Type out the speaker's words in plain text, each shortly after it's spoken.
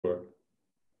Sure.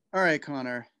 All right,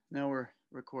 Connor, now we're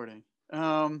recording.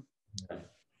 Yeah.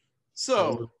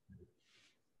 So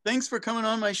thanks for coming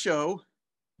on my show.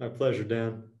 My pleasure,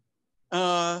 Dan.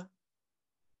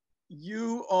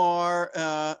 You are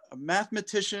a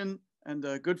mathematician and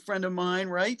a good friend of mine,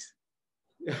 right?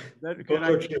 Can Both I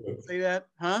are true. say that?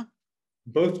 Huh?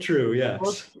 Both true,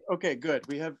 Both? yes. Okay, good.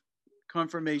 We have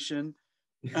confirmation.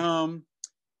 I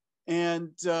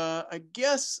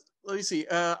guess, let me see.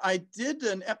 I did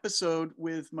an episode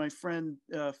with my friend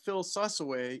Phil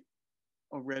Sassaway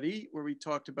already, where we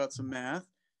talked about some math.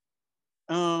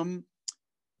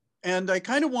 And I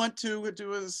kind of want to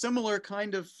do a similar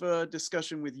kind of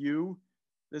discussion with you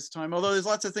this time, although there's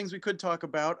lots of things we could talk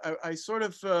about. I sort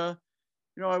of,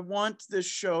 I want this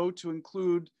show to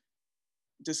include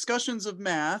discussions of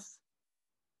math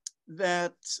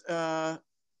that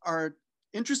are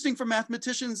interesting for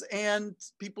mathematicians and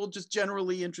people just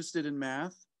generally interested in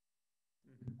math,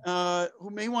 who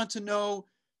may want to know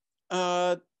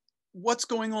what's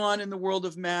going on in the world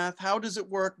of math, how does it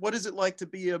work, what is it like to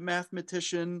be a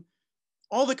mathematician,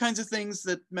 all the kinds of things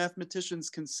that mathematicians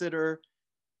consider,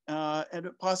 and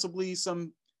possibly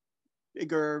some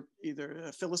bigger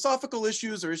either philosophical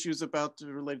issues or issues about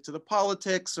related to the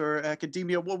politics or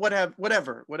academia,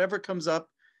 whatever comes up,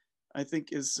 I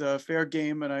think is fair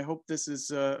game, and I hope this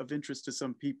is of interest to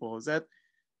some people. Is that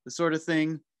the sort of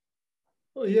thing?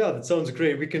 Well, yeah, that sounds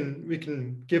great. We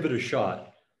can give it a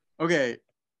shot. Okay.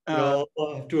 I'll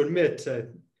have to admit,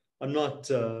 I'm not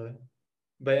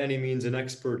by any means an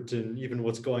expert in even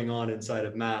what's going on inside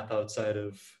of math outside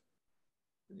of,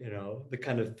 the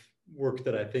kind of work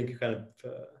that I think, kind of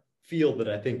field that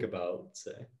I think about, let's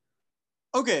say.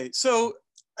 Okay, so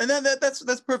and then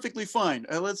that's perfectly fine.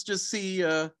 Let's just see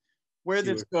where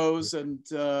this goes. And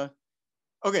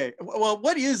okay, well,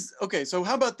 okay? So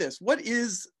how about this? Why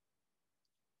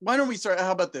don't we start?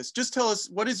 How about this? Just tell us,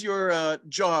 what is your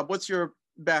job? What's your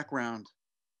background,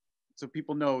 so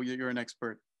people know you're an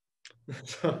expert.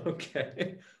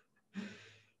 Okay.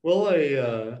 Well,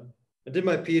 I did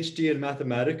my PhD in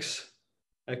mathematics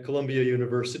at Columbia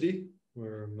University,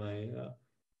 where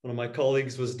one of my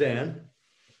colleagues was Dan.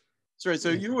 Sorry, so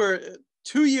you were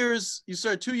 2 years. You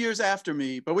started 2 years after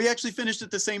me, but we actually finished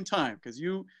at the same time because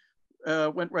you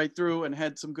went right through and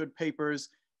had some good papers,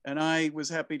 and I was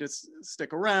happy to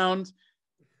stick around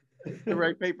to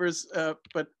write papers.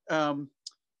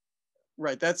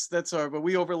 Right, that's our. But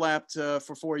we overlapped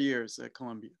for 4 years at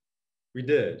Columbia. We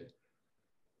did,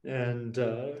 and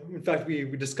in fact, we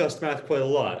discussed math quite a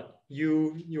lot.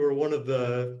 You were one of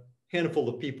the handful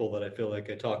of people that I feel like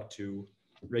I talked to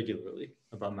regularly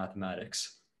about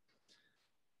mathematics.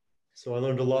 So I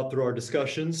learned a lot through our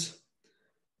discussions.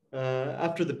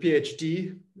 After the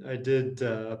PhD, I did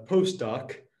a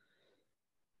postdoc,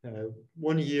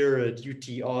 1 year at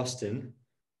UT Austin,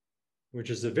 which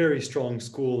is a very strong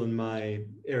school in my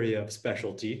area of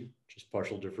specialty, which is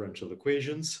partial differential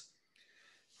equations.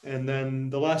 And then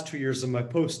the last 2 years of my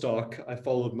postdoc, I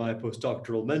followed my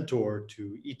postdoctoral mentor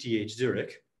to ETH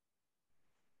Zurich.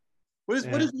 What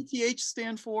does ETH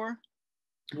stand for?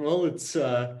 Well, it's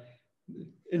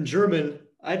in German,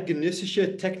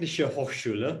 Eidgenössische Technische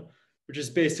Hochschule, which is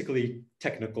basically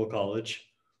technical college.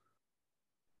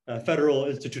 Federal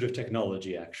Institute of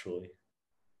Technology, actually.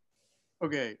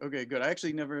 Okay, good. I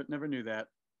actually never knew that.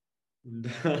 And,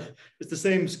 it's the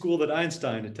same school that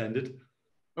Einstein attended.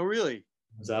 Oh, really?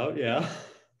 Was out, yeah.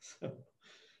 So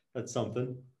that's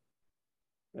something.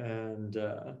 And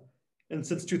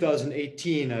since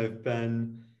 2018, I've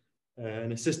been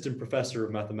an assistant professor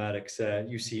of mathematics at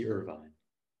UC Irvine.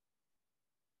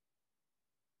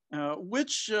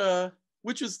 Which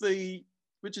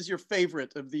is your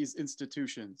favorite of these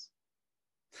institutions?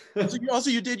 Also,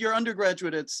 you did your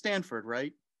undergraduate at Stanford,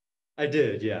 right? I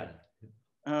did, yeah.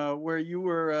 Where you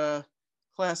were a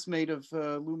classmate of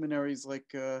luminaries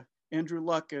like Andrew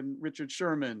Luck and Richard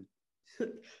Sherman.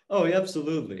 Oh, yeah,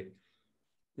 absolutely.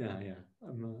 Yeah.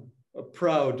 I'm a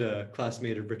proud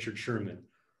classmate of Richard Sherman.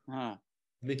 Huh.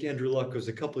 I think Andrew Luck was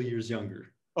a couple years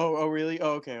younger. Oh, really?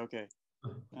 Oh, okay.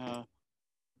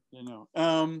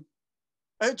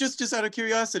 Just out of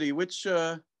curiosity, which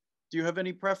do you have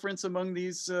any preference among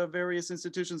these various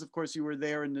institutions? Of course, you were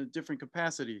there in the different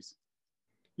capacities.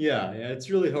 Yeah, it's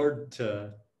really hard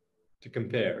to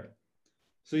compare.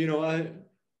 So, I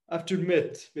have to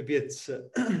admit, maybe it's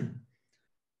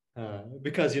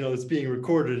because, it's being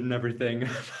recorded and everything.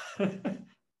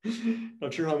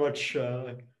 Not sure how much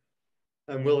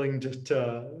I'm willing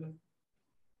to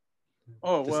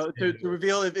Oh, well, to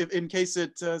reveal if in case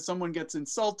someone gets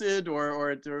insulted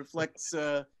or it reflects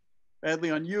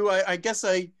badly on you, I guess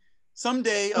I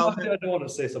Someday No, I'll I don't want to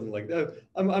say something like that.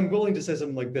 I'm willing to say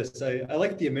something like this. I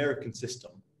like the American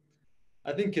system.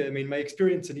 I think, I mean, my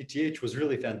experience in ETH was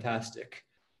really fantastic,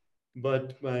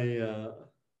 but my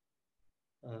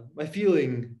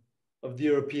feeling of the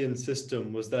European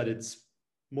system was that it's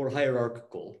more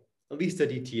hierarchical, at least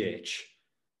at ETH,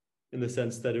 in the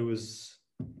sense that there was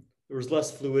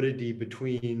less fluidity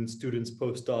between students,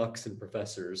 postdocs, and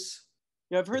professors.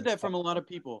 Yeah, I've heard that from a lot of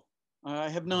people. I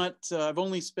have not, I've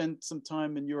only spent some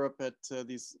time in Europe at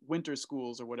these winter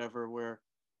schools or whatever, where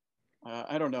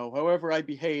I don't know, however I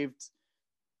behaved,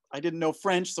 I didn't know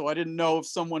French, so I didn't know if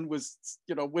someone was,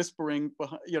 whispering,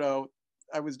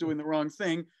 I was doing the wrong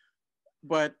thing.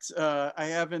 But I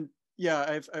haven't,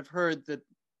 yeah, I've heard that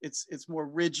it's more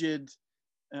rigid.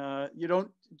 You don't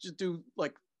just do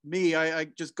like me, I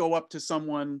just go up to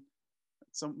someone,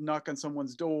 knock on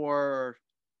someone's door, or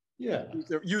Yeah,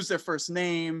 use their first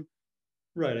name.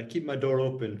 right. I keep my door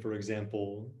open, for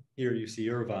example, here at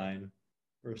UC Irvine,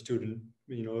 or a student,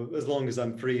 as long as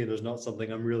I'm free and there's not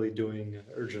something I'm really doing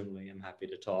urgently, I'm happy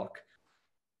to talk.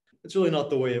 It's really not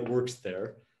the way it works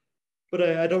there. But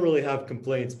I don't really have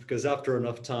complaints because after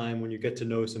enough time, when you get to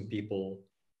know some people,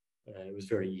 it was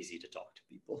very easy to talk to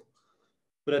people.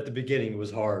 But at the beginning, it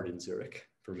was hard in Zurich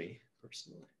for me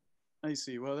personally. I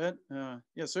see. Well, that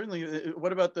yeah, certainly.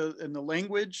 What about in the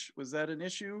language? Was that an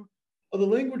issue? Well, the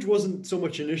language wasn't so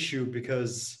much an issue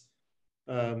because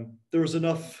there was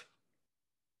enough,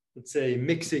 let's say,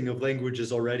 mixing of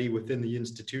languages already within the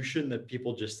institution that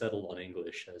people just settled on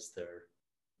English as their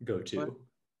go-to. But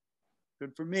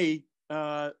good for me.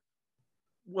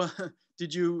 Well,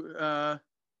 did you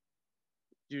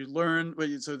learn?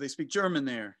 So they speak German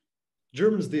there.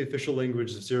 German's the official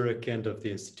language of Zurich and of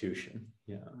the institution.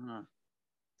 Yeah. Uh-huh.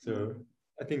 So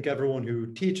I think everyone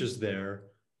who teaches there,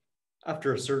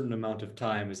 after a certain amount of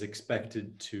time, is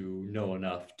expected to know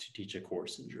enough to teach a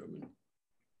course in German.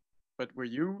 But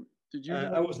did you?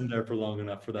 I wasn't there for long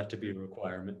enough for that to be a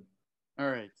requirement. All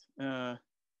right.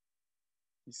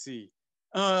 You see.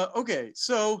 Okay.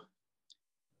 So,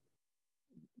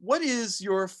 what is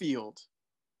your field,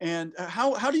 and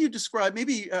how do you describe?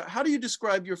 Maybe how do you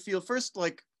describe your field first?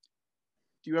 Like,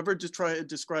 do you ever just try to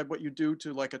describe what you do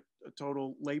to like a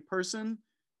total layperson,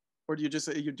 or do you just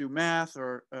say you do math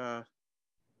or?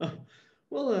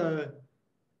 Well,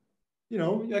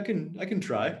 I can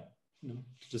try,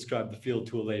 to describe the field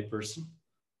to a layperson.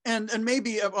 And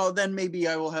maybe well then maybe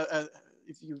I will have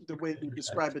if you the way you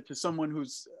describe it to someone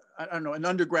who's I don't know, an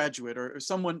undergraduate or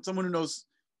someone who knows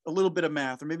a little bit of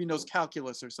math or maybe knows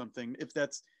calculus or something, if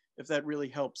that really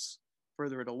helps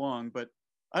further it along. But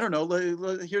I don't know.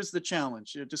 Here's the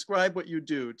challenge. Describe what you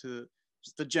do to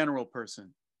just the general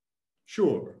person.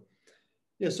 Sure.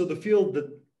 Yeah. So the field that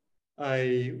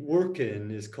I work in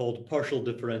is called partial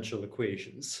differential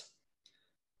equations,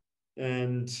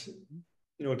 and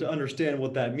to understand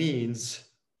what that means,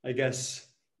 I guess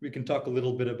we can talk a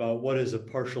little bit about what is a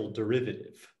partial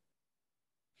derivative.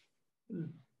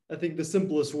 I think the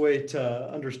simplest way to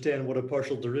understand what a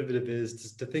partial derivative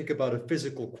is to think about a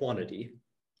physical quantity,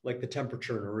 like the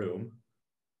temperature in a room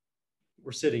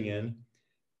we're sitting in.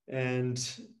 And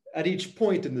at each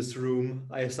point in this room,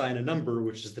 I assign a number,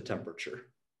 which is the temperature.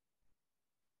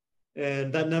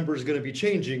 And that number is going to be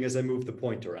changing as I move the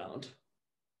point around.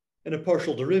 And a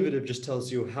partial derivative just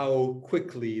tells you how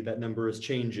quickly that number is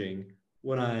changing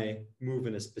when I move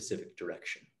in a specific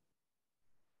direction.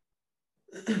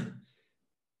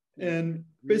 And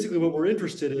basically what we're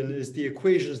interested in is the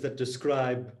equations that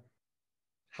describe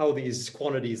how these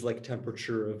quantities like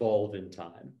temperature evolve in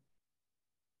time.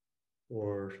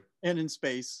 And in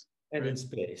space. And right? In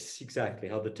space, exactly,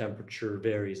 how the temperature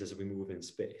varies as we move in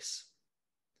space.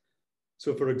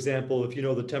 So for example, if you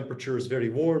know the temperature is very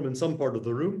warm in some part of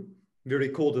the room, very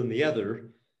cold in the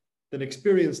other, then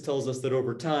experience tells us that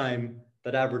over time,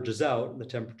 that averages out and the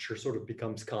temperature sort of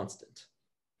becomes constant.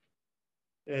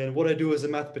 And what I do as a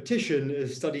mathematician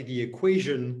is study the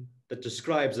equation that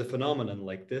describes a phenomenon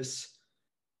like this,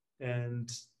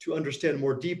 and to understand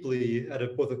more deeply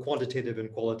at both a quantitative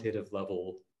and qualitative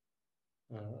level,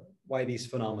 why these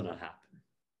phenomena happen.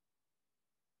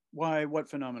 What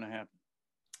phenomena happen?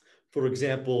 For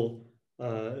example,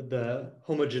 the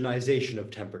homogenization of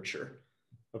temperature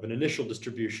of an initial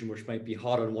distribution, which might be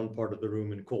hot on one part of the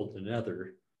room and cold in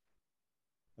another,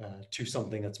 to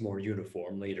something that's more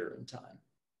uniform later in time.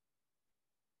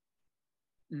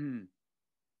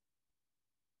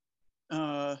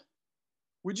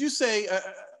 Would you say,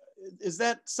 is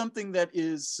that something that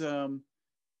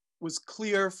was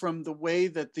clear from the way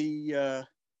that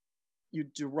you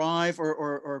derive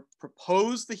or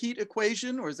propose the heat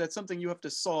equation, or is that something you have to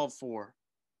solve for?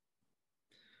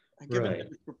 given Right. that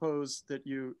you propose that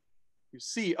you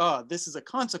see, this is a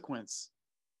consequence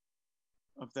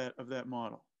of that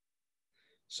model.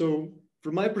 So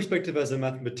from my perspective as a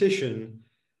mathematician,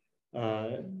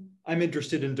 uh, I'm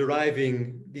interested in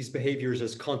deriving these behaviors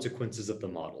as consequences of the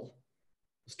model,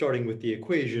 starting with the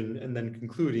equation and then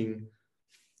concluding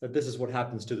that this is what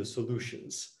happens to the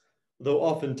solutions. Though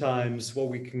oftentimes what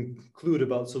we conclude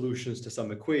about solutions to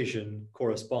some equation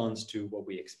corresponds to what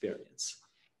we experience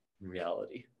in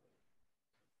reality.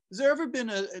 Has there ever been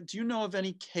do you know of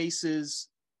any cases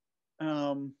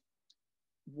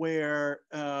where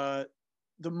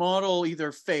the model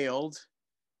either failed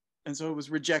and so it was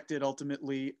rejected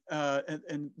ultimately,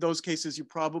 and those cases you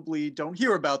probably don't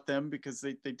hear about them because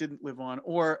they didn't live on,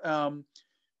 or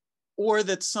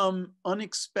that some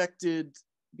unexpected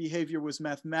behavior was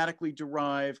mathematically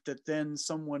derived that then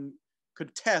someone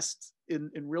could test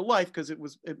in real life because it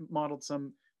modeled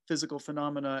some physical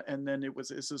phenomena, and then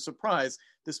it's a surprise.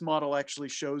 This model actually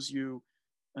shows you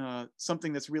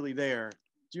something that's really there.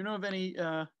 Do you know of any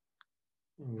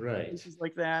Right. cases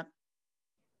like that?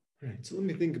 Right. So let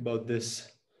me think about this.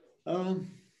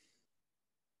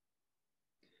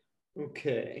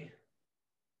 Okay.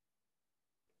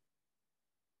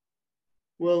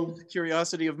 Well, It's a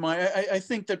curiosity of mine. I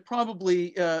think that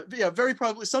probably, yeah, very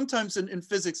probably. Sometimes in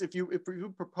physics, if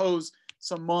you propose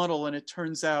some model and it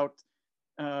turns out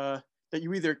that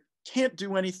you either can't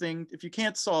do anything if you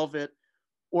can't solve it,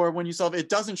 or when you solve it, it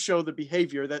doesn't show the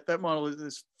behavior, that model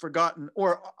is forgotten.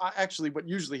 Or actually, what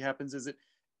usually happens is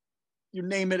you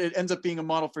name it, it ends up being a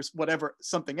model for whatever,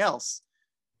 something else.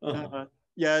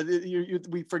 Yeah,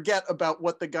 we forget about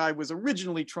what the guy was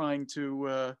originally trying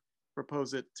to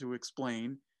propose it to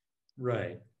explain.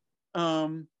 right.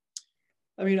 Um,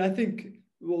 I mean, I think,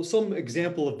 well, some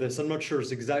example of this, I'm not sure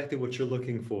it's exactly what you're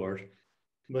looking for,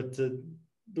 but the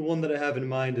one that I have in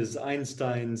mind is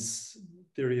Einstein's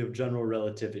theory of general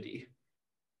relativity.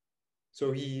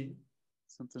 So he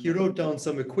else. wrote down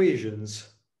some equations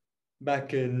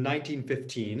back in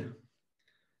 1915,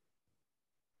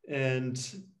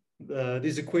 and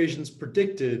these equations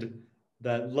predicted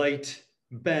that light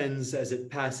bends as it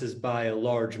passes by a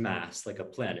large mass, like a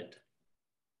planet.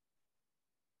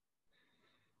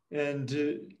 And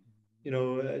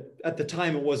at the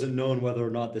time, it wasn't known whether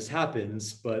or not this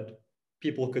happens, but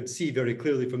people could see very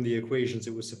clearly from the equations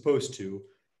it was supposed to.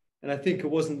 And I think it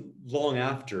wasn't long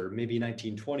after, maybe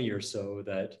 1920 or so,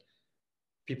 that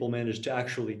people managed to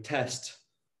actually test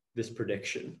this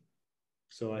prediction.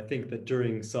 So I think that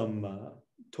during some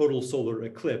total solar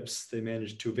eclipse, they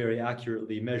managed to very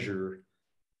accurately measure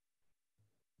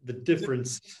the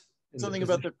difference in the Something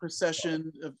about position. the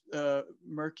precession of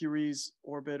Mercury's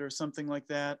orbit or something like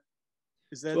that.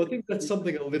 Is that So I think that's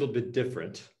something a little bit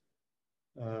different.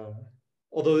 Uh,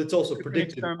 Although it's also different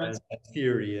predicted by experiments? that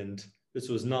theory, and this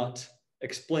was not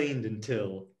explained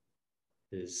until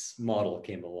his model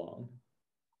came along.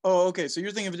 Oh, okay. So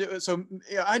you're thinking of it. So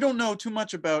yeah, I don't know too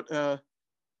much about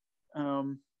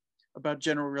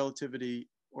general relativity,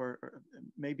 or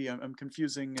maybe I'm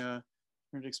confusing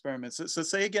different experiments. So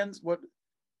say again what.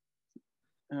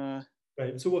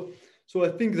 Right. So I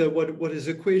think that what his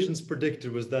equations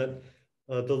predicted was that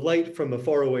the light from a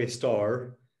faraway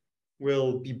star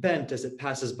will be bent as it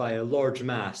passes by a large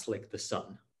mass like the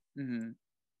sun. Mm-hmm.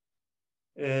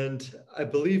 And I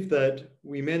believe that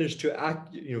we managed to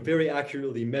very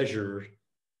accurately measure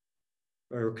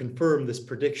or confirm this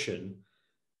prediction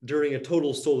during a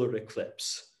total solar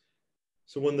eclipse.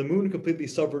 So when the moon completely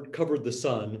covered the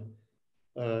sun,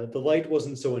 the light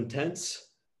wasn't so intense,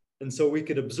 and so we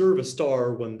could observe a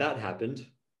star when that happened.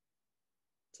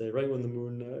 Say right when the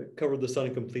moon covered the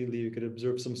sun completely, you could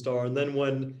observe some star, and then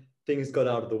when things got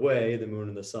out of the way, the moon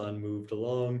and the sun moved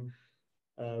along,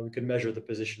 we could measure the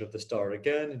position of the star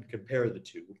again and compare the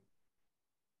two.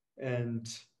 And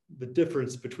the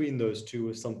difference between those two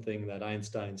is something that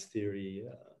Einstein's theory,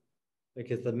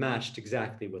 that matched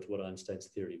exactly with what Einstein's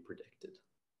theory predicted.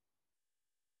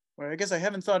 Well, I guess I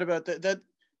haven't thought about that. That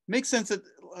makes sense that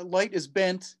light is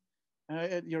bent.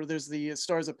 There's the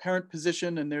star's apparent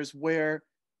position, and there's where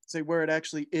it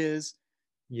actually is.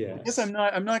 Yes. I guess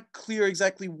I'm not clear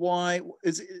exactly why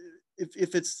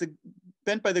if it's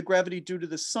bent by the gravity due to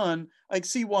the sun. I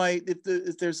see why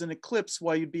if there's an eclipse,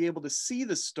 why you'd be able to see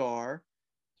the star.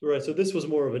 Right. So this was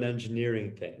more of an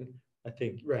engineering thing, I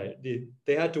think. Right.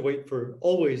 They had to wait for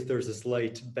always there's this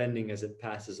light bending as it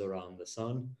passes around the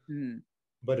sun. Hmm.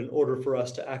 But in order for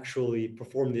us to actually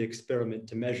perform the experiment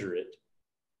to measure it,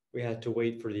 we had to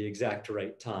wait for the exact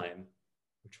right time,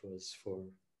 which was for.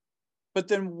 But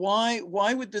then why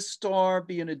would the star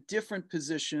be in a different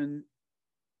position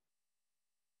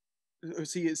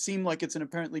see, it seemed like it's an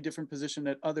apparently different position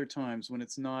at other times when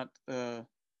it's not.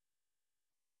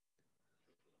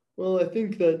 Well, I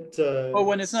think that. Oh,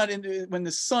 when it's not in, when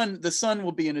the sun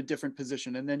will be in a different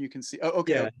position, and then you can see. Oh,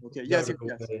 okay, Yeah, okay, that yes, would go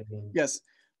yes, away and then- yes.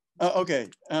 Okay,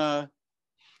 I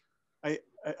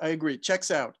agree.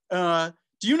 Checks out.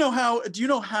 Do you know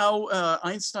how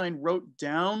Einstein wrote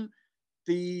down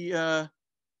the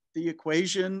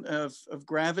equation of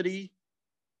gravity?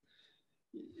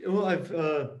 Well,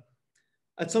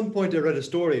 at some point I read a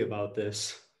story about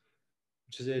this,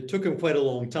 which is it took him quite a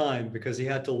long time because he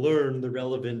had to learn the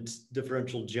relevant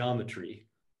differential geometry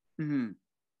Mm-hmm.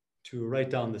 to write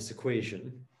down this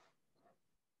equation.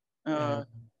 Uh,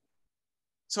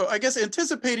 so I guess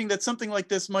anticipating that something like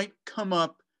this might come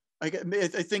up, I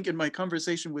think in my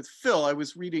conversation with Phil, I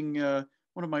was reading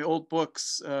one of my old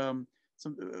books,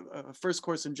 first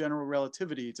course in general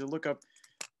relativity, to look up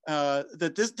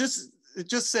that it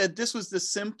just said this was the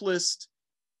simplest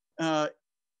covariant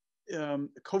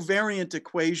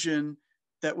equation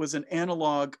that was an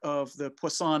analog of the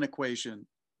Poisson equation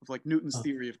of like Newton's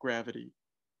theory of gravity,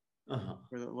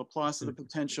 where the Laplace of the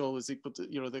potential is equal to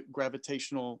the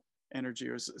gravitational energy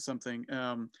or something.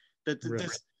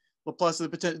 This Laplace of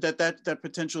the potential that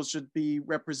potential should be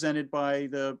represented by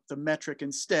the metric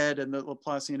instead, and the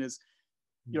Laplacian is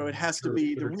it has to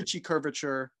be the Ricci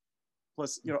curvature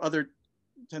plus other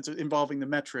tensor involving the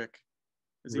metric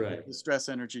is equal to the stress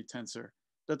energy tensor.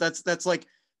 That's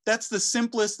the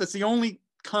simplest, that's the only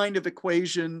kind of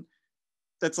equation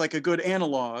that's like a good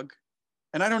analog.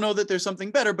 And I don't know that there's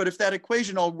something better, but if that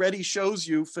equation already shows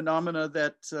you phenomena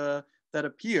that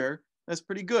appear, that's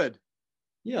pretty good.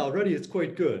 Yeah, already it's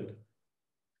quite good.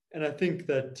 And I think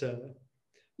that,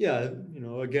 yeah,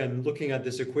 again, looking at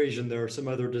this equation, there are some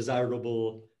other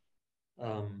desirable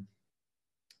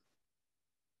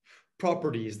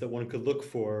properties that one could look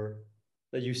for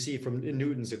that you see from in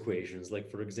Newton's equations, like,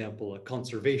 for example, a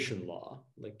conservation law,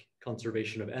 like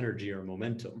conservation of energy or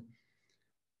momentum.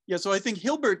 Yeah, so I think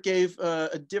Hilbert gave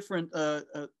a different,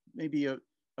 maybe a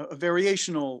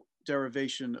variational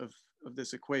derivation of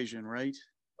this equation, right?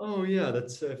 Oh yeah,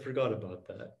 I forgot about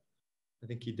that. I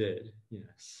think he did,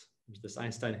 yes. There's this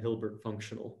Einstein-Hilbert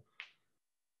functional,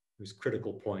 whose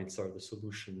critical points are the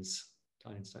solutions to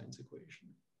Einstein's equation.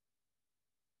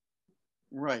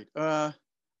 Right.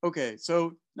 Okay,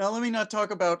 so now let me not talk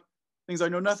about things I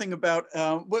know nothing about.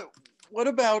 What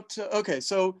about, okay,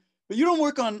 so, but you don't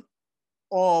work on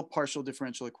all partial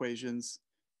differential equations.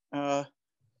 Can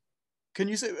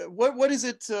you say, what is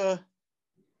it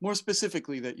more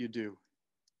specifically that you do?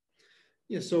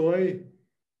 Yeah, so I'd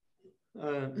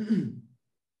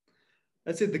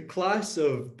say the class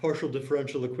of partial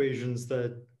differential equations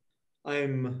that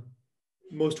I'm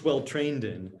most well trained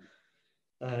in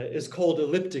is called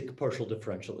elliptic partial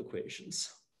differential equations.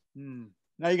 Now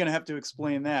you're going to have to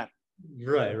explain that.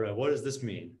 Right. What does this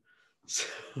mean?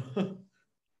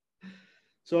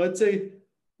 So I'd say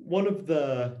one of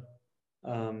the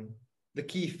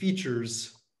key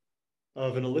features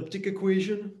of an elliptic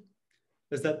equation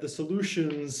is that the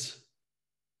solutions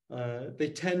they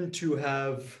tend to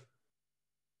have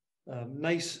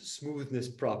nice smoothness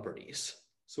properties.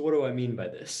 So what do I mean by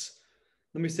this?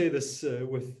 Let me say this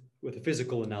with a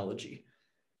physical analogy.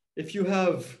 If you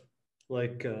have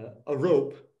like a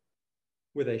rope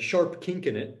with a sharp kink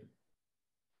in it,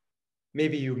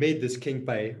 maybe you made this kink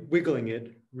by wiggling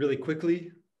it really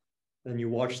quickly, and you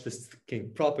watch this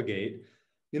kink propagate,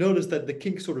 you notice that the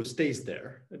kink sort of stays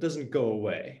there. It doesn't go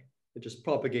away. It just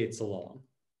propagates along.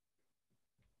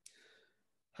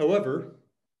 However,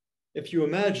 if you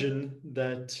imagine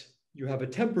that you have a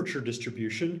temperature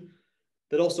distribution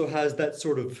that also has that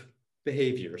sort of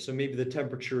behavior. So maybe the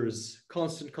temperature is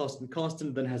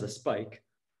constant, then has a spike,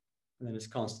 and then is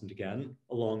constant again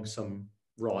along some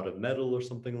rod of metal or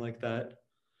something like that.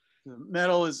 The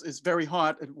metal is very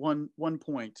hot at one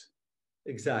point.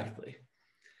 Exactly.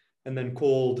 And then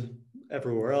cold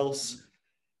everywhere else.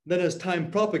 Then as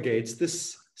time propagates,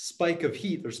 this spike of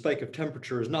heat or spike of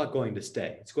temperature is not going to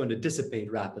stay. It's going to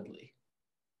dissipate rapidly.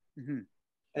 Mm-hmm.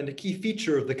 And a key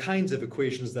feature of the kinds of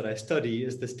equations that I study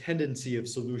is this tendency of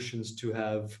solutions to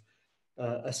have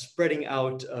a spreading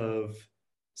out of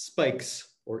spikes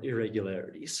or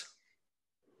irregularities.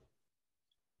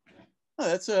 Oh,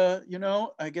 that's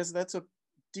I guess that's a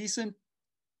decent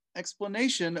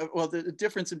explanation of, well, the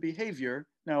difference in behavior.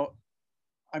 Now,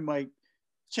 I might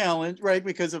challenge, right?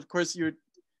 Because of course you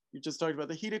just talked about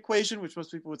the heat equation, which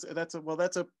most people would say that's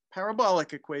a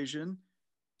parabolic equation.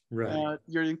 Right.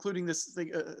 You're including this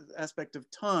thing, aspect of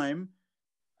time.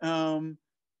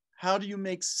 How do you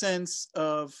make sense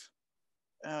of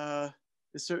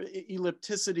this sort of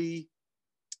ellipticity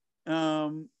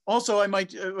Also, I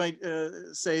might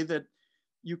say that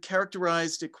you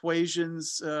characterized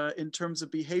equations in terms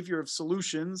of behavior of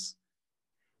solutions,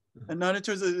 and not in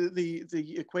terms of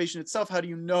the equation itself. How do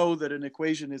you know that an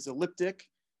equation is elliptic?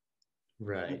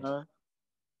 Right.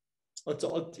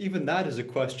 Even that is a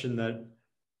question that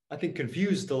I think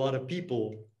confused a lot of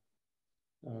people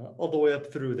all the way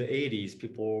up through the 80s.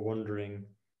 People were wondering,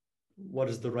 what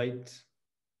is the right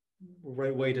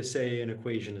way to say an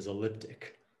equation is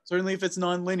elliptic? Certainly if it's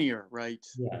nonlinear, right?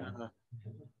 Yeah.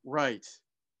 Right.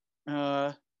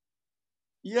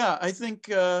 Yeah, I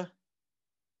think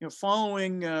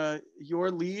following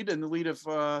your lead and the lead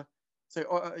of say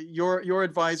your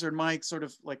advisor and my sort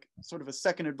of a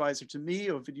second advisor to me,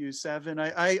 Ovidiu Savin.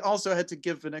 I also had to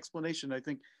give an explanation, I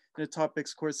think, in a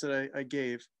topics course that I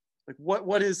gave. Like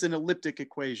what is an elliptic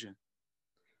equation?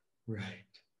 Right.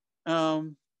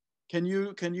 Can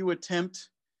you attempt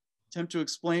to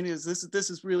explain? Is this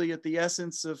is really at the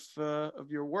essence of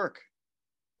your work?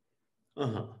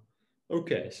 Uh-huh.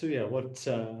 Okay. So yeah, what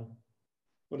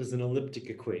is an elliptic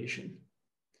equation?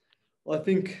 Well, I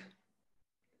think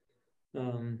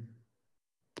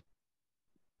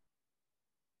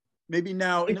maybe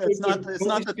now it's not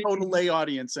the total lay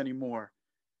audience anymore.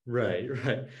 Right,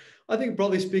 right. I think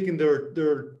broadly speaking, there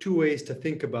are two ways to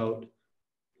think about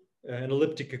an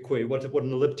elliptic equation. What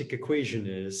an elliptic equation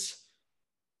is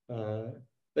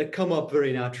that come up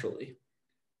very naturally,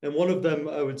 and one of them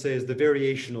I would say is the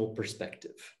variational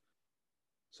perspective.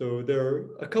 So there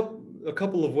are a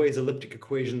couple of ways elliptic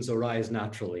equations arise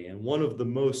naturally, and one of the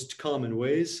most common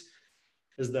ways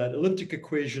is that elliptic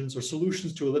equations or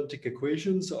solutions to elliptic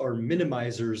equations are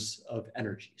minimizers of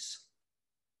energies.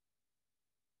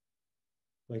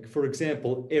 Like for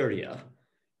example, area.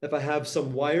 If I have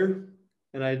some wire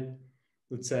and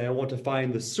let's say I want to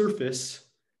find the surface,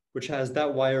 which has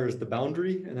that wire as the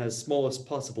boundary and has smallest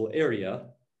possible area,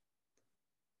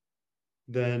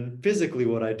 then physically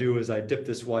what I do is I dip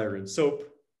this wire in soap,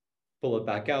 pull it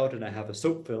back out, and I have a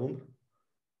soap film.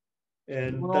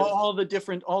 And well, all the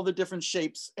different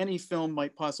shapes any film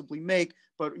might possibly make,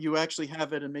 but you actually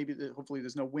have it, and maybe hopefully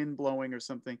there's no wind blowing or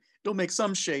something. It'll make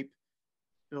some shape,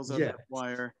 fills out that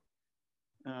wire.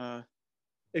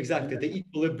 Exactly, the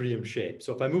equilibrium shape.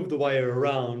 So if I move the wire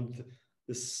around,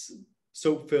 this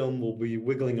soap film will be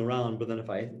wiggling around, but then if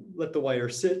I let the wire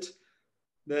sit,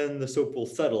 then the soap will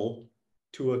settle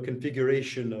to a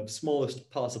configuration of smallest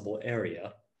possible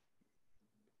area.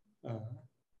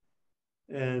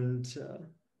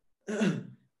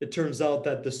 It turns out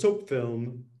that the soap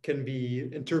film can be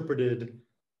interpreted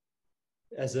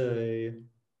as a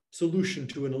solution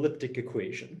to an elliptic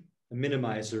equation, a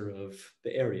minimizer of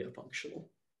the area functional.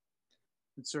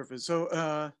 Surface.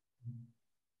 So,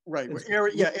 right.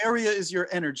 Area is your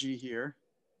energy here.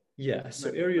 Yeah, so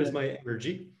area is my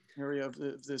energy. Area of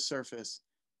the surface.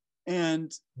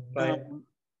 And how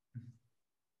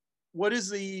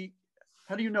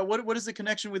do you know, what is the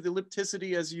connection with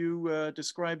ellipticity as you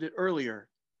described it earlier?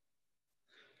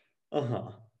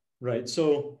 Right,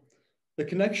 so the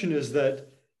connection is that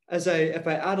if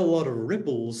I add a lot of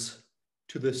ripples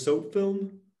to the soap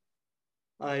film,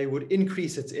 I would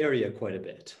increase its area quite a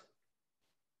bit.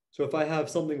 So if I have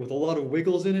something with a lot of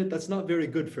wiggles in it, that's not very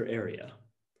good for area.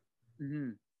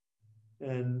 Mm-hmm.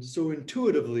 And so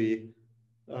intuitively,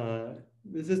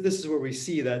 this is where we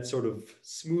see that sort of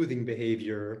smoothing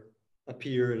behavior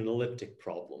appear in an elliptic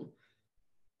problem.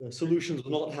 The solutions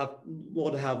will not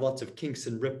want to have lots of kinks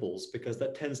and ripples because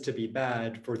that tends to be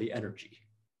bad for the energy.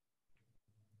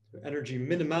 So energy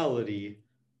minimality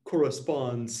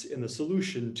corresponds in the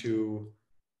solution to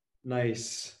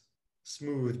nice,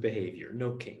 smooth behavior,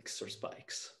 no kinks or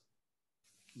spikes.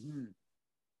 Mm-hmm.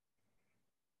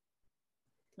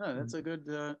 No, that's a good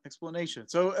explanation.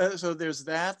 So, so there's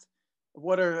that.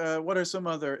 What are some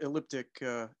other elliptic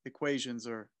equations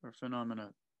or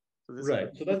phenomena? So this right.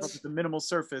 So that's the minimal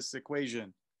surface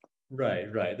equation.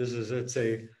 Right, right. It's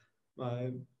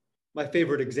my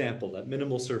favorite example, that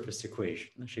minimal surface equation,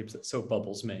 the shapes that soap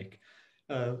bubbles make.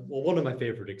 Well, one of my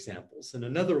favorite examples, and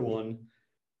another one,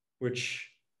 which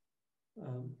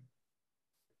I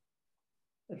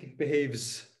think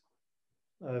behaves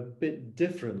a bit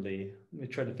differently. Let me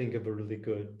try to think of a really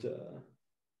good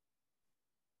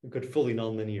fully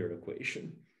nonlinear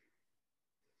equation,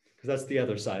 because that's the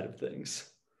other side of things.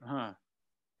 And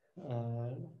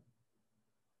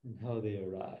how they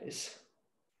arise.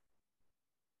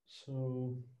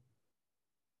 So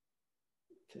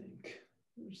I think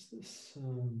there's this.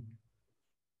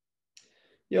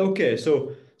 Yeah, okay.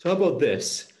 So how about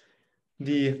this?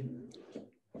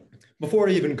 Before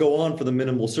I even go on for the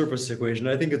minimal surface equation,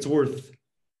 I think it's worth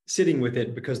sitting with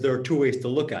it because there are two ways to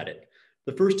look at it.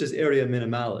 The first is area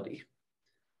minimality.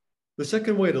 The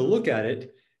second way to look at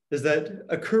it is that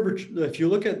a curvature, if you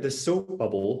look at this soap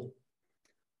bubble,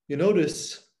 you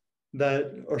notice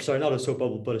that, or sorry, not a soap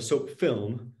bubble, but a soap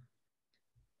film.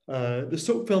 The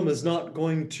soap film is not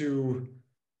going to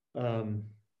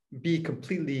be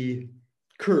completely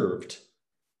curved,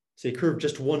 say curved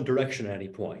just one direction at any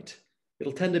point.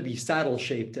 It'll tend to be saddle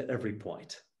shaped at every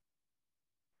point.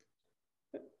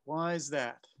 Why is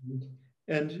that?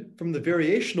 And from the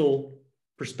variational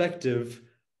perspective,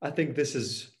 I think this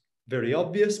is very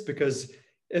obvious, because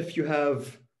if you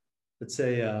have, let's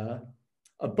say,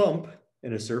 a bump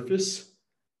in a surface,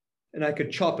 and I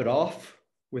could chop it off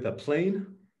with a plane,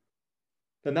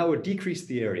 then that would decrease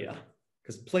the area,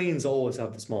 because planes always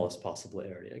have the smallest possible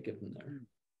area given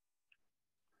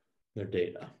their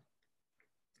data.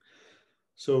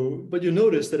 So, but you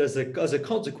notice that as a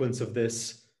consequence of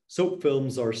this, soap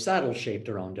films are saddle shaped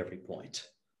around every point.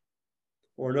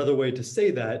 Or another way to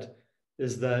say that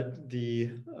is that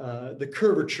the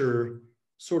curvature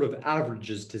sort of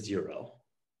averages to zero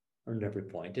on every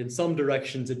point. In some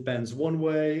directions it bends one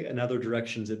way, in other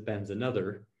directions it bends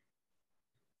another.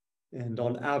 And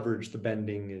on average, the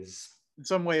bending is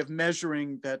some way of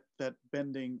measuring that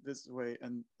bending this way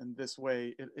and this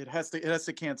way. It has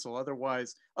to cancel.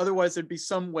 Otherwise there'd be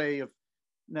some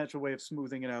natural way of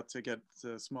smoothing it out to get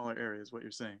smaller areas. What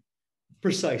you're saying?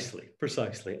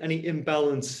 Precisely. Any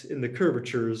imbalance in the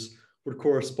curvatures would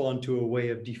correspond to a way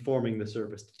of deforming the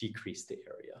surface to decrease the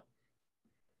area.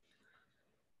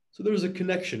 So there's a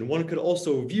connection. One could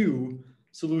also view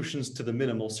solutions to the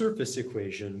minimal surface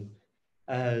equation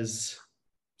as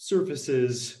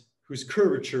surfaces whose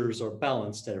curvatures are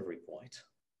balanced at every point.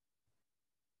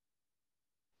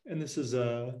 And this is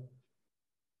a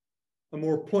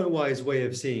more point-wise way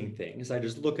of seeing things. I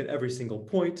just look at every single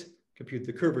point, compute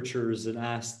the curvatures, and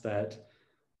ask that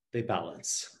they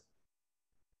balance.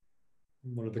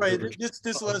 Right,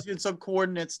 this allows you in some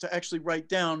coordinates to actually write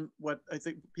down what I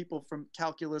think people from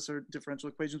calculus or differential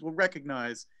equations will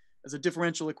recognize as a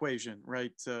differential equation,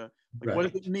 right? Like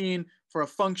what does it mean for a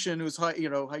function whose height,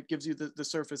 height gives you the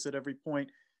surface at every point,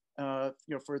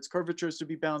 for its curvatures to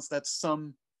be balanced, that's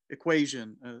some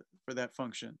equation for that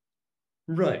function.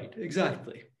 Right,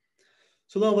 exactly.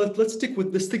 So now let's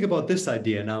think about this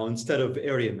idea now instead of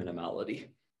area minimality.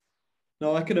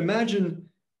 Now I can imagine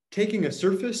taking a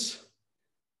surface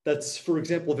that's, for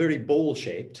example, very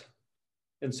bowl-shaped,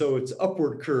 and so it's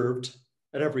upward curved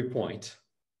at every point,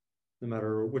 no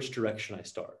matter which direction I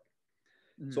start.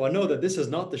 Mm-hmm. So I know that this is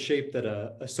not the shape that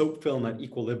a soap film at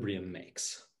equilibrium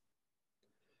makes.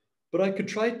 But I could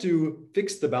try to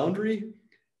fix the boundary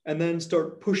and then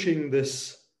start pushing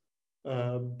this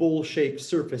bowl-shaped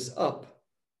surface up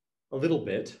a little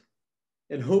bit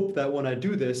and hope that when I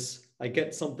do this, I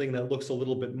get something that looks a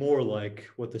little bit more like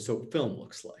what the soap film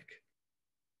looks like.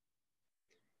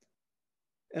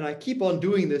 And I keep on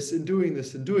doing this and doing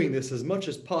this and doing this as much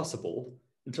as possible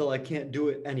until I can't do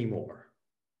it anymore.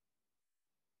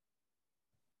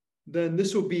 Then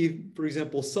this will be, for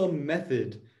example, some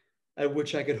method at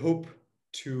which I could hope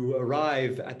to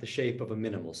arrive at the shape of a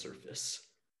minimal surface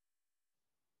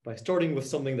by starting with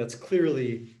something that's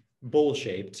clearly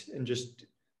bowl-shaped and just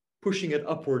pushing it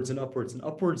upwards and upwards and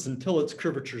upwards until its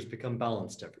curvatures become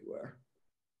balanced everywhere.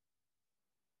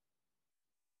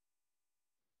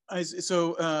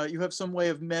 So you have some way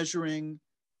of measuring,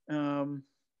 are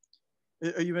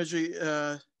you measuring,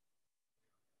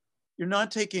 you're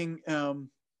not taking,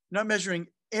 not measuring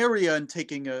area and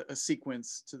taking a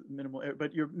sequence to minimal area,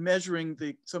 but you're measuring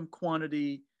some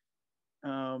quantity.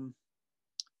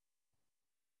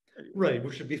 Right,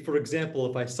 which would be, for example,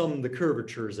 if I sum the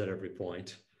curvatures at every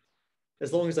point,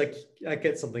 as long as I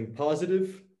get something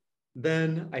positive,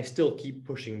 then I still keep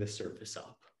pushing the surface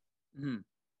up. Mm-hmm.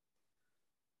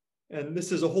 And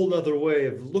this is a whole other way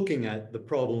of looking at the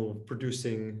problem of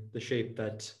producing the shape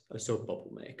that a soap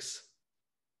bubble makes.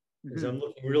 Mm-hmm. Is I'm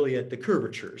looking really at the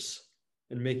curvatures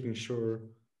and making sure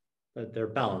that they're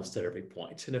balanced at every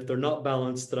point. And if they're not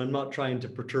balanced, then I'm not trying to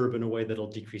perturb in a way that'll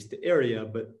decrease the area,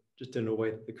 but just in a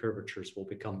way that the curvatures will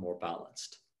become more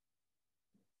balanced.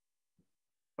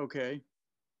 Okay.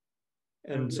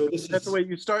 And so that's the way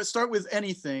you start with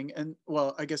anything. And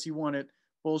well, I guess you want it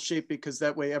bowl shaped because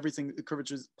that way everything, the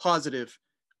curvature is positive.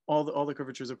 All the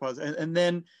curvatures are positive. And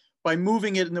then by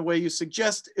moving it in the way you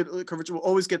suggest, the curvature will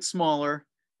always get smaller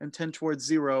and tend towards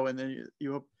zero. And then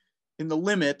you hope in the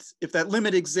limit, if that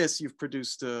limit exists, you've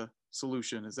produced a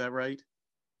solution. Is that right?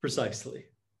 Precisely.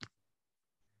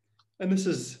 And this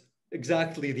is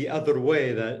exactly the other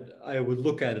way that I would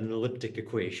look at an elliptic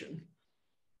equation.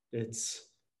 It's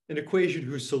an equation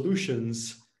whose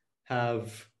solutions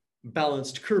have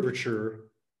balanced curvature.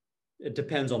 It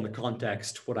depends on the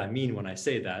context what I mean when I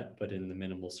say that, but in the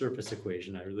minimal surface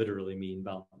equation, I literally mean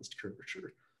balanced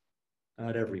curvature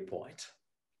at every point.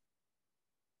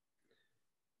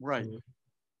 Right.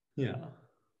 Yeah.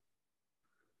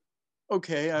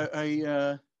 Okay,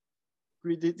 I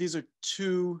agree. These are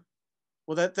two,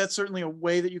 well, that's certainly a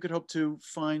way that you could hope to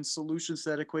find solutions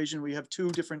to that equation. We have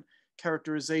two different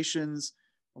characterizations,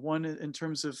 one in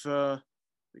terms of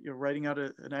you're writing out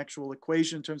an actual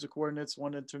equation in terms of coordinates,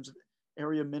 one in terms of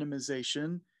area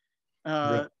minimization.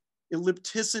 Right.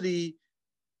 Ellipticity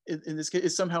in this case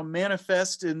is somehow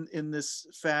manifest in this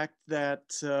fact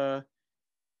that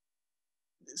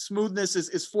smoothness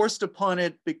is forced upon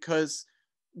it because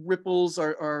ripples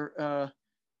are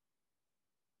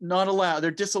not allowed.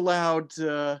 They're disallowed.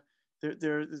 They're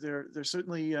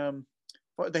certainly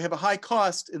they have a high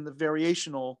cost in the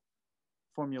variational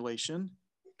formulation.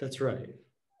 That's right.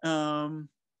 I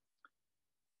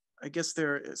guess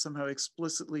they're somehow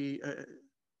explicitly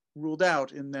ruled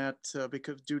out in that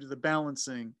because due to the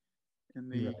balancing in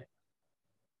the. Right.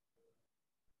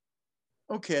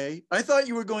 Okay, I thought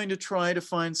you were going to try to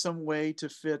find some way to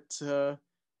fit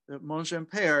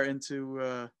Monge-Ampere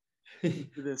into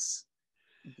this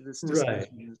Right.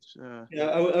 discussion. Yeah,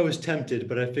 I was tempted,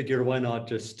 but I figured why not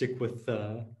just stick with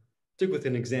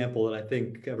an example that I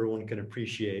think everyone can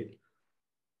appreciate,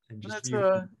 and just That's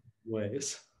view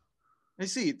ways. I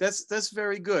see. That's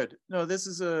very good. No, this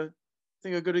is I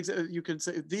think a good example. You can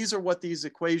say these are what these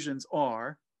equations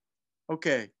are.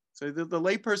 Okay, so the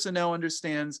layperson now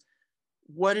understands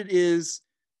what it is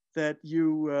that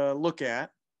you look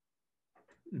at.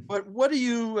 But what do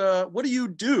you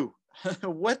do?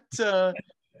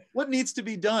 What needs to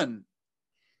be done?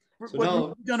 So What needs now,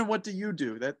 to be done, and what do you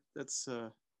do? That's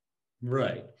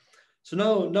right. So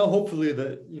now hopefully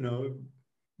that,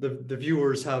 the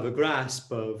viewers have a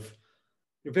grasp of,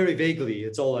 very vaguely,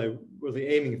 it's all I really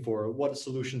aiming for, what a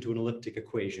solution to an elliptic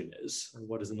equation is, and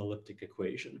what is an elliptic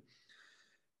equation.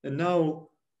 And now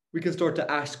we can start to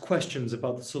ask questions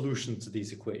about the solutions to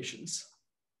these equations.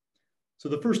 So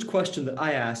the first question that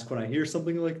I ask when I hear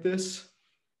something like this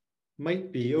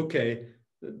might be, okay,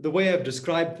 the way I've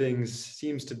described things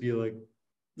seems to be like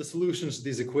the solutions to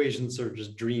these equations are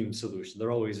just dream solutions.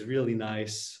 They're always really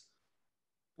nice,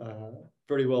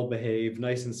 very well behaved,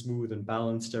 nice and smooth and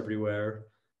balanced everywhere.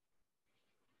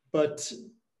 But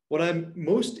what I'm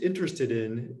most interested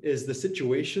in is the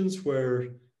situations where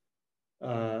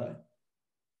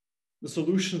the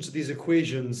solutions to these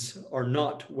equations are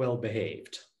not well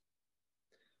behaved.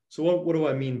 So what do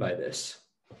I mean by this?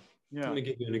 yeah. Let me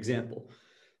give you an example.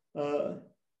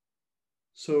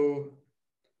 So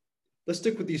let's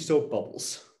stick with these soap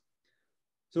bubbles.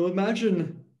 So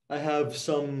imagine I have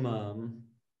some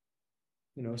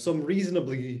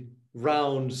reasonably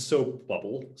round soap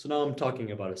bubble. So now I'm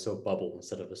talking about a soap bubble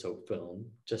instead of a soap film,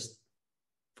 just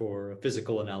for a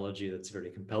physical analogy that's very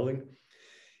compelling.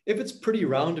 If it's pretty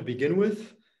round to begin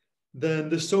with, then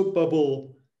the soap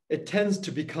bubble, it tends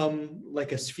to become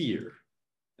like a sphere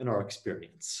in our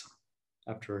experience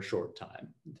after a short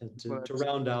time. To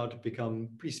round out, become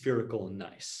pretty spherical and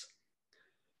nice.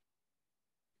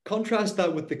 Contrast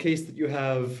that with the case that you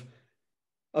have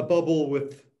a bubble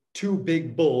with two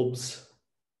big bulbs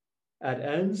at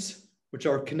ends, which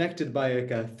are connected by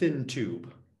like a thin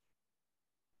tube.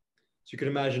 So you can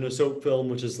imagine a soap film,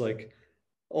 which is like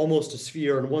almost a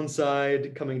sphere on one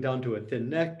side, coming down to a thin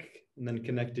neck, and then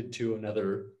connected to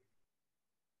another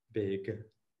big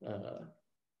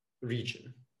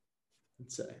region,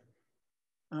 let's say.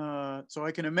 So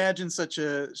I can imagine such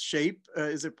a shape.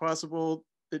 Is it possible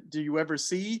that, do you ever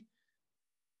see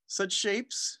such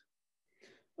shapes?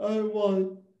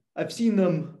 Well, I've seen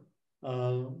them.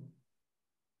 For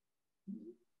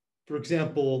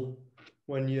example,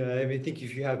 when I think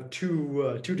if you have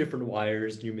two different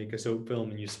wires and you make a soap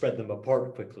film and you spread them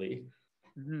apart quickly,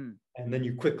 Mm-hmm. and then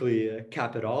you quickly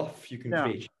cap it off, you can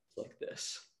create shapes like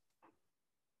this.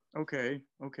 Okay.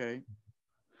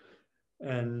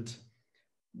 And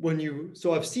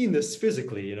so I've seen this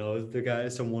physically,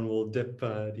 someone will dip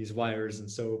these wires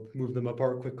and so move them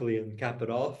apart quickly and cap it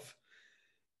off.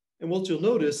 And what you'll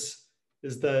notice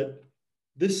is that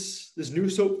this new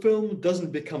soap film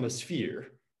doesn't become a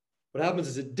sphere. What happens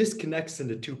is it disconnects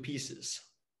into two pieces.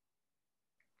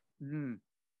 Mm-hmm.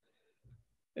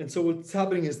 And so what's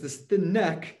happening is this thin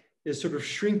neck is sort of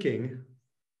shrinking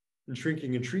and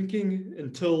shrinking and shrinking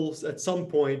until at some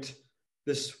point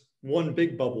this one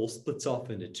big bubble splits off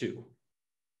into two.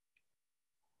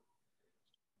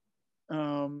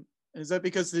 Is that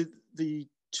because the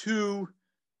two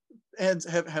ends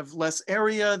have less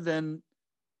area than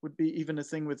would be even a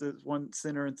thing with a one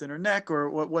thinner and thinner neck, or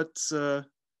what's the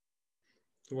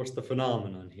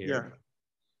phenomenon here?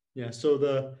 Yeah. Yeah, so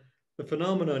the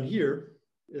phenomenon here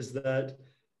is that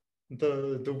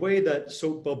the way that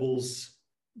soap bubbles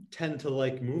tend to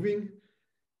like moving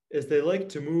is they like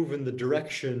to move in the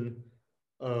direction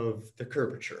of the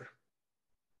curvature.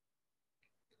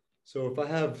 So if I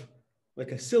have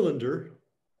like a cylinder,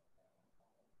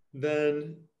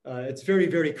 then it's very,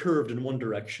 very curved in one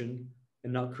direction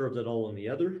and not curved at all in the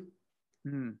other.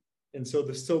 Mm. And so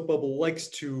the soap bubble likes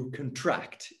to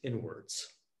contract inwards.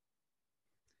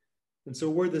 And so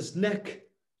where this neck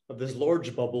of this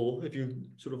large bubble, if you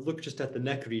sort of look just at the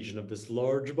neck region of this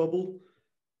large bubble,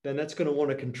 then that's going to want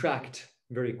to contract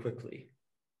very quickly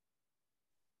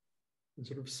and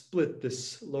sort of split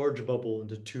this large bubble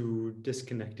into two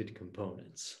disconnected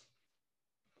components.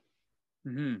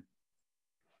 Mm-hmm.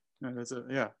 No, that's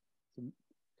yeah.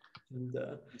 And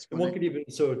one could even,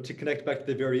 so to connect back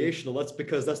to the variational, that's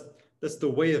because that's the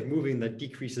way of moving that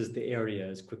decreases the area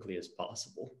as quickly as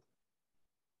possible,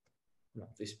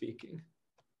 roughly speaking.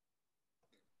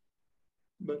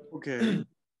 But okay.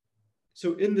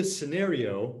 So in this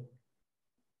scenario,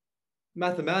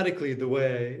 mathematically, the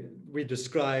way we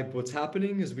describe what's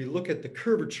happening is we look at the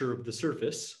curvature of the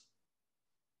surface,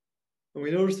 and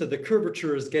we notice that the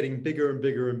curvature is getting bigger and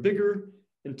bigger and bigger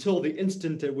until the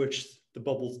instant at which the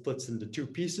bubble splits into two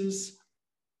pieces,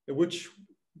 at which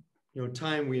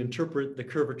time we interpret the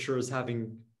curvature as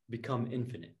having become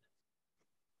infinite.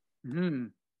 Mm-hmm.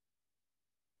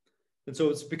 And so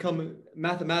it's become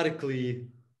mathematically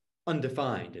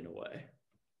undefined in a way.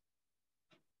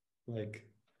 Like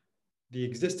the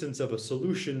existence of a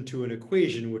solution to an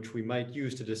equation which we might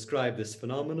use to describe this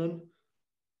phenomenon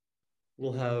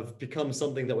will have become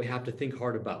something that we have to think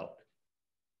hard about.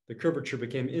 The curvature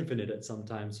became infinite at some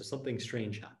time, so something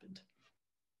strange happened.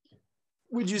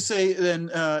 Would you say then,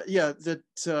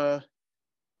 that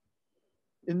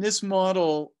in this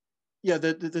model,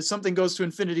 that something goes to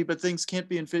infinity, but things can't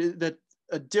be infinite, that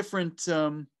a different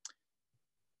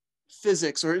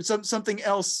physics or something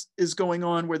else is going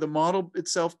on where the model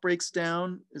itself breaks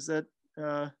down? Is that?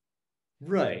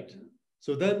 Right.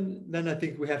 So then I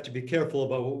think we have to be careful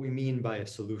about what we mean by a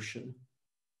solution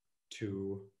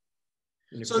to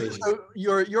an equation. So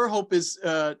your hope is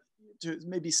to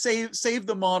maybe save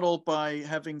the model by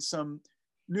having some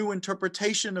new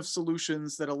interpretation of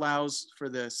solutions that allows for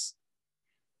this.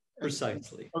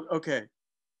 Precisely. Okay.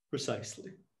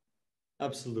 Precisely.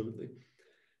 Absolutely.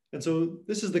 And so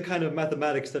this is the kind of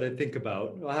mathematics that I think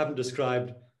about. I haven't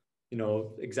described,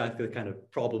 exactly the kind of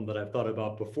problem that I've thought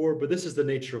about before, but this is the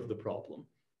nature of the problem.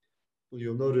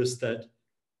 You'll notice that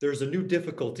there's a new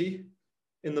difficulty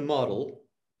in the model,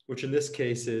 which in this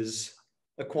case is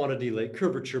a quantity like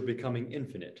curvature becoming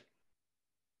infinite.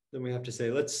 Then we have to say,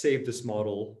 let's save this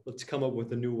model. Let's come up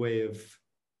with a new way of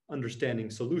understanding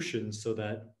solutions so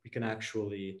that we can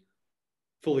actually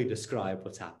fully describe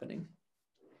what's happening.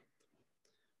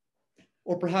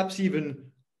 Or perhaps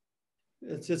even,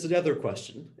 it's another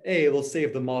question. A, let's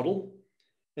save the model.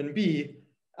 And B,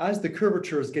 as the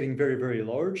curvature is getting very, very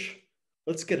large,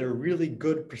 let's get a really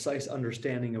good, precise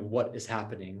understanding of what is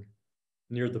happening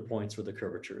near the points where the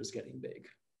curvature is getting big.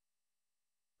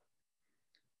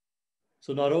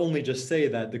 So not only just say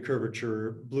that the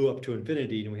curvature blew up to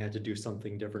infinity and we had to do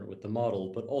something different with the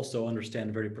model, but also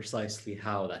understand very precisely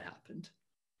how that happened.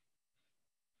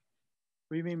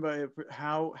 What do you mean by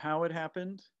how it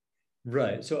happened?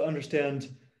 Right. So understand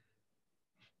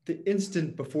the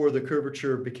instant before the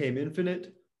curvature became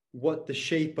infinite, what the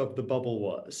shape of the bubble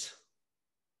was.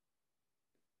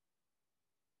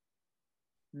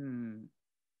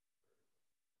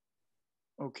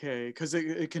 Okay, because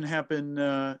it can happen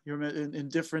in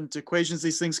different equations.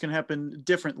 These things can happen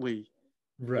differently.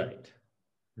 Right,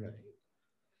 right.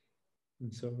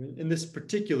 And so in this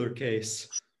particular case,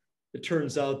 it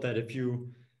turns out that if you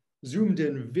zoomed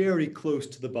in very close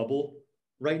to the bubble,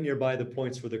 right nearby the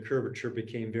points where the curvature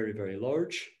became very, very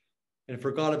large, and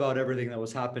forgot about everything that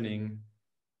was happening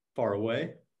far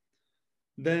away,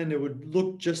 then it would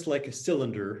look just like a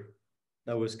cylinder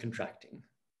that was contracting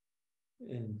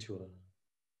into a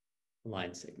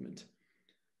line segment.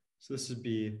 So this would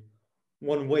be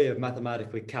one way of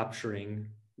mathematically capturing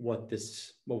what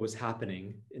was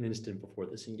happening an instant before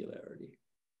the singularity.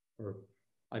 Or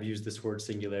I've used this word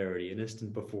singularity, an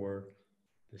instant before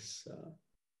this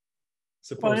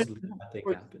supposedly bad thing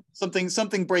happened.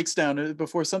 Something breaks down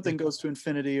before something goes to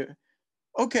infinity.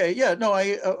 Okay, yeah, no,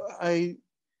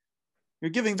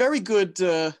 you're giving very good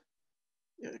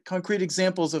concrete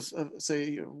examples of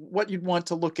say what you'd want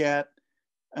to look at.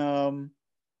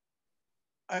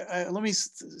 let me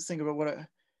think about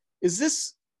is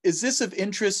this of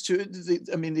interest to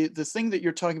the thing that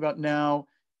you're talking about now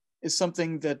is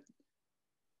something that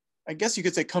I guess you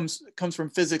could say comes from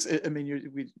physics. I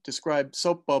mean, we describe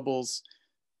soap bubbles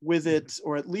with it,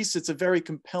 or at least it's a very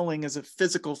compelling as a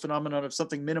physical phenomenon of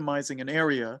something minimizing an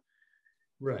area.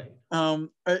 Right.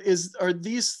 Are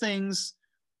these things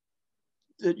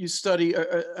that you study,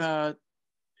 are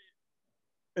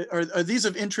these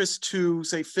of interest to,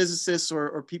 say, physicists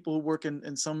or people who work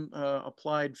in some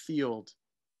applied field?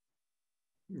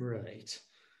 Right.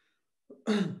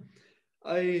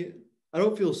 I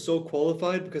don't feel so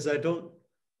qualified because I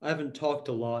haven't talked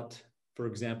a lot, for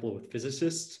example, with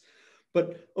physicists.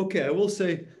 But okay, I will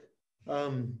say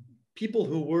people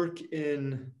who work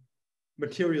in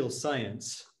material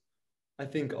science, I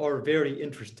think, are very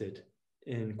interested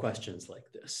in questions like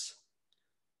this.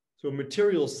 So in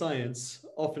material science,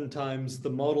 oftentimes the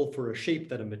model for a shape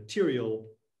that a material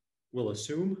will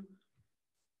assume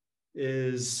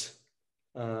is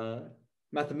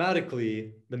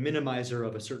mathematically the minimizer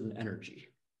of a certain energy.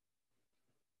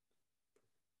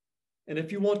 And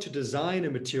if you want to design a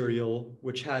material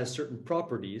which has certain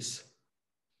properties,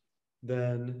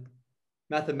 then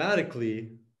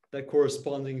mathematically that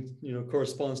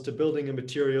corresponds to building a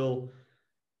material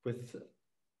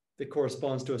that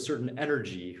corresponds to a certain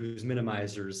energy whose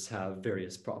minimizers have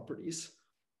various properties.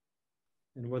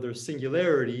 And whether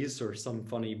singularities or some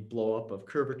funny blow up of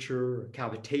curvature or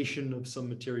cavitation of some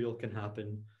material can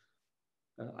happen,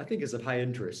 I think is of high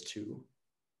interest to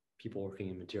people working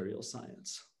in material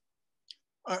science.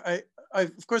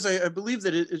 Of course, I believe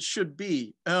that it should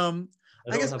be. I don't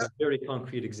have a very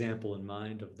concrete example in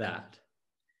mind of that.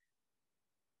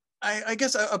 I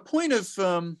guess a point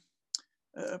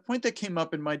that came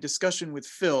up in my discussion with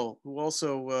Phil, who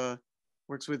also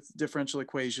works with differential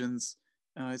equations,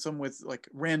 some with like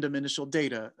random initial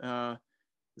data,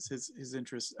 is his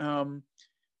interest,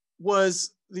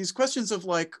 was these questions of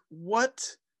like,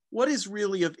 what is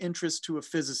really of interest to a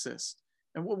physicist?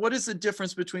 And what is the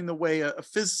difference between the way a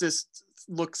physicist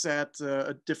looks at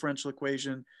a differential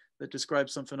equation that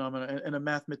describes some phenomena and a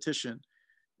mathematician?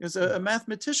 Because a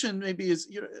mathematician maybe is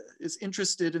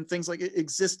interested in things like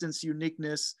existence,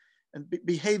 uniqueness, and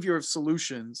behavior of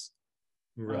solutions,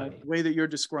 right? The way that you're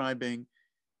describing.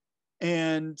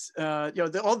 And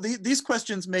these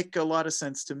questions make a lot of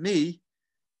sense to me,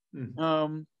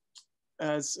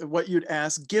 as what you'd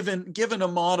ask given a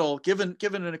model, given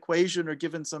an equation, or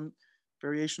given some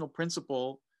variational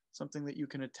principle, something that you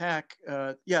can attack.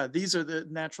 Yeah, these are the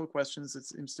natural questions it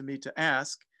seems to me to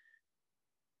ask.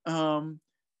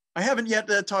 I haven't yet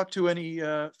talked to any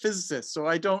physicists, so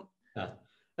I don't. Yeah.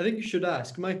 I think you should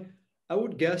ask. I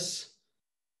would guess,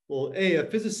 well, a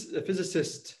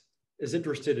physicist is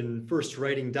interested in first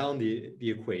writing down the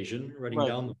equation, writing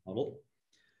down the model,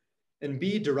 and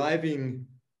B, deriving,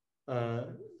 let's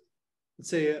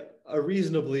say, a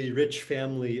reasonably rich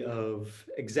family of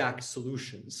exact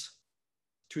solutions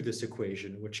to this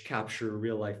equation, which capture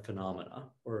real life phenomena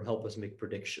or help us make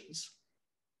predictions.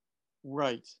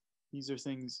 Right. These are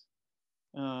things.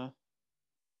 Right.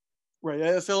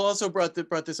 Phil also brought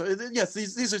this up. Yes,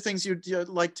 these are things you'd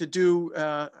like to do.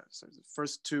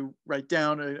 First, to write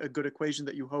down a good equation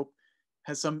that you hope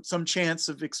has some chance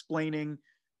of explaining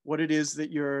what it is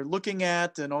that you're looking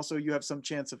at, and also you have some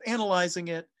chance of analyzing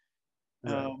it.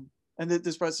 Right. And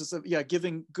this process of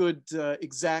giving good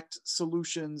exact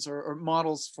solutions or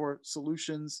models for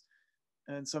solutions.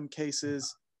 In some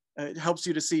cases, it helps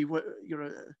you to see what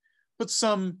put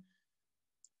some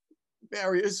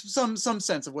barriers, some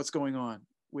sense of what's going on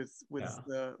with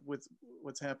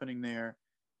what's happening there,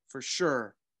 for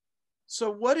sure. So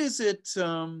what is it?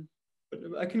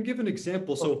 I can give an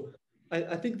example. So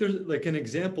I think there's like an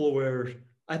example where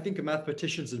I think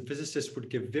mathematicians and physicists would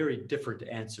give very different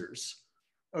answers.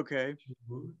 Okay.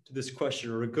 To this question,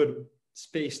 or a good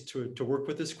space to work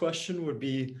with this question would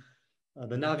be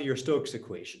the Navier-Stokes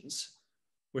equations,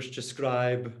 which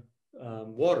describe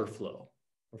water flow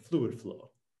or fluid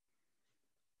flow,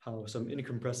 how some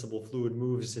incompressible fluid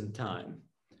moves in time.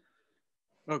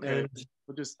 Okay. And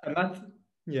we'll just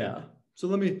yeah. So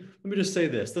let me just say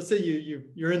this. Let's say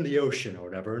you're in the ocean or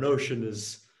whatever. An ocean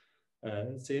is,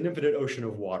 let's say, an infinite ocean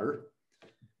of water.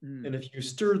 And if you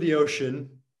stir the ocean,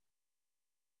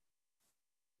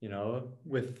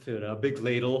 with a big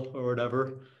ladle or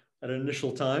whatever at an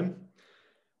initial time,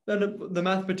 then the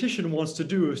mathematician wants to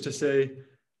do is to say,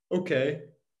 okay,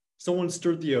 someone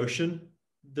stirred the ocean.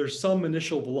 There's some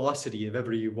initial velocity of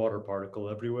every water particle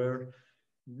everywhere.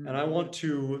 And I want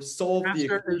to solve the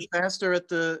equation. Faster at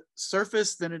the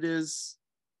surface than it is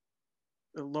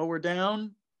lower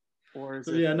down. Or is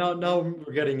So it? yeah, now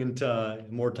we're getting into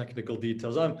more technical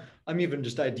details. I'm even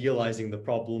just idealizing the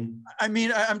problem. I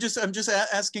mean, I'm just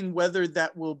asking whether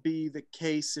that will be the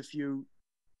case if you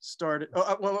start.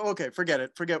 Oh, well, okay, forget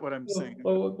it. Forget what I'm saying.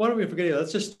 Well, why don't we forget it?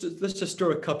 Let's just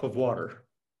stir a cup of water.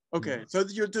 Okay, so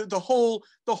the whole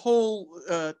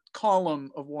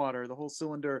column of water, the whole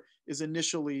cylinder is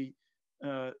initially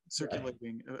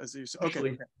circulating. Right. As you say.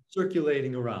 Actually,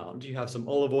 circulating around. You have some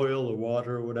olive oil or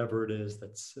water or whatever it is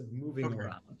that's moving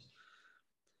around.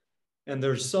 And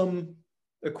there's some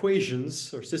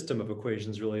equations or system of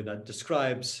equations really that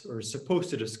describes or is supposed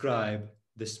to describe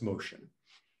this motion,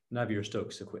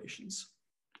 Navier-Stokes equations.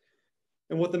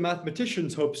 And what the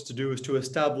mathematicians hopes to do is to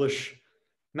establish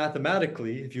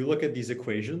mathematically, if you look at these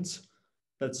equations,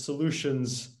 that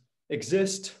solutions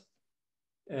exist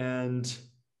and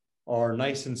are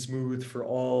nice and smooth for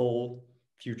all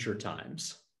future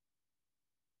times.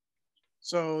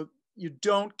 So you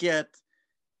don't get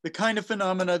the kind of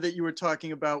phenomena that you were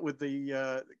talking about with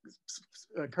the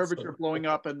curvature blowing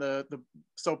up and the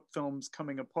soap films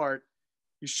coming apart.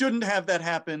 You shouldn't have that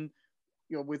happen,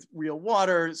 with real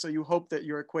water. So you hope that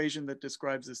your equation that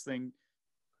describes this thing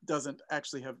doesn't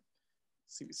actually have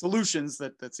solutions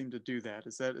that seem to do that.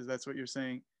 Is that what you're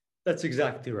saying? That's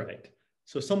exactly right.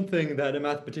 So something that a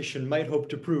mathematician might hope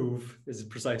to prove is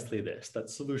precisely this, that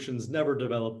solutions never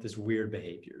develop these weird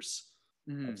behaviors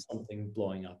of something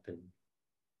blowing up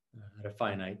at a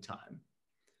finite time.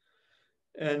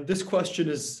 And this question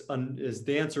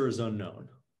the answer is unknown.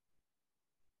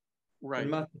 Right.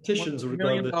 And mathematicians $1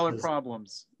 regard million this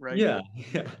problems, right? Yeah,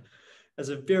 as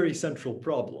a very central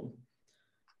problem.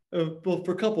 Well,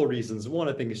 for a couple of reasons. One,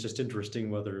 I think it's just interesting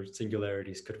whether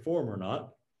singularities could form or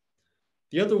not.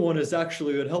 The other one is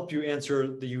actually it would help you answer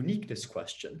the uniqueness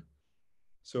question.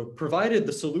 So provided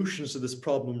the solutions to this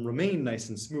problem remain nice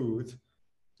and smooth,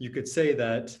 you could say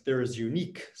that there is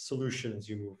unique solution as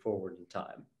you move forward in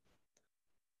time.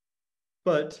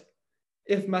 But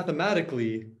if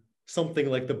mathematically something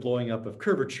like the blowing up of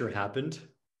curvature happened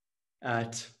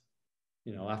at,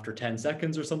 after 10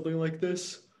 seconds or something like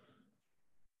this,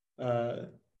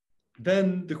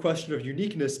 then the question of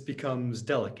uniqueness becomes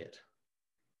delicate.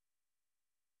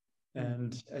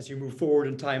 And as you move forward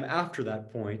in time after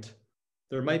that point,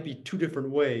 there might be two different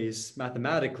ways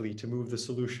mathematically to move the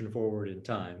solution forward in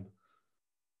time.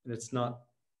 And it's not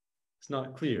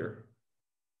clear.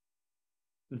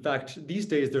 In fact, these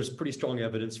days, there's pretty strong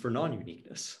evidence for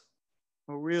non-uniqueness.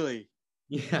 Oh, really?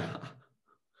 Yeah.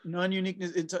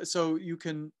 Non-uniqueness. So you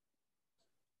can.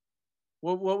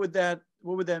 What would that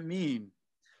mean?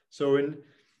 So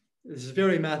this is a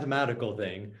very mathematical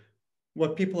thing.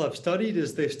 What people have studied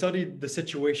is they've studied the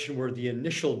situation where the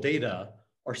initial data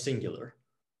are singular.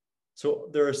 So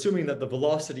they're assuming that the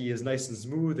velocity is nice and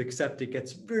smooth, except it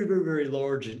gets very, very, very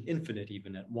large and infinite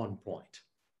even at one point.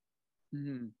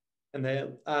 And they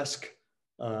ask,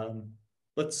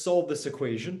 let's solve this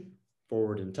equation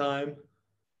forward in time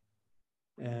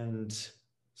and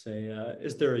say,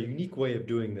 is there a unique way of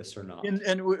doing this or not?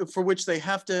 And for which they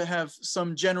have to have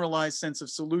some generalized sense of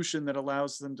solution that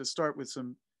allows them to start with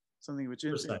something which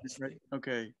is right.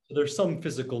 Okay. So there's some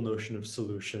physical notion of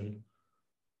solution,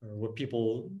 or what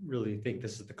people really think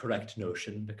this is the correct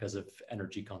notion because of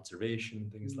energy conservation,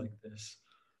 things like this.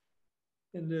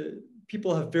 And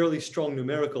people have fairly strong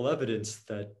numerical evidence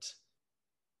that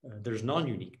there's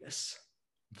non-uniqueness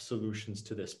of solutions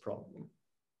to this problem.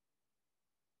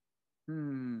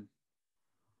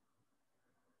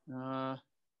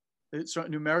 It's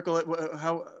numerical.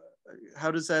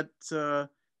 How does that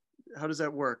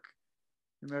work?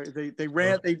 They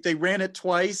ran it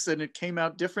twice and it came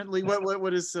out differently.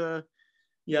 What is?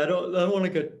 Yeah, I don't want to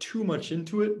get too much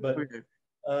into it, but okay.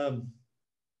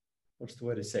 What's the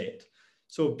way to say it?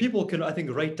 So people can, I think,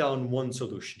 write down one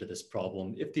solution to this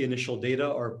problem. If the initial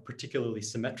data are particularly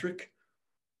symmetric,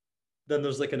 then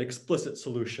there's like an explicit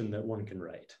solution that one can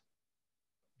write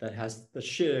that has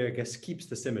I guess keeps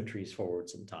the symmetries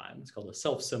forwards in time. It's called a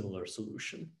self-similar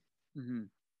solution.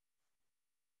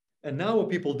 And now what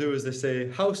people do is they say,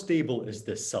 how stable is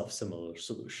this self-similar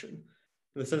solution?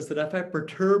 In the sense that if I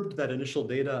perturbed that initial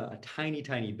data a tiny,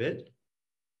 tiny bit,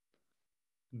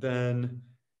 then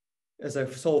as I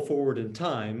solve forward in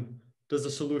time, does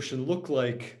the solution look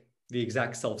like the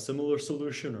exact self-similar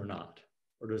solution or not?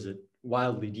 Or does it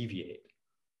wildly deviate?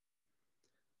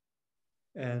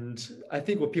 And I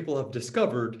think what people have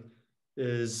discovered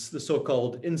is the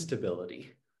so-called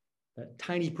instability, that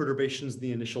tiny perturbations in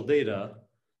the initial data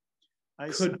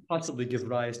could possibly give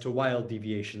rise to wild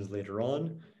deviations later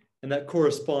on. And that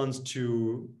corresponds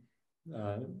to,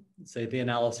 say, the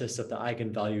analysis of the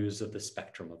eigenvalues of the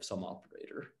spectrum of some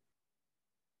operator.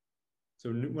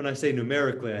 So when I say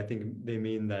numerically, I think they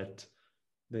mean that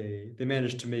they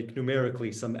managed to make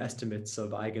numerically some estimates of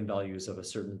eigenvalues of a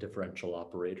certain differential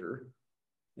operator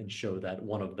and show that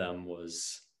one of them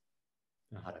was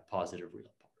had a positive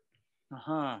real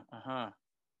part.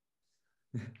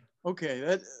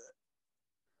 Okay,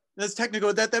 that's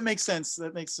technical. That makes sense.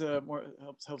 That makes more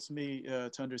helps me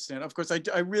to understand. Of course,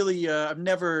 I really I've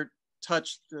never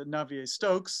touched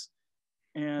Navier-Stokes,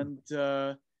 and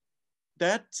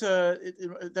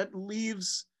that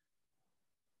leaves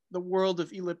the world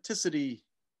of ellipticity,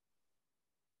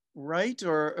 right?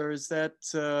 Or is that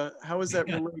how is that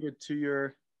related to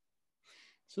your?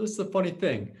 So this is the funny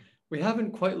thing. We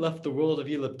haven't quite left the world of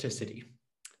ellipticity.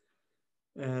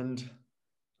 And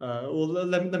well,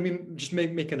 let me just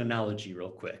make an analogy real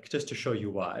quick, just to show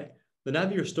you why. The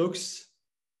Navier-Stokes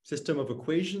system of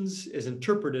equations is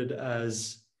interpreted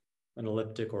as an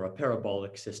elliptic or a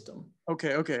parabolic system.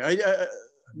 Okay, I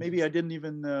maybe I didn't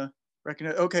even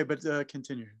recognize. Okay, but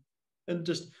continue. And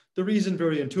just the reason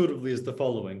very intuitively is the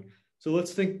following. So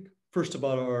let's think first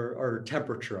about our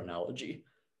temperature analogy.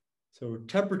 So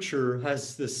temperature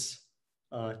has this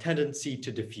tendency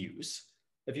to diffuse.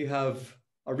 If you have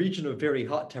a region of very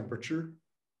hot temperature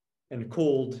and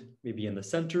cold maybe in the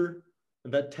center,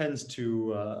 that tends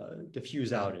to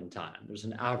diffuse out in time. There's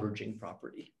an averaging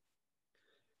property.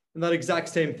 And that exact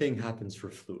same thing happens for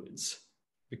fluids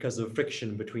because of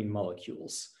friction between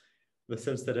molecules. In the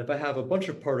sense that if I have a bunch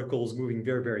of particles moving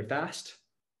very, very fast,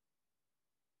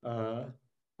 I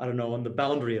don't know, on the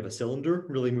boundary of a cylinder,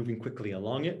 really moving quickly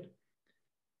along it,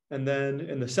 and then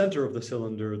in the center of the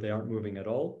cylinder, they aren't moving at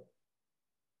all,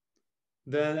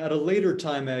 then at a later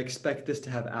time, I expect this to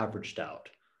have averaged out.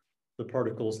 The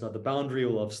particles, now the boundary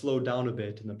will have slowed down a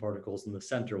bit, and the particles in the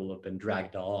center will have been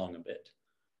dragged along a bit.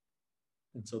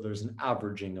 And so there's an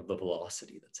averaging of the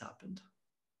velocity that's happened.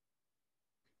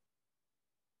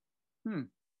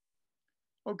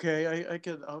 Okay,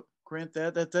 I'll grant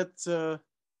that. That's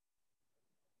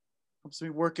helps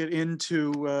me work it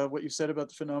into what you said about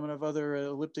the phenomena of other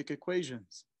elliptic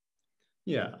equations.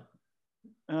 Yeah.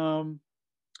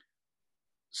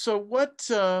 So what,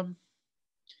 I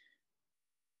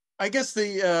guess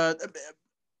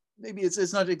maybe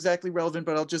it's not exactly relevant,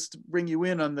 but I'll just bring you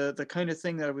in on the kind of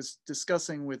thing that I was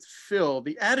discussing with Phil.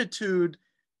 The attitude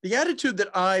that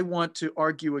I want to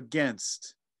argue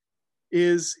against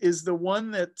is the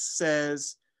one that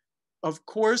says, of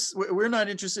course, we're not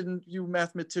interested in you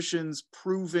mathematicians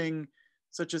proving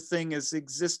such a thing as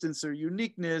existence or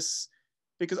uniqueness,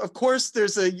 because of course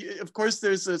there's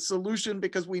a solution,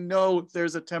 because we know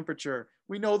there's a temperature.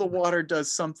 We know the water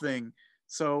does something.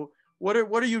 So what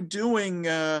are you doing?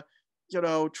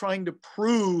 Trying to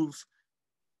prove?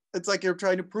 It's like you're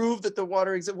trying to prove that the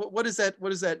water exists. What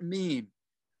does that mean?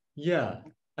 Yeah,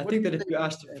 I think that if you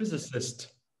asked a physicist,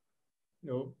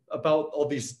 about all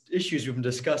these issues we've been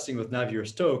discussing with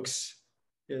Navier-Stokes,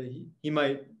 he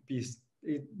might be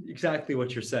exactly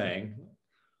what you're saying.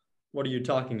 What are you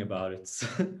talking about? It's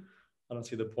I don't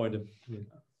see the point of.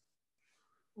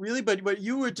 Really, but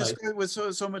you were describing was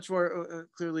so much more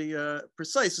clearly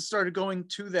precise. It started going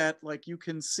to that, like you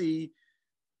can see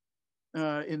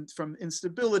from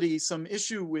instability some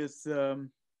issue with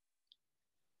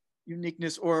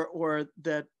uniqueness, or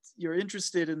that you're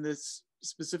interested in this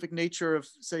specific nature of,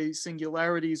 say,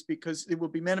 singularities, because it will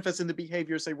be manifest in the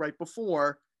behavior, say, right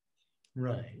before.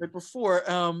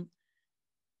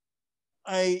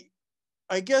 I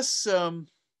guess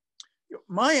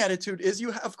my attitude is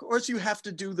of course you have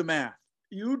to do the math.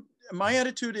 My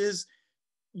attitude is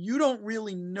you don't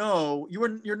really know.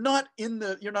 You're not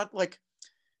like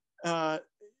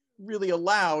really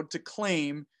allowed to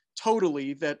claim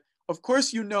totally that. Of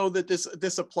course, you know that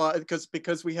this applies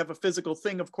because we have a physical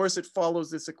thing. Of course, it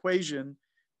follows this equation.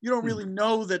 You don't really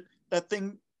know that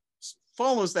thing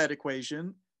follows that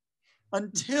equation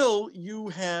until you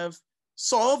have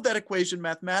solved that equation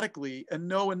mathematically and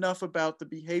know enough about the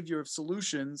behavior of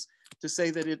solutions to say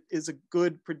that it is a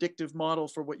good predictive model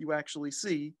for what you actually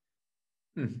see.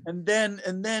 And then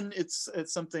it's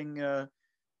something that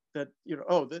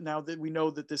now that we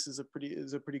know that this is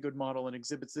a pretty good model and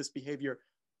exhibits this behavior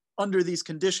under these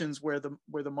conditions where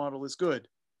the model is good.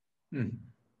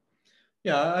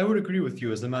 Yeah, I would agree with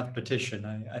you as a mathematician.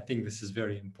 I think this is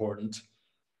very important.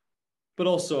 But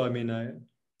also, I mean, I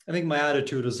think my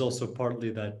attitude is also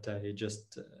partly that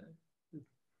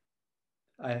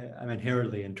I'm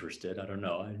inherently interested. I don't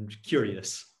know. I'm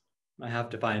curious. I have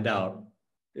to find out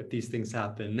if these things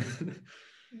happen.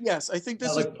 Yes, I think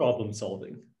this I like problem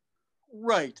solving.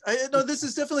 Right. No, this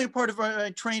is definitely a part of my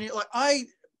training. Like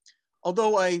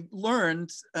although I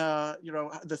learned,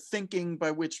 the thinking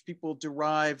by which people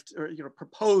derived or,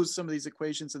 proposed some of these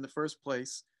equations in the first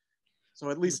place. So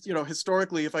at least,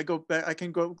 historically, if I go back, I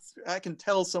can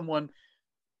tell someone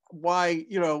why,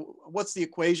 what's the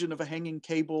equation of a hanging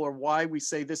cable, or why we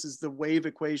say this is the wave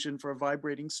equation for a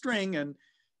vibrating string. And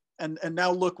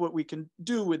now look what we can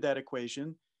do with that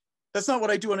equation. That's not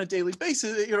what I do on a daily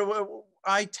basis.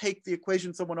 I take the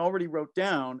equation someone already wrote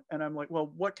down and I'm like,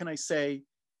 well, what can I say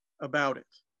about it?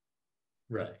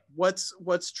 Right.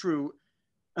 What's true?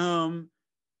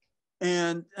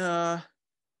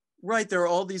 Right, there are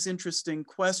all these interesting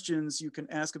questions you can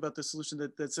ask about the solution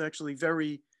that's actually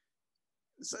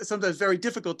sometimes very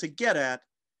difficult to get at.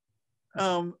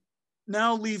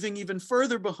 Now leaving even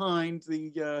further behind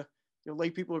the lay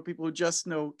people or people who just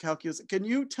know calculus, can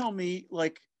you tell me,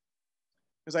 like,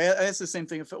 because I asked the same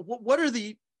thing, what are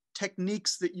the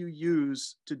techniques that you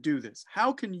use to do this?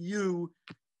 How can you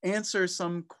answer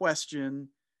some question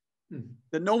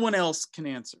that no one else can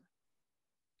answer?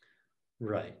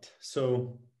 Right.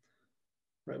 So,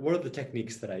 what are the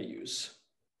techniques that I use?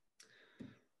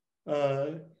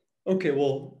 Okay,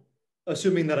 well,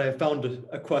 assuming that I have found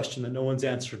a question that no one's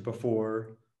answered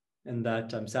before and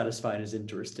that I'm satisfied is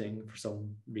interesting for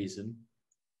some reason.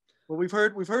 Well, we've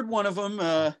heard one of them,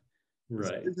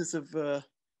 right. business of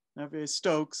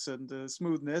Navier-Stokes and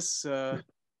smoothness.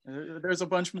 There's a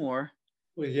bunch more.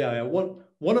 Well, yeah.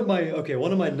 One of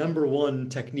my number one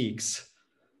techniques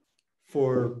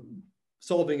for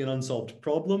solving an unsolved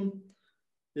problem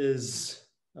is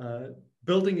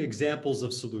building examples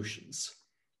of solutions.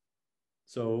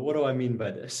 So what do I mean by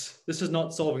this? This is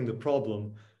not solving the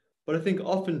problem, but I think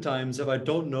oftentimes if I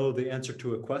don't know the answer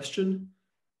to a question,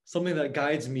 something that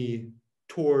guides me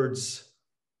towards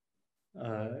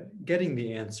getting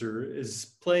the answer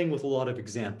is playing with a lot of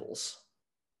examples.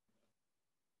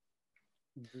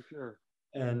 For sure.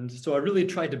 And so I really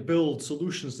try to build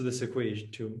solutions to this equation,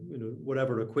 to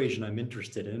whatever equation I'm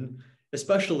interested in,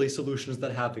 especially solutions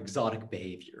that have exotic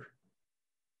behavior.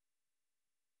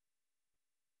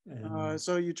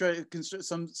 So you try to construct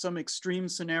some extreme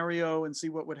scenario and see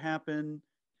what would happen,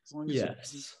 as long as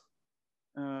yes.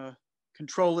 you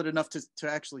control it enough to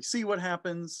actually see what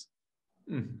happens,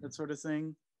 that sort of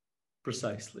thing.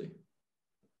 Precisely.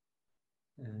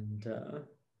 And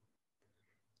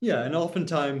yeah, and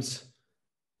oftentimes,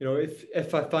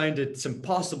 if I find it's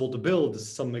impossible to build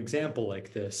some example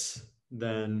like this,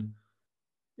 then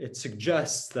it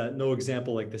suggests that no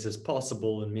example like this is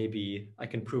possible, and maybe I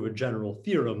can prove a general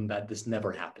theorem that this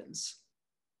never happens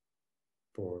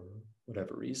for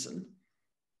whatever reason.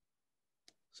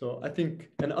 So I think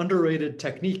an underrated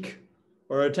technique,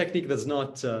 or a technique that's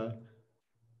not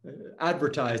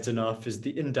advertised enough, is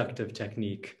the inductive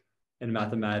technique in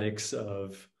mathematics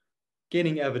of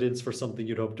gaining evidence for something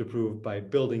you'd hope to prove by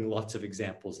building lots of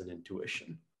examples and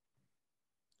intuition.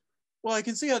 Well, I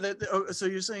can see how that, so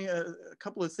you're saying a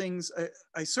couple of things.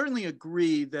 I certainly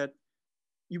agree that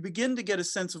you begin to get a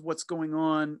sense of what's going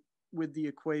on with the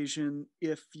equation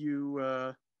if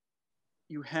you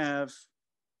have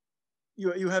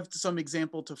some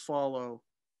example to follow.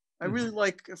 I really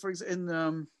like, for example,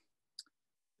 in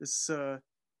this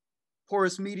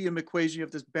porous medium equation, you have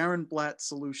this Baron-Blatt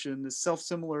solution, this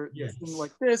self-similar thing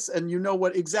like this, and you know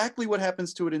exactly what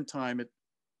happens to it in time.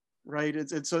 Right?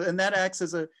 And that acts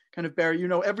as a kind of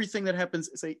barrier. Everything that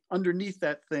happens, say, underneath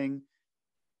that thing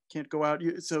can't go out.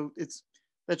 So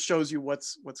that shows you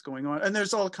what's going on. And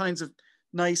there's all kinds of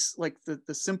nice, like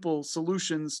the simple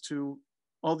solutions to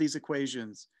all these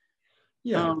equations.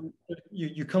 Yeah,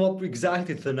 you come up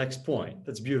exactly to the next point.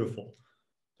 That's beautiful.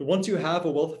 So once you have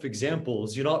a wealth of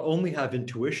examples, you not only have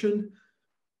intuition,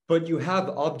 but you have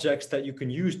objects that you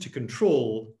can use to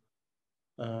control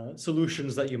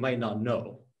solutions that you might not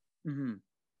know.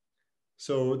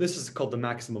 So this is called the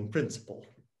maximum principle,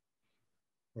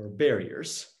 or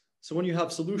barriers. So when you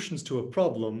have solutions to a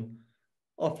problem,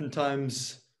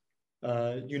 oftentimes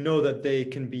you know that they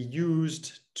can be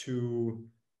used to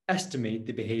estimate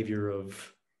the behavior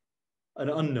of an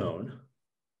unknown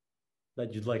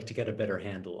that you'd like to get a better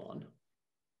handle on.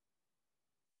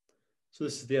 So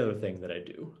this is the other thing that I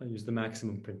do. I use the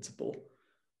maximum principle.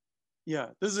 Yeah,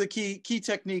 this is a key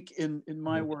technique in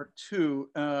my work too.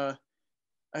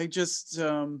 I just,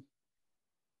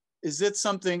 is it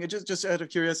something, just out of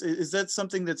curiosity, is that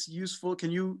something that's useful?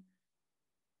 Can you,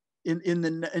 in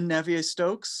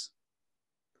Navier-Stokes?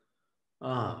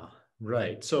 Ah,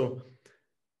 right. So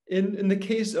in the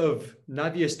case of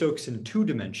Navier-Stokes in 2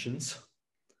 dimensions,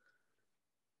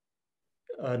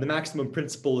 the maximum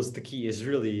principle is the key, is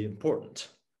really important.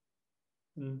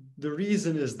 And the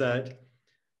reason is that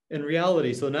in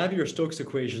reality, so Navier-Stokes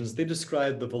equations, they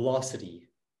describe the velocity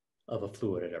of a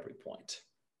fluid at every point.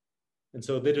 And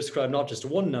so they describe not just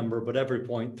one number, but every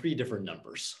point, 3 different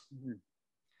numbers. Mm-hmm.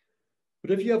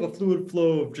 But if you have a fluid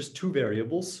flow of just 2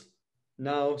 variables,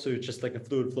 now, so it's just like a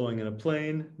fluid flowing in a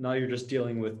plane, now you're just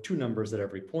dealing with 2 numbers at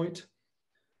every point.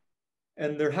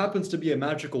 And there happens to be a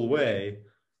magical way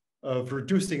of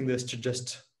reducing this to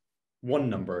just 1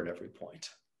 number at every point.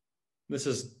 This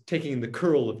is taking the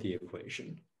curl of the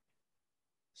equation.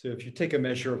 So if you take a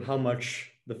measure of how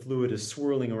much the fluid is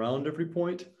swirling around every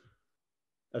point,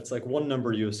 that's like 1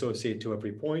 number you associate to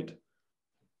every point.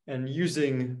 And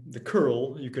using the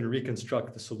curl, you can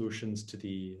reconstruct the solutions to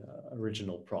the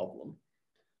original problem.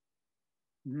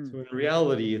 Mm-hmm. So in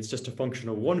reality, it's just a function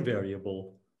of 1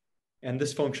 variable. And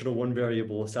this function of 1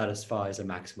 variable satisfies a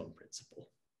maximum principle.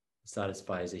 It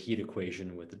satisfies a heat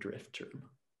equation with the drift term.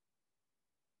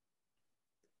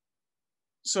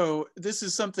 So this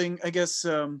is something, I guess,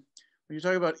 when you're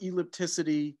talking about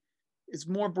ellipticity, it's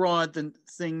more broad than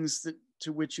things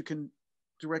to which you can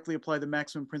directly apply the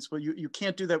maximum principle. You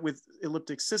can't do that with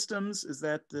elliptic systems. Is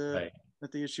that the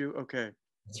issue? Okay.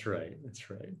 That's right. That's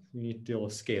right. You need to deal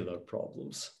with scalar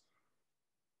problems.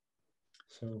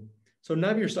 So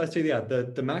Navier, I'd say, yeah,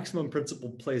 the maximum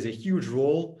principle plays a huge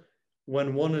role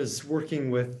when one is working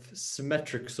with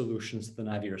symmetric solutions to the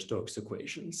Navier-Stokes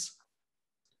equations.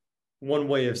 One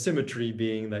way of symmetry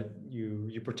being that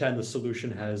you pretend the solution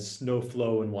has no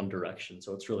flow in one direction.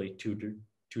 So it's really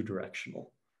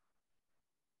two-directional.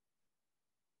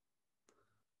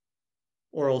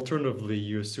 Or alternatively,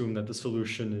 you assume that the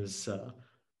solution is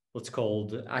what's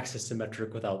called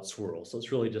axisymmetric without swirl. So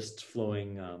it's really just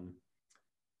flowing,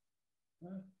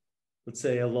 let's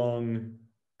say, along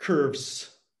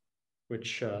curves,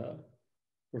 which are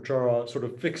sort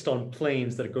of fixed on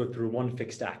planes that go through one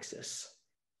fixed axis.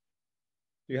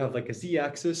 You have like a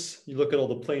z-axis, you look at all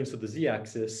the planes with the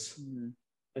z-axis,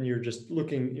 and you're just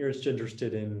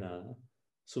interested in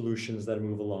solutions that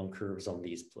move along curves on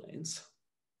these planes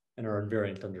and are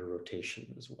invariant under rotation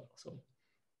as well. So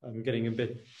I'm getting a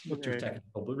bit too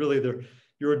technical, but really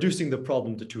you're reducing the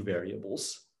problem to 2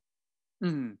 variables.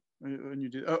 When you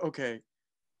do, okay.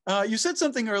 You said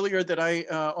something earlier that I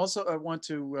want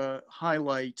to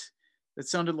highlight that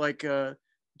sounded like a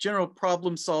general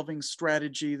problem-solving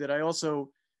strategy that I also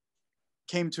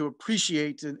came to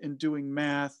appreciate in doing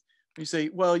math. You say,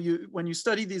 well, when you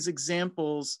study these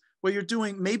examples, what you're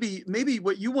doing, maybe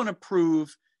what you want to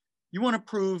prove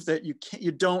that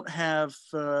you don't have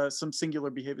some singular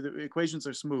behavior. The equations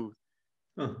are smooth.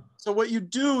 Huh. So what you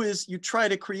do is you try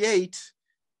to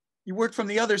you work from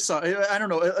the other side. I don't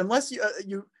know, unless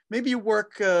you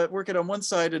work it on one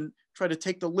side and try to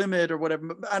take the limit or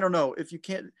whatever. I don't know. If you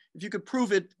could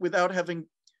prove it without having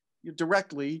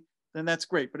directly, then that's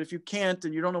great. But if you can't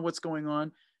and you don't know what's going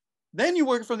on, then you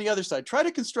work from the other side. Try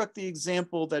to construct the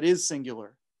example that is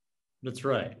singular. That's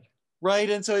right. Right.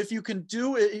 And so if you can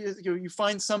do it, you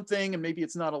find something and maybe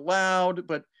it's not allowed,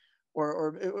 but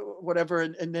or whatever,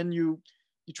 and then you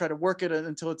try to work it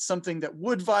until it's something that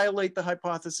would violate the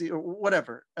hypothesis or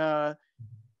whatever.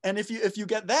 And if you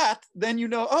get that, then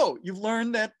oh, you've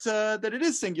learned that it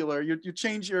is singular. You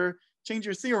change your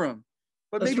theorem.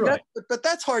 But maybe but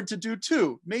that's hard to do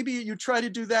too. Maybe you try to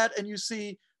do that and you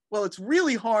see, well, it's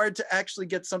really hard to actually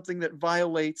get something that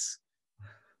violates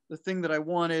the thing that I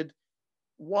wanted.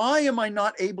 Why am I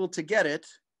not able to get it?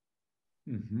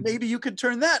 Mm-hmm. Maybe you could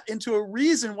turn that into a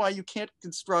reason why you can't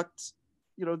construct,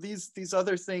 these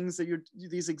other things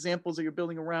these examples that you're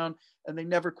building around and they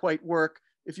never quite work.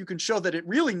 If you can show that it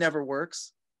really never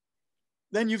works,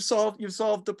 then you've solved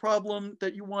the problem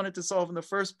that you wanted to solve in the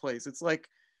first place. It's like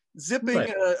zipping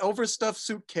an overstuffed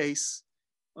suitcase.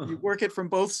 You work it from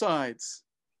both sides.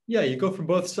 Yeah, you go from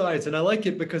both sides. And I like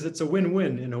it because it's a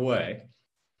win-win in a way.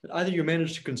 Either you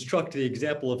manage to construct the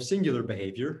example of singular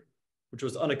behavior, which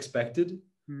was unexpected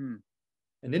and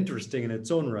interesting in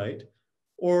its own right,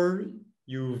 or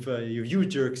you've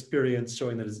used your experience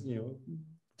showing that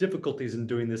difficulties in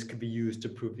doing this could be used to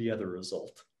prove the other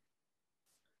result.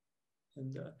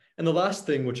 And the last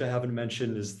thing, which I haven't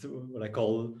mentioned, is what I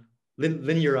call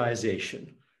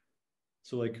linearization.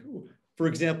 So, like, for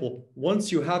example,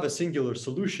 once you have a singular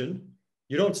solution,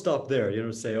 you don't stop there. You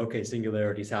don't say, okay,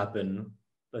 singularities happen,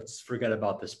 let's forget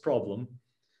about this problem.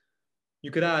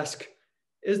 You could ask,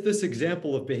 is this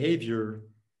example of behavior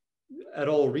at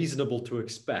all reasonable to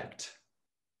expect?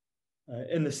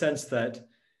 In the sense that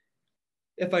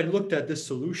if I looked at this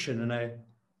solution and I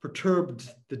perturbed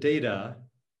the data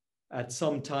at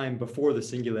some time before the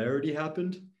singularity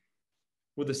happened,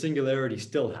 would the singularity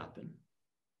still happen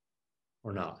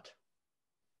or not?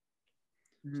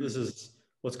 Mm-hmm. So this is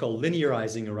what's called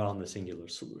linearizing around the singular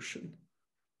solution.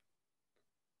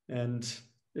 And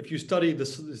if you study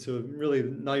this, so really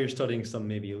now you're studying some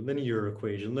maybe linear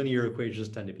equation. Linear equations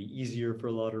tend to be easier for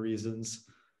a lot of reasons.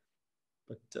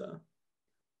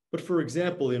 But for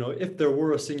example, if there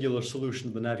were a singular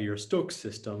solution to the Navier-Stokes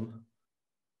system,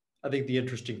 I think the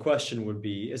interesting question would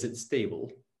be, is it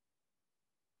stable?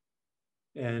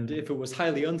 And if it was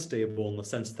highly unstable in the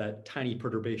sense that tiny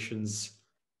perturbations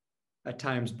at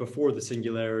times before the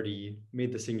singularity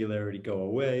made the singularity go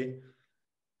away,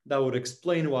 that would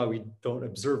explain why we don't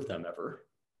observe them ever.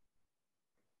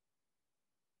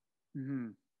 Mm-hmm.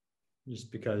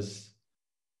 Just because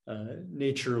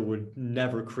nature would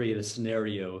never create a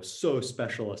scenario so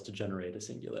special as to generate a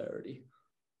singularity.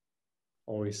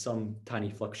 Always some tiny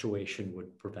fluctuation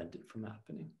would prevent it from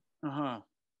happening. Uh-huh.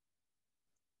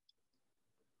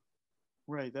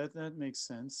 Right, that makes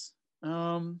sense. Yeah.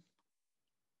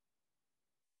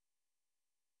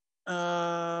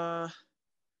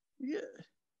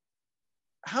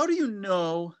 How do you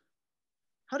know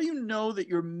that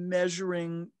you're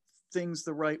measuring things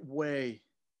the right way?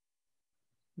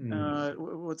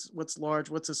 What's large,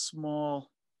 what's a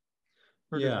small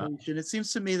perturbation? It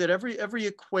seems to me that every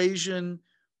equation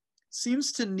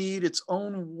seems to need its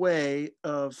own way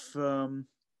of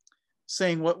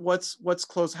saying what's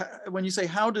close. When you say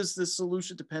how does this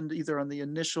solution depend either on the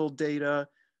initial data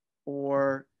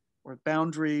or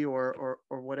boundary or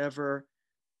whatever,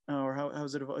 or how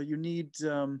is it? You need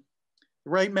the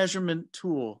right measurement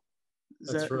tool.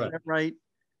 Is that right?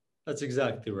 That's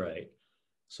exactly right.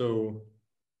 So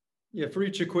yeah, for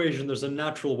each equation, there's a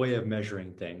natural way of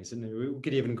measuring things. And we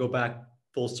could even go back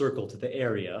full circle to the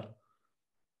area.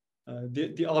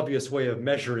 The obvious way of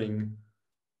measuring,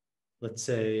 let's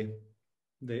say,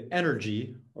 the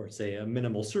energy, or say a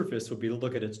minimal surface, would be to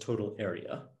look at its total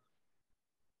area.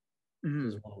 Mm-hmm.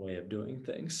 This is one way of doing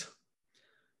things.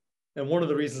 And one of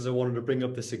the reasons I wanted to bring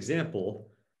up this example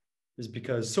is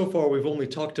because so far we've only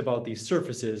talked about these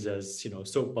surfaces as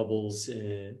soap bubbles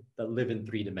that live in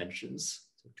 3 dimensions,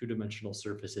 so 2-dimensional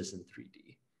surfaces in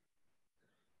 3D.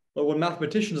 But what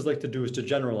mathematicians like to do is to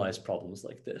generalize problems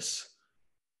like this.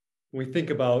 When we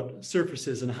think about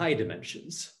surfaces in high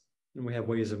dimensions, and we have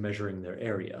ways of measuring their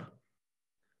area.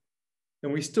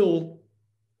 And we still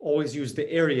always use the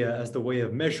area as the way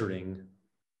of measuring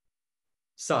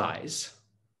size,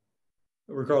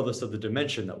 regardless of the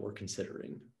dimension that we're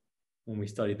considering when we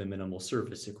study the minimal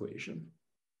surface equation.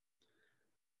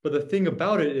 But the thing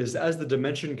about it is, as the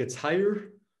dimension gets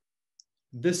higher,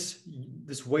 this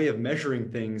way of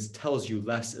measuring things tells you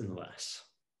less and less.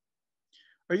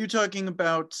 Are you talking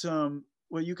about,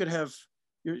 well, you could have,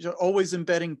 you're always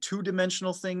embedding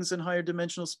 2-dimensional things in higher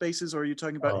dimensional spaces, or are you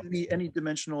talking about any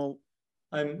dimensional?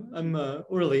 I'm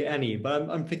really any, but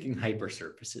I'm thinking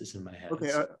hypersurfaces in my head.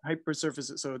 Okay,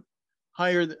 hypersurfaces. So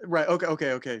higher, right?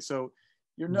 Okay. So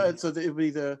you're not. So it would be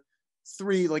the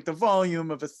 3, like the volume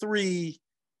of a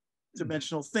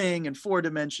 3-dimensional thing in 4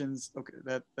 dimensions. Okay,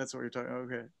 that's what you're talking.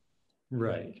 Okay.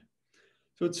 Right.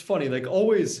 So it's funny, like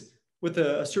always with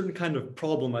a certain kind of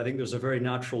problem, I think there's a very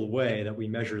natural way that we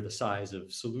measure the size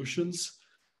of solutions,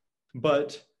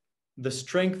 but the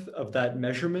strength of that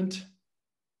measurement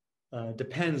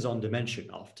depends on dimension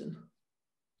often.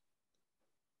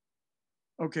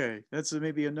 Okay, that's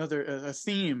maybe another a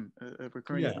theme, a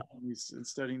recurring theme in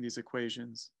studying these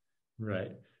equations.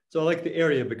 Right. So I like the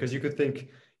area because you could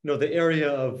think, the area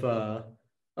of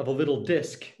a little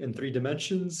disk in 3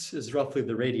 dimensions is roughly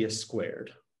the radius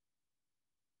squared.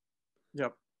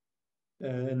 Yep.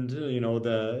 And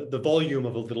the volume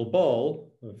of a little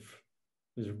ball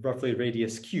is roughly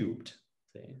radius cubed,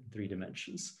 say, in 3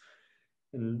 dimensions.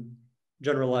 And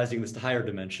generalizing this to higher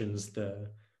dimensions,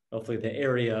 roughly the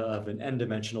area of an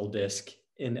n-dimensional disk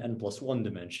in n+1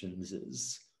 dimensions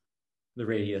is the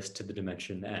radius to the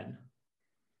dimension n.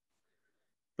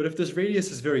 But if this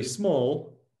radius is very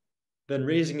small, then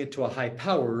raising it to a high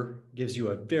power gives you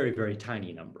a very, very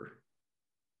tiny number.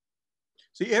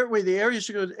 So the area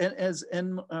should go as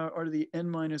n or the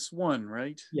n-1,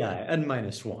 right? Yeah,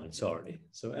 n-1, sorry.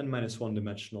 So n-1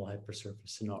 dimensional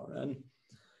hypersurface in Rn.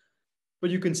 But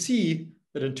you can see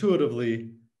that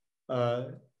intuitively,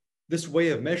 this way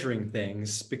of measuring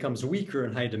things becomes weaker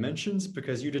in high dimensions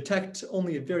because you detect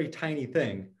only a very tiny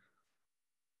thing.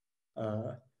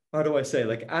 How do I say?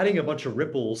 Like adding a bunch of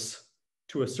ripples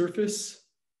to a surface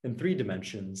in 3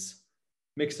 dimensions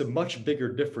makes a much bigger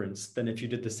difference than if you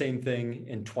did the same thing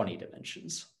in 20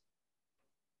 dimensions.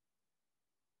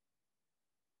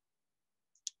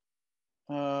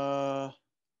 Why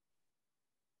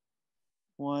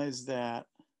is that?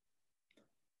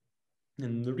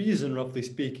 And the reason, roughly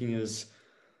speaking, is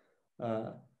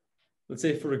let's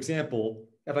say, for example,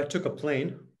 if I took a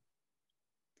plane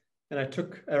and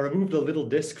I removed a little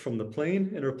disk from the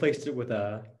plane and replaced it with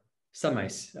a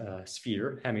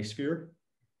hemisphere,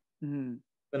 Mhm.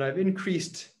 then I've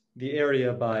increased the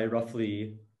area by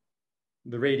roughly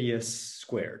the radius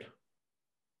squared.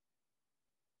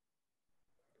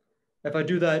 If I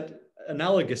do that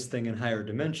analogous thing in higher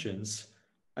dimensions,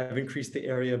 I've increased the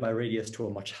area by radius to a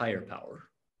much higher power.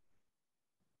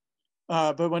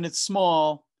 But when it's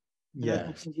small, that's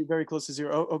Yes. going to be very close to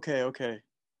zero. Oh, okay, okay.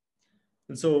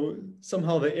 And so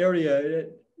somehow the area,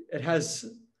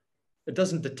 it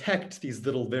doesn't detect these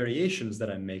little variations that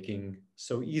I'm making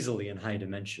so easily in high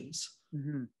dimensions.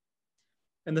 Mm-hmm.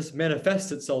 And this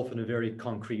manifests itself in a very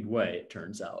concrete way, it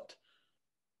turns out,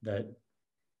 that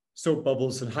soap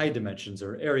bubbles in high dimensions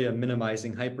or area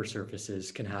minimizing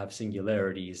hypersurfaces can have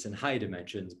singularities in high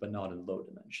dimensions, but not in low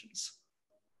dimensions.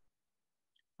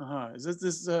 Is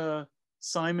this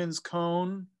Simon's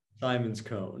cone? Simon's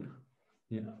cone,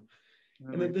 yeah.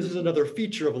 Oh, And then this is another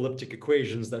feature of elliptic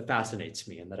equations that fascinates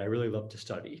me and that I really love to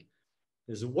study,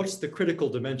 is what's the critical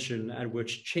dimension at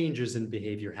which changes in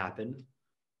behavior happen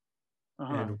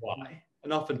and why?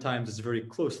 And oftentimes it's very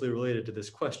closely related to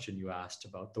this question you asked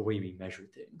about the way we measure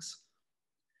things.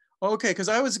 Okay, because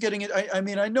I was getting it. I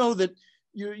mean, I know that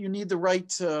you need the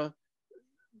right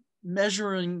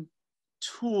measuring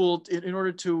tool in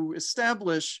order to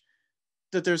establish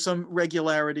that there's some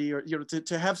regularity, or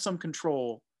to have some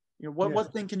control.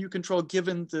 What thing can you control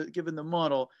given the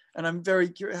model? And I'm very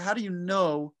curious, how do you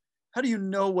know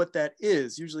what that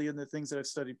is? Usually in the things that I've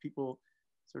studied, people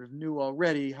sort of knew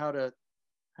already how to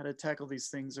tackle these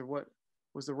things, or what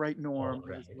was the right norm,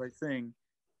 what was the right thing.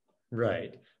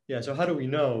 Right. Yeah. So how do we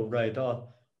know? Right.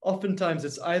 Oftentimes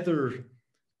it's either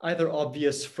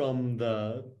obvious from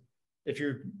if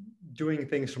you're doing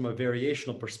things from a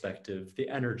variational perspective, the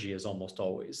energy is almost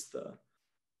always the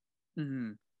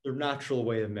natural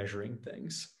way of measuring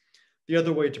things. The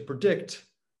other way to predict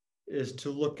is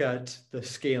to look at the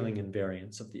scaling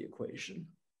invariance of the equation.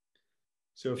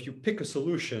 So if you pick a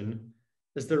solution,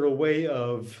 is there a way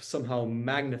of somehow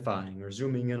magnifying or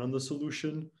zooming in on the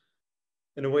solution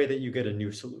in a way that you get a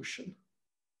new solution?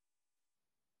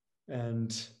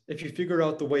 And if you figure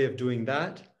out the way of doing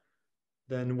that,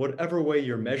 then whatever way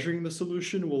you're measuring the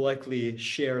solution will likely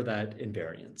share that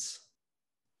invariance.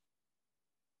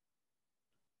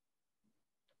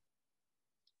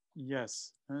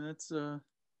 Yes, and that's a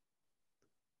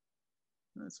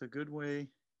good way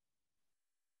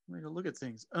to look at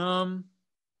things. Well,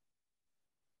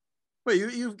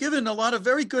 you've given a lot of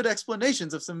very good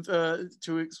explanations of some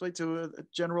to explain to a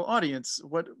general audience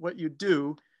what you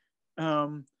do,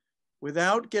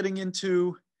 without getting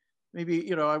into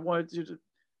maybe I wanted you to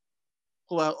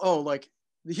pull out, like,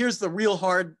 here's the real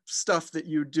hard stuff that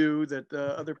you do that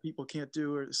other people can't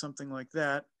do, or something like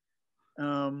that,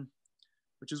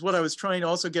 which is what I was trying to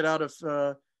also get out of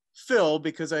Phil,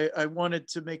 because I wanted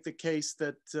to make the case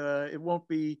that it won't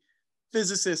be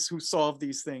physicists who solve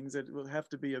these things. It will have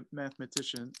to be a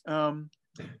mathematician.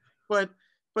 But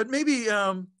maybe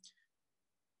in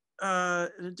a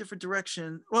different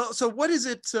direction. Well, so what is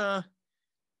it? So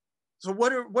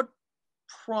what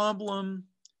problem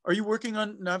are you working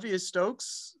on?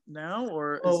 Navier-Stokes now,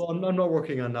 or? I'm not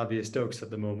working on Navier-Stokes at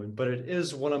the moment, but it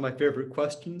is one of my favorite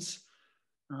questions,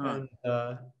 and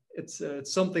it's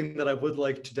something that I would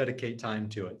like to dedicate time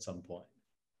to at some point.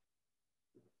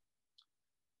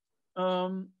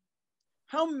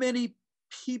 How many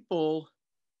people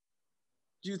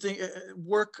do you think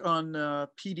work on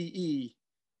PDE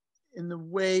in the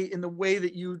way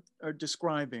that you are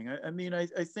describing? I mean, I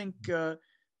think PDE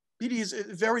is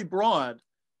very broad,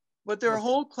 but there are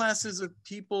whole classes of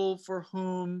people for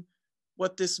whom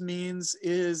what this means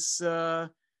is,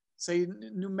 say,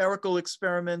 numerical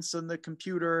experiments on the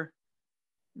computer.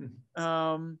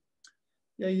 Yeah,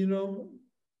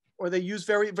 or they use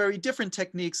very, very different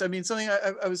techniques. I mean, something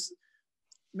I was,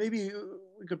 maybe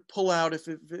we could pull out if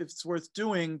it's worth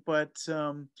doing, but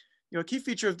a key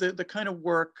feature of the kind of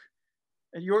work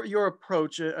and your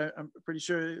approach, I'm pretty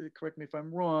sure, correct me if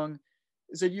I'm wrong,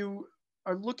 is that you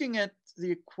are looking at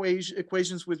the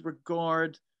equations with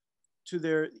regard to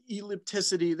their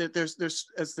ellipticity, that there's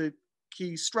as the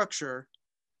key structure,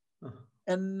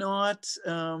 and not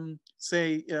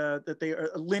say that they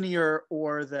are linear,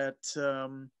 or that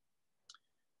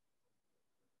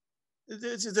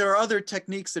there are other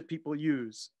techniques that people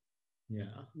use.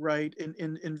 Yeah. Right.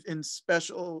 In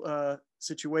special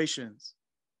situations.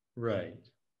 Right.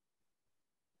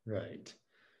 Right.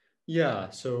 Yeah.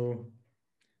 So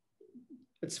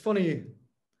it's funny.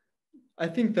 I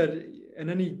think that in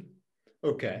any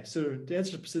Okay, so to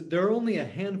answer, there are only a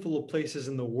handful of places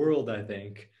in the world, I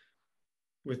think,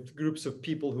 with groups of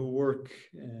people who work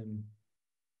in,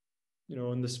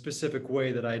 in the specific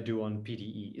way that I do on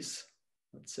PDEs,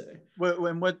 let's say.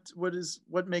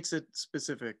 What makes it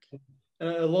specific? And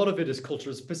a lot of it is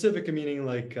culture specific, meaning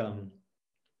like I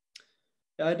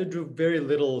had to do very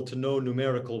little to no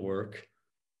numerical work.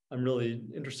 I'm really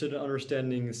interested in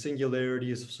understanding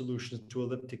singularities of solutions to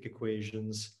elliptic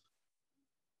equations,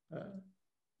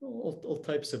 all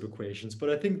types of equations. But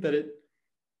I think that a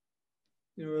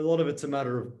lot of it's a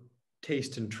matter of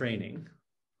taste and training.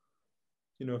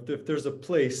 If there's a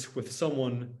place with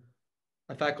someone,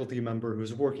 a faculty member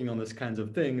who's working on these kinds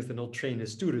of things, then he'll train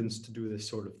his students to do this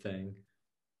sort of thing.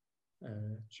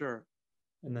 Sure.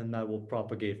 And then that will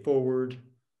propagate forward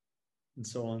and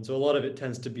so on. So a lot of it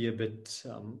tends to be a bit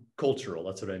cultural.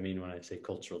 That's what I mean when I say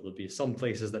cultural. There'll be some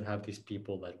places that have these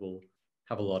people that will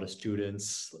have a lot of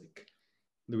students, like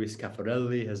Luis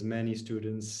Caffarelli has many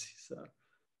students. He's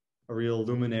a real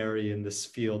luminary in this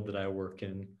field that I work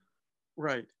in.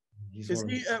 Right. He's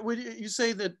would you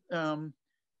say that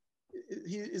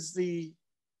he is the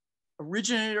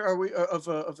originator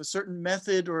of a certain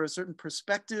method or a certain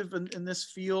perspective in this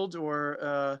field,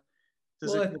 or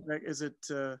is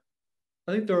it?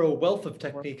 I think there are a wealth of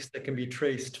techniques that can be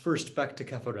traced first back to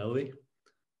Caffarelli,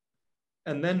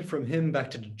 and then from him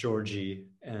back to Giorgi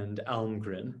and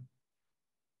Almgren.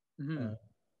 Mm-hmm.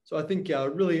 So I think, yeah,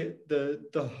 really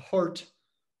the heart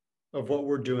of what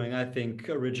we're doing, I think,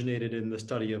 originated in the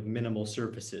study of minimal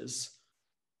surfaces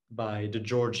by De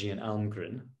Giorgi and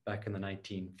Almgren back in the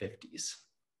 1950s.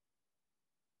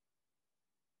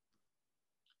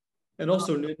 And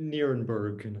also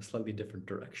Nierenberg in a slightly different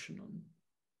direction.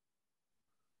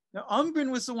 Now,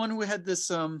 Almgren was the one who had this,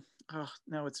 now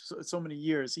it's so many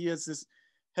years. He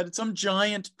had some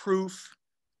giant proof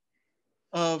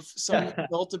of some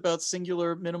result about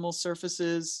singular minimal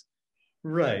surfaces.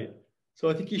 Right. So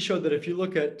I think he showed that if you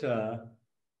look at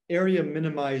area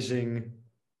minimizing,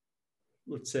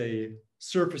 let's say,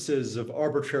 surfaces of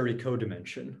arbitrary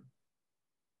codimension,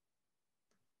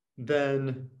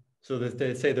 then, so that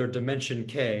they say their dimension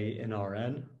k in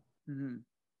Rn, mm-hmm.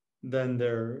 then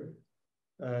their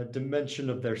dimension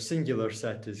of their singular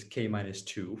set is k minus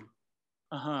 2.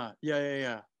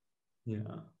 Yeah.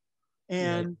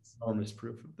 And enormous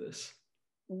proof of this.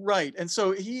 Right. And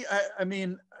so I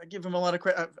mean, I give him a lot of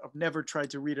credit. I've never tried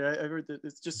to read it. I heard that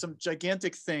it's just some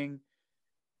gigantic thing.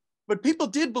 But people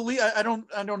did believe, I don't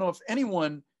know if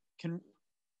anyone can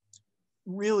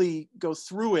really go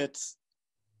through it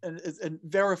and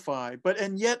verify,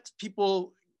 and yet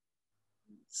people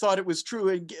thought it was true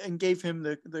and gave him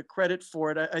the credit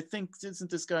for it. I think, isn't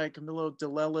this guy Camillo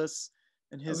Delellis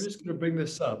and his... I was just going to bring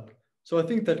this up. So I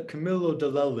think that Camillo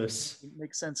Delellis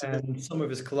makes sense and some of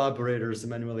his collaborators,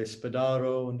 Emanuele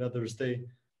Spadaro and others, they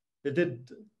did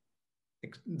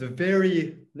the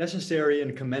very necessary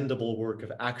and commendable work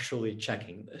of actually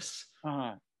checking this.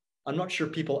 I'm not sure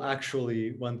people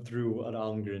actually went through what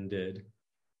Almgren did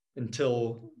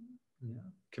until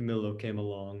Camillo came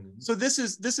along. So this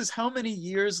is how many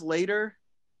years later?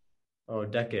 Oh,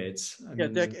 decades.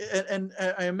 And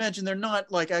I imagine they're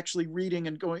not like actually reading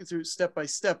and going through step by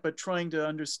step, but trying to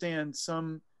understand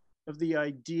some of the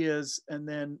ideas and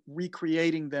then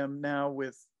recreating them now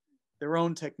with their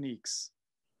own techniques.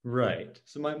 Right.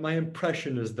 So my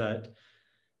impression is that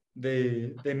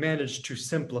they managed to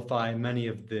simplify many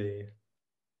of the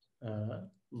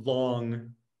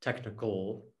long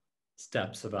technical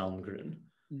steps of Almgren,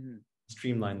 mm-hmm.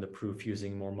 streamline the proof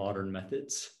using more modern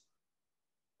methods.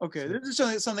 Okay, this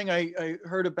is something I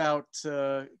heard about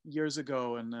years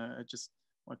ago, and I just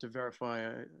want to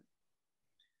verify.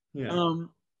 Yeah.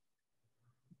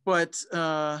 But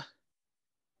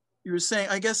you were saying,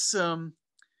 I guess, I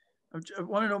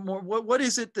want to know more. What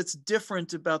is it that's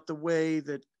different about the way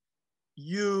that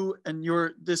you and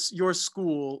your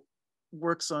school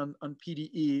works on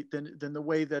PDE than the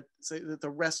way that, say, that the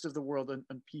rest of the world on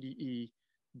PDE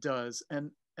does,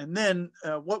 and then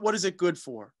what is it good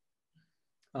for?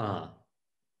 Well,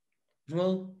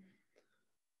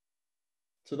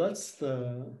 so that's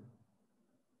the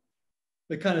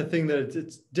kind of thing that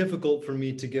it's difficult for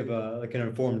me to give an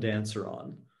informed answer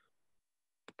on,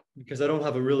 because I don't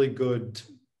have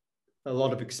a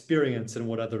lot of experience in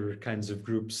what other kinds of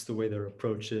groups, the way their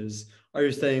approach is. Are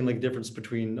you saying like difference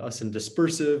between us and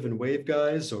dispersive and wave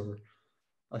guys, or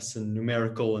us and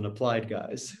numerical and applied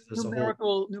guys? There's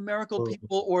numerical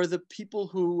people, or the people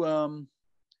who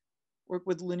work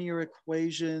with linear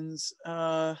equations.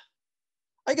 I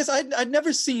guess I'd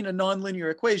never seen a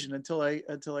nonlinear equation until I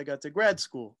got to grad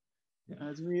school.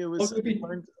 To me, it was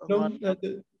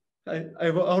I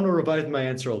want to revise my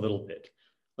answer a little bit.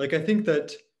 Like, I think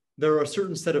that there are a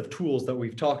certain set of tools that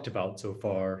we've talked about so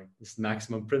far. This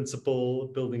maximum principle,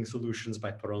 building solutions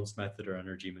by Perron's method or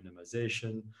energy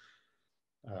minimization,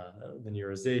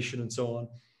 linearization, and so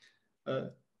on.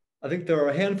 I think there are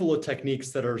a handful of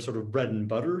techniques that are sort of bread and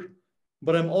butter,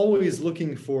 but I'm always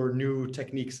looking for new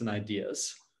techniques and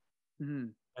ideas. Mm-hmm.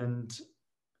 And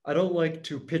I don't like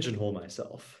to pigeonhole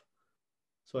myself.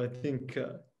 So I think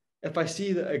if I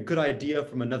see a good idea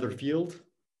from another field,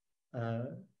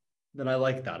 then I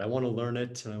like that. I want to learn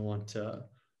it, and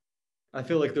I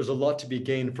feel like there's a lot to be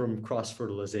gained from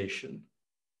cross-fertilization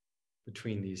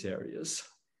between these areas.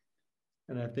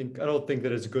 And I don't think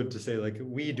that it's good to say like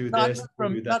we do Not this, we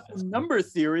from do that. number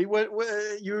theory. What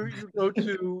you go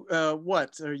to?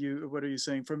 What are you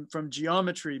saying? From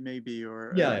geometry maybe,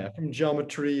 or Yeah, from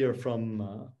geometry or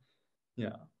from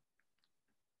yeah,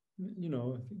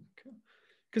 I think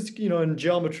because in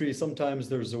geometry sometimes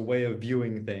there's a way of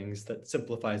viewing things that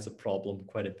simplifies the problem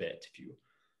quite a bit. If you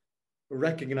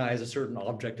recognize a certain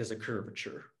object as a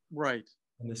curvature, right,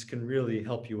 and this can really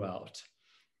help you out.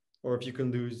 Or if you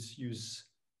can use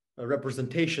a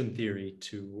representation theory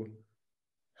to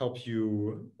help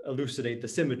you elucidate the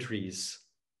symmetries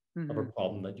of a mm-hmm.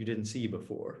 problem that you didn't see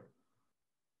before.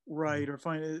 Right, or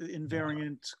find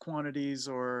invariant quantities,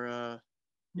 or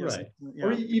yes, Right.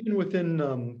 Or yeah, even within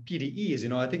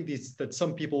PDEs, I think that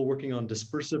some people working on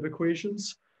dispersive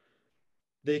equations,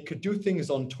 they could do things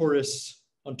on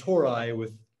tori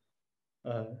with,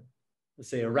 let's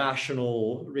say, a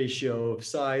rational ratio of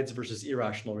sides versus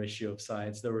irrational ratio of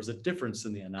sides. There was a difference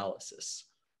in the analysis.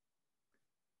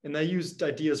 And I used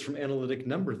ideas from analytic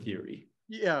number theory.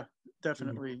 yeah,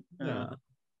 definitely. Yeah.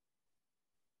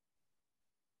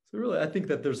 So really, I think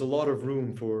that there's a lot of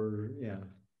room for,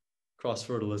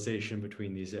 cross-fertilization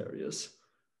between these areas.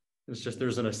 It's just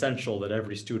there's an essential that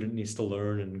every student needs to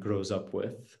learn and grows up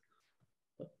with.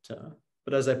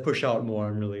 But as I push out more,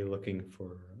 I'm really looking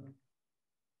for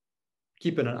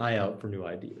keeping an eye out for new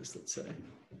ideas, let's say.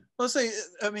 Let's say,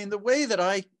 I mean, the way that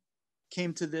I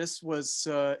came to this was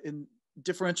in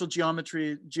differential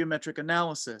geometry, geometric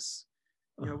analysis.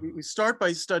 We start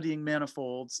by studying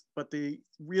manifolds, but the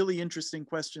really interesting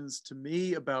questions to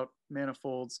me about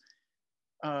manifolds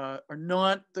are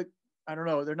not I don't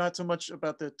know, they're not so much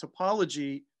about the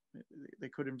topology, they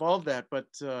could involve that, but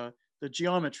the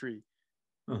geometry.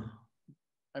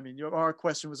 I mean, our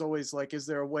question was always like, is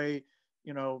there a way,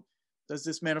 does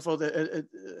this manifold,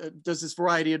 does this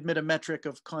variety admit a metric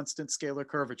of constant scalar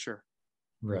curvature?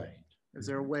 Right. Is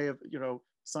there a way of,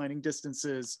 assigning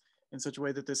distances in such a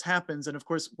way that this happens? And of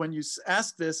course, when you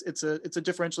ask this, it's a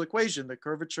differential equation. The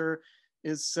curvature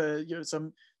is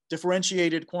some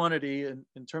differentiated quantity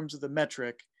in terms of the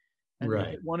metric. And you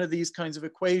get one of these kinds of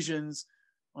equations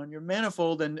on your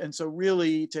manifold. And so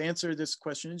really, to answer this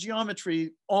question in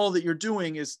geometry, all that you're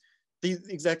doing is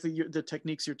exactly the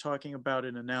techniques you're talking about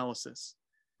in analysis.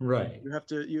 Right.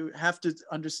 You have to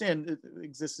understand the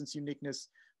existence, uniqueness,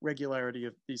 regularity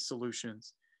of these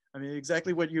solutions. I mean,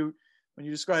 exactly when you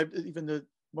described even the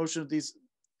motion of these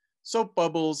soap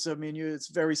bubbles, I mean, it's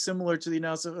very similar to the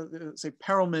analysis of, say,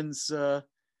 Perelman's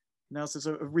analysis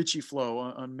of Ricci flow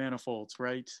on manifolds,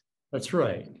 right? That's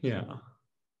right. Yeah.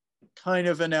 Kind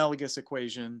of analogous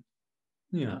equation.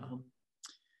 Yeah.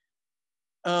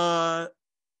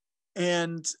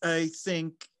 And I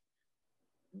think,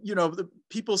 the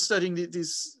people studying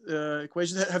these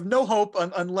equations have no hope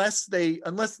unless they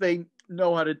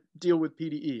know how to deal with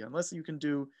PDE, unless you can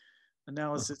do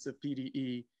analysis of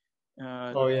PDE.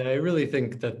 Oh yeah, I really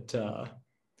think that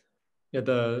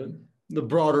the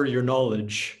broader your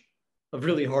knowledge of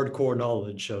really hardcore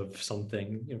knowledge of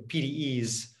something,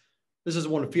 PDEs. This is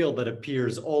one field that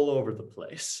appears all over the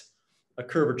place. A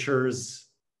curvature is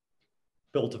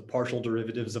built of partial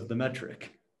derivatives of the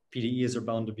metric. PDEs are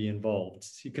bound to be involved.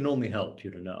 It can only help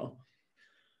you to know.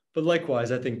 But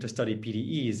likewise, I think to study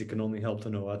PDEs, it can only help to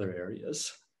know other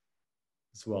areas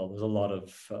as well. There's a lot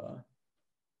of,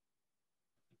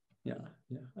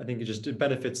 I think it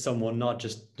benefits someone not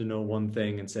just to know one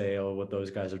thing and say, oh, what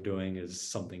those guys are doing is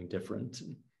something different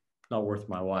and not worth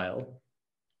my while.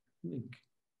 I think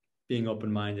being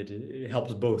open-minded, it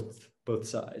helps both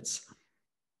sides.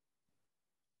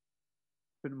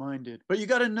 Open-minded, but you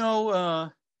got to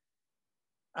know.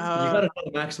 You got to know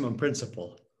the maximum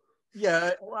principle.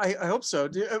 Yeah, I hope so.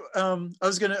 I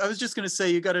was just gonna say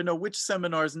you got to know which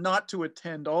seminars not to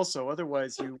attend. Also,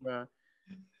 otherwise you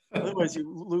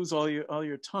lose all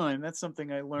your time. That's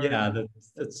something I learned. Yeah,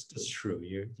 that's true.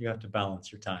 You have to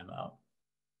balance your time out.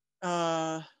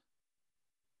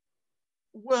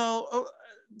 Well,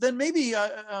 then maybe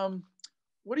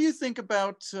what do you think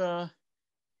about,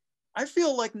 I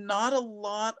feel like not a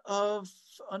lot of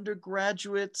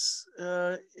undergraduates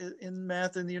in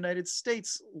math in the United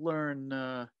States learn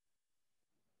the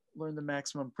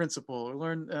maximum principle or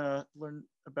learn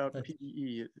about That's,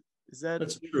 PDE. Is that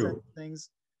that's true. things?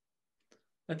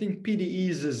 I think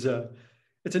PDEs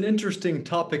it's an interesting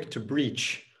topic to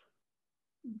breach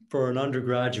for an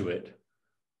undergraduate,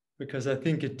 because I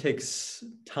think it takes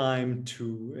time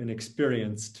and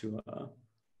experience to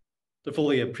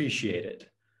fully appreciate it.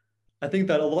 I think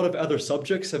that a lot of other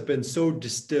subjects have been so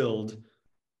distilled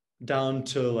down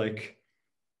to like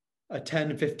a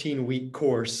 10, 15-week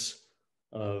course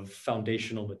of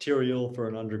foundational material for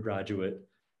an undergraduate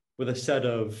with a set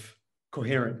of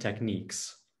coherent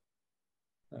techniques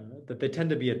that they tend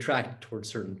to be attracted towards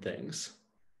certain things.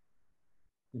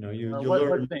 You know, you What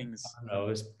learn, things? I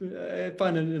don't know, I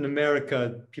find in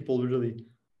America, people really,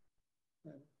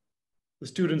 the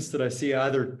students that I see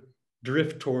either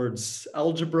drift towards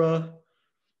algebra,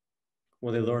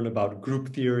 where they learn about group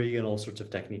theory and all sorts of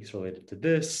techniques related to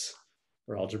this,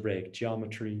 or algebraic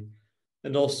geometry,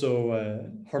 and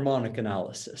also harmonic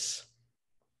analysis,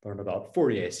 learn about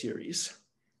Fourier series.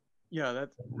 Yeah,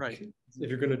 that's right. If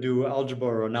you're going to do algebra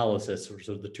or analysis, or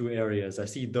sort of the two areas, I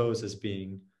see those as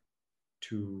being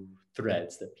two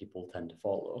threads that people tend to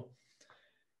follow.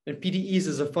 And PDEs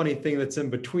is a funny thing that's in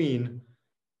between.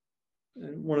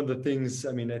 And one of the things,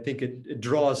 I mean, I think it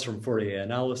draws from Fourier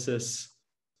analysis,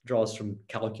 draws from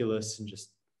calculus and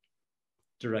just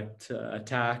direct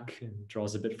attack, and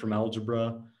draws a bit from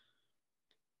algebra.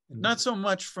 And, Not so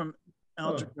much from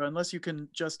algebra, unless you can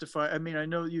justify. I mean, I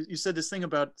know you said this thing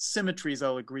about symmetries.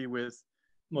 I'll agree with.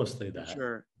 Mostly that.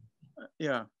 Sure.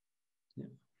 Yeah. Yeah.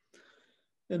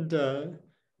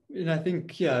 And I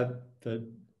think, yeah, that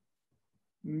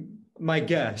my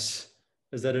guess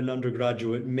is that an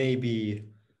undergraduate may be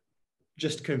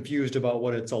just confused about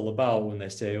what it's all about when they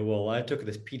say, well, I took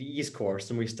this PDEs course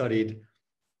and we studied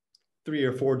 3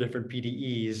 or 4 different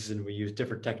PDEs and we used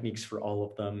different techniques for all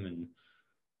of them, and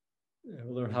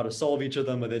we learned how to solve each of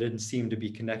them, but they didn't seem to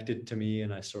be connected to me,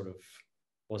 and I sort of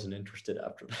wasn't interested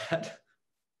after that.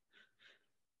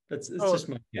 It's just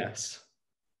my guess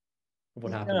of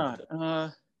what happened. Yeah.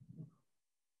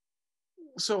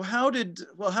 So how did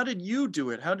you do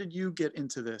it? How did you get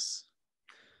into this?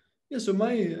 Yeah, so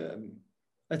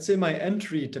I'd say my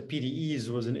entry to PDEs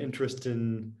was an interest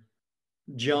in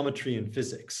geometry and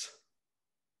physics.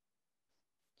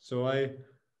 So I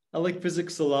like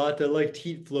physics a lot. I liked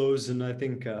heat flows, and I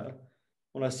think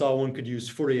when I saw one could use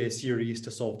Fourier series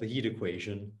to solve the heat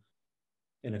equation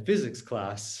in a physics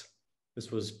class,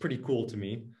 this was pretty cool to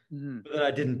me. Mm-hmm. But then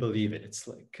I didn't believe it. It's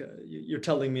like, you're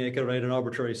telling me I could write an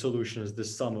arbitrary solution as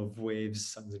this sum of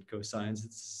waves, sines and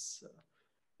cosines.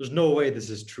 There's no way this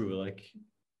is true. Like,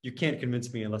 you can't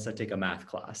convince me unless I take a math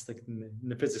class. Like in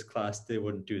the physics class, they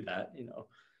wouldn't do that,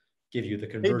 give you the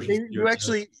conversions.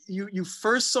 You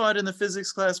first saw it in the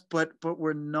physics class, but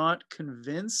were not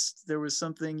convinced. There was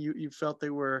something you felt they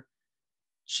were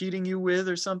cheating you with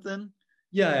or something.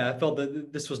 Yeah, I felt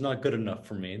that this was not good enough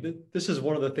for me. This is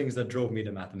one of the things that drove me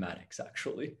to mathematics,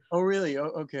 actually. Oh, really? Oh,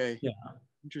 okay. Yeah.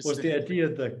 Interesting. Was the idea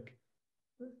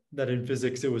that in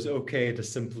physics it was okay to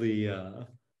simply, I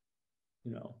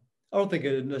don't think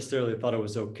I necessarily thought it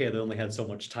was okay. They only had so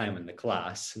much time in the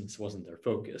class, and this wasn't their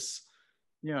focus.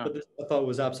 Yeah. But this I thought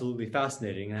was absolutely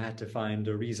fascinating. I had to find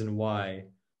a reason why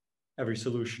every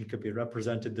solution could be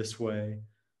represented this way,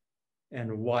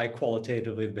 and why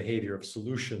qualitatively the behavior of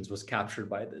solutions was captured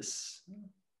by this.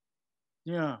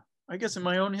 Yeah, I guess in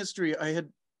my own history, I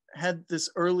had this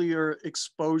earlier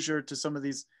exposure to some of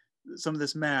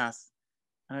this math.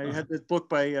 I had this book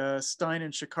by Stein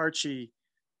and Shikarchi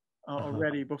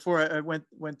already before I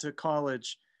went to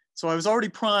college, so I was already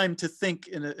primed to think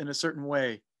in a certain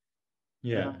way.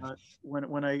 Yeah.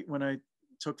 When I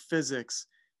took physics,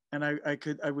 and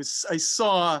I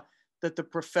saw that the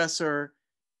professor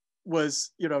was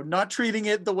not treating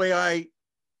it the way I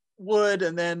would,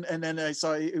 and then I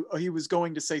saw he was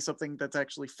going to say something that's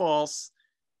actually false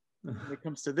when it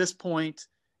comes to this point.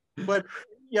 But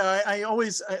yeah, I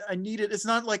always need it. It's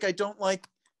not like I don't like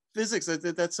physics.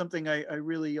 That's something I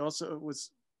really also was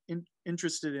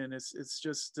interested in. It's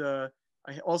just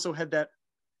I also had that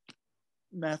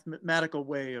mathematical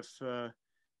way of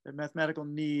that mathematical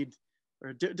need, or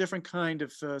a different kind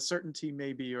of certainty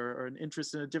maybe, or an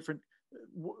interest in a different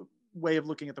way of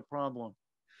looking at the problem.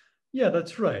 Yeah,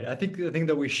 that's right. I think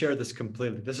that we share this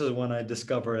completely. This is when I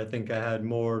discovered, I think I had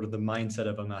more the mindset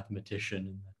of a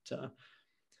mathematician, and that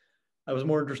I was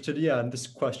more interested, in this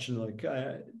question. Like,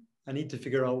 I need to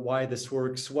figure out why this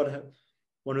works.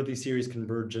 When are these series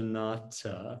converge and not?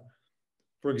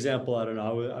 for example, I don't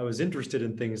know, I was interested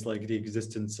in things like the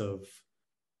existence of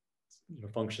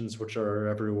functions which are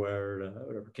everywhere,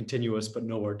 continuous but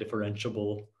nowhere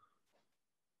differentiable.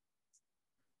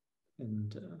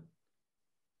 And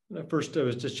at first I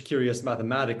was just curious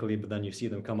mathematically, but then you see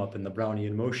them come up in the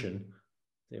Brownian motion.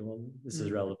 Say, well, this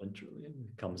is relevant, really, and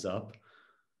it comes up.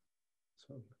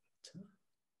 So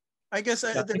I guess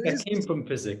I think that came from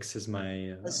physics is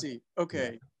my... I see,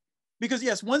 okay. Yeah. Because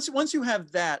yes, once you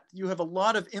have that, you have a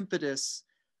lot of impetus.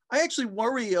 I actually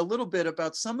worry a little bit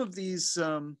about some of these,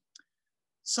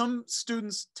 some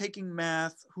students taking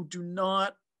math who do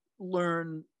not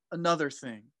learn another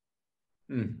thing.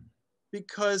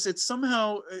 Because it's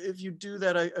somehow, if you do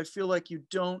that, I feel like you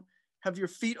don't have your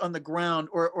feet on the ground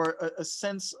or a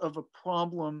sense of a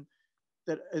problem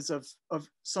that is of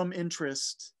some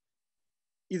interest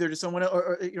either to someone else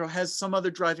or has some other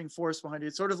driving force behind it.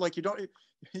 It's sort of like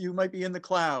you might be in the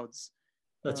clouds.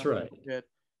 That's right.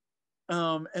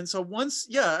 And so once,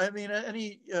 yeah, I mean,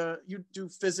 you do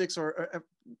physics or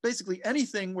basically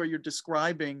anything where you're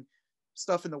describing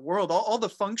stuff in the world, all the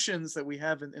functions that we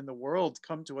have in the world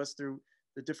come to us through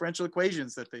the differential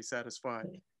equations that they satisfy.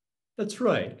 That's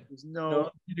right. There's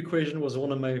no... The equation was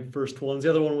one of my first ones. The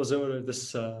other one was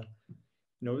this, the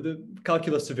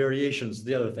calculus of variations.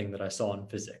 The other thing that I saw in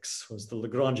physics was the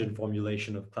Lagrangian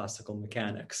formulation of classical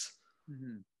mechanics.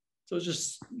 So it's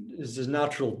just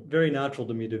natural, very natural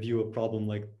to me to view a problem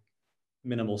like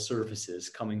minimal surfaces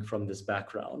coming from this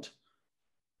background.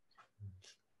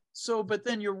 So, but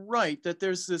then you're right that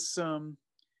there's this,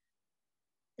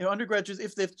 undergraduates,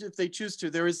 if they choose to,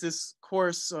 there is this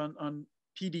course on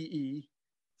PDE.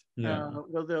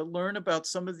 They'll learn about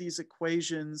some of these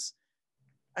equations.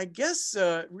 I guess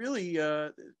really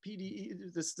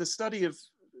PDE, the study of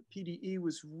PDE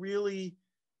was really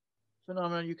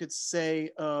phenomenon, you could say,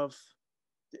 of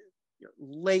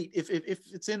late, if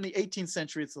it's in the 18th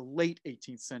century, it's the late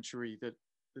 18th century that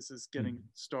this is getting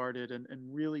started, and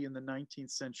really in the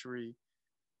 19th century,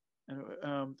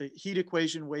 the heat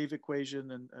equation, wave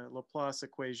equation, and Laplace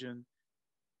equation.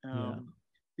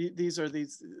 These are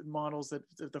these models that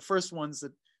the first ones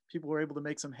that people were able to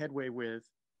make some headway with.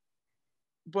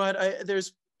 But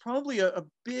there's probably a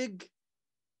big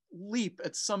leap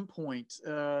at some point.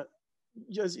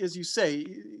 As you say,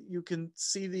 you can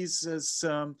see these as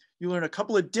you learn a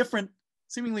couple of different,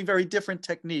 seemingly very different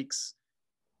techniques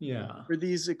for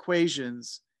these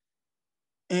equations.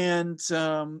 And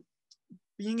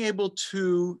being able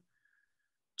to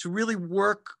really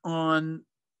work on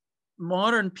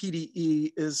modern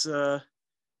PDE is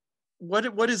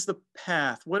what is the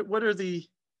path? What are the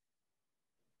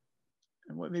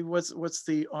what's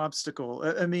the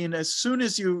obstacle? I mean, as soon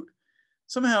as you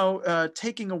somehow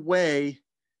taking away,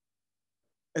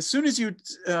 as soon as you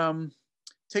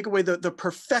take away the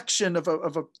perfection of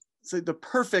a say the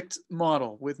perfect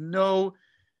model with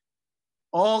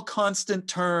all constant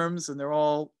terms, and they're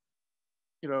all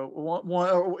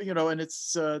one, and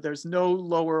it's there's no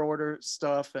lower order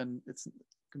stuff, and it's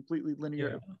completely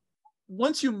linear.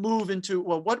 Once you move into,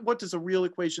 well, what does a real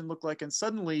equation look like, and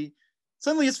suddenly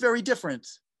it's very different,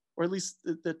 or at least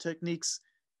the techniques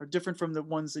are different from the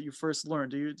ones that you first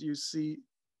learned. Do you see?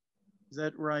 Is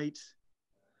that right?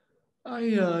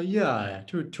 Yeah,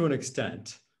 to an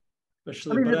extent,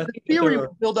 especially. I mean, but I the think theory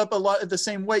will build up a lot the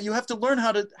same way. You have to learn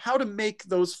how to make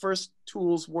those first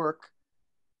tools work.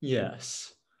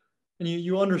 Yes, and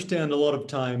you understand a lot of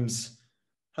times.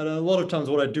 And a lot of times,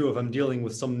 what I do if I'm dealing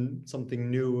with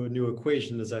something new, a new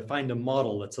equation, is I find a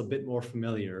model that's a bit more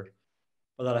familiar,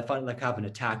 or that I find like have an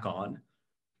attack on.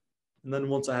 And then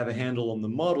once I have a handle on the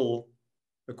model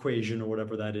equation or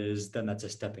whatever that is, then that's a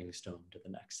stepping stone to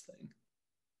the next thing.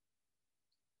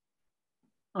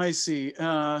 I see.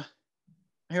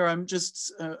 Here I'm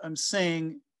just I'm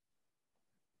saying,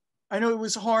 I know it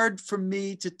was hard for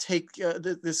me to take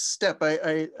this step.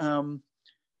 I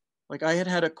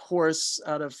had a course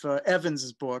out of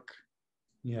Evans's book.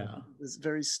 This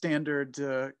very standard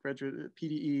graduate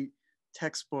PDE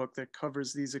textbook that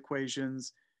covers these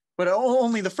equations, but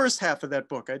only the first half of that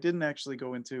book. I didn't actually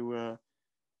go into the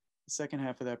second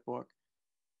half of that book.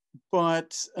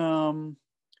 But to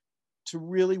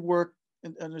really work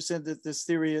and understand that this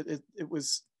theory, it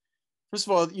was, first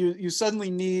of all, you suddenly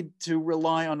need to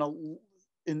rely on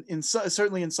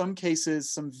certainly in some cases,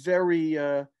 some very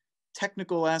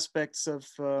technical aspects of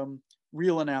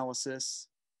real analysis.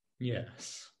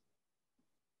 Yes.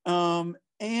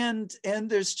 And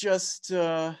there's just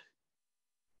I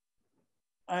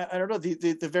don't know,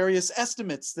 the various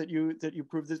estimates that you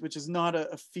prove this, which is not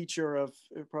a feature of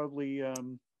probably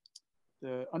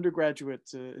the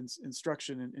undergraduate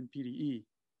instruction in PDE.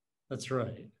 That's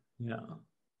right. Yeah.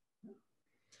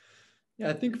 Yeah,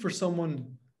 I think for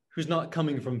someone who's not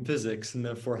coming from physics and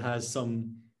therefore has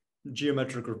some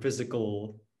geometric or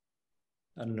physical,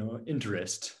 I don't know,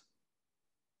 interest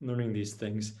in learning these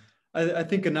things, I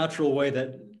think a natural way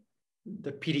that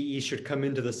the PDE should come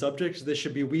into the subject is they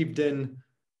should be weaved in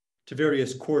to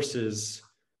various courses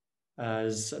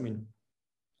as, I mean,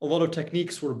 a lot of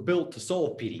techniques were built to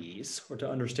solve PDEs or to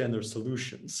understand their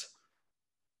solutions.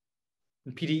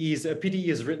 And a PDE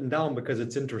is written down because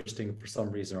it's interesting for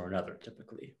some reason or another,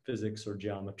 typically physics or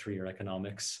geometry or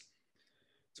economics.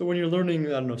 So when you're learning,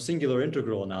 I don't know, singular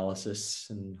integral analysis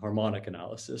and harmonic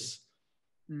analysis,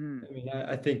 Mhm. I mean,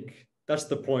 I think that's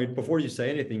the point. Before you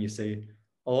say anything, you say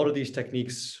a lot of these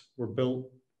techniques were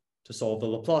built to solve the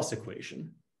Laplace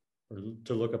equation or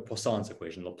to look at Poisson's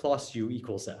equation, Laplace U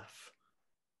equals F.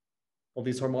 All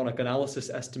these harmonic analysis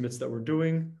estimates that we're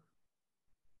doing,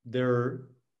 they're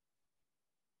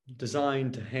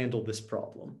designed to handle this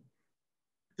problem.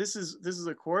 This is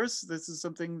a course. This is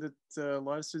something that a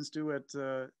lot of students do at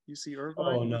UC Irvine.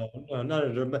 Oh, no, not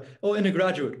a, oh, in a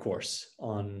graduate course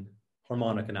on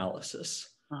harmonic analysis.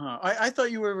 I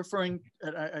thought you were referring,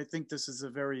 I think this is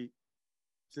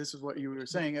what you were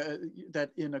saying,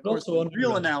 that in a course Also of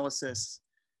real undergraduate. analysis,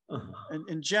 and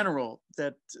in general,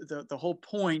 that the whole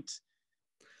point,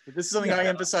 this is something Yeah. I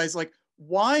emphasize, like,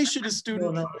 why should a Real student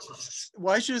analysis.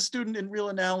 in real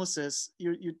analysis,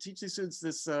 you teach these students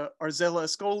this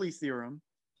Arzela-Ascoli theorem,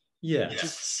 Yes. which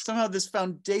is somehow this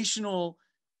foundational,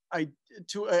 I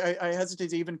hesitate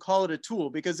to even call it a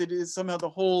tool, because it is somehow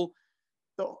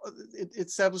it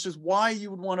establishes why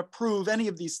you would want to prove any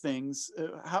of these things.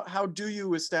 How do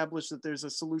you establish that there's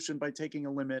a solution by taking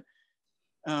a limit?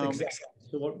 Exactly.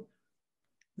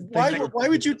 Why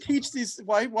would you teach these?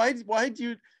 Why do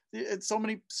you? So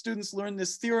many students learn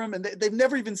this theorem and they've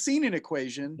never even seen an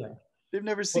equation. Yeah. They've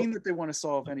never seen that they want to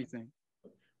solve anything.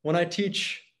 When I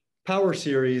teach power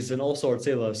series and also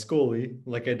Arzela-Ascoli,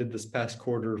 like I did this past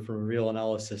quarter for a real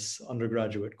analysis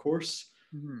undergraduate course,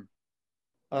 Mm-hmm.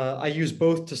 I use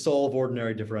both to solve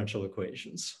ordinary differential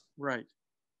equations. Right.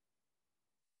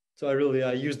 So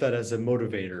I use that as a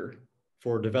motivator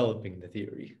for developing the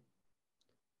theory.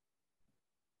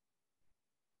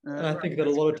 And I think that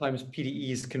a lot of times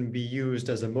PDEs can be used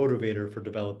as a motivator for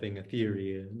developing a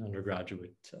theory in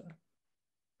undergraduate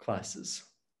classes.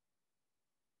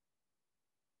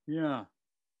 Yeah.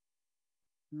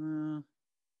 I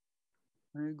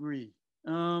agree.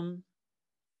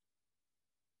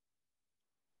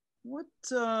 What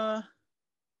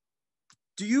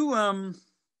do you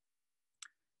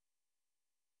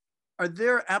are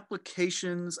there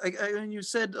applications? And you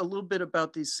said a little bit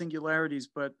about these singularities,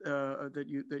 but that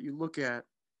you look at,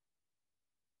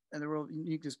 and they're all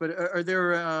uniqueness. But are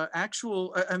there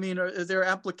actual? I mean, are there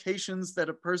applications that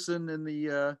a person in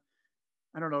the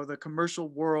I don't know, the commercial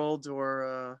world,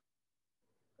 or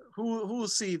who will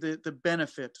see the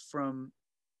benefit from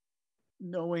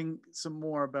knowing some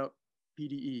more about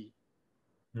PDE?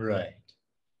 Right.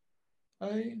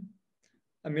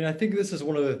 I mean, I think this is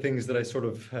one of the things that I sort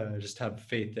of just have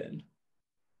faith in,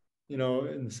 you know,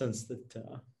 in the sense that,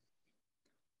 how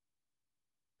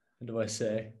do I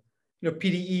say? You know,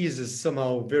 PDEs is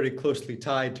somehow very closely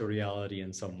tied to reality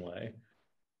in some way.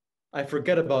 I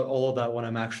forget about all of that when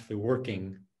I'm actually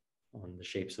working on the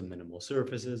shapes of minimal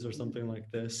surfaces or something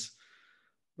like this.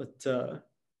 But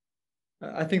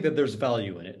I think that there's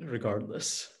value in it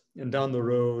regardless. And down the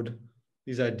road,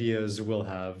 these ideas will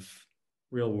have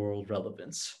real world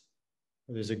relevance.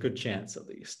 There's a good chance, at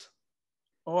least.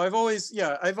 Oh, I've always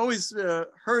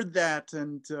heard that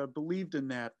and believed in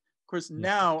that. Of course,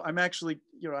 now I'm actually,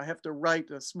 I have to write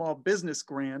a small business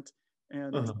grant,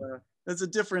 and that's a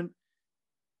different,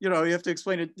 you have to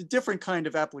explain a different kind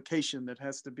of application that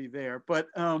has to be there. But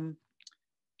are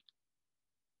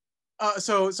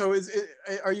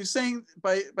you saying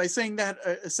by saying that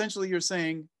essentially you're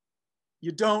saying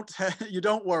you don't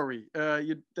worry?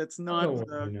 That's not.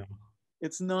 No.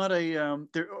 It's not a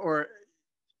or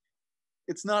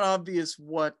it's not obvious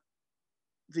what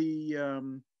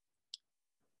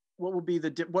what will be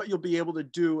what you'll be able to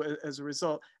do as a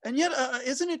result. And yet,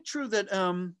 isn't it true that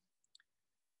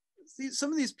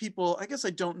some of these people? I guess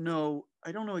I don't know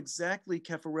exactly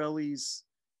Caffarelli's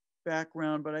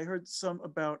background, but I heard some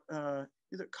about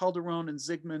either Calderon and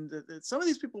Zygmunt, that some of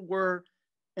these people were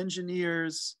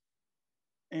engineers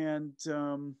and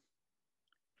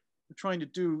trying to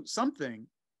do something,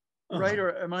 right?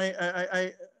 Or am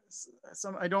I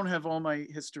don't have all my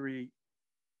history.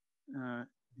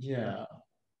 Yeah,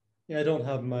 I don't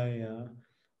have my.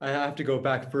 I have to go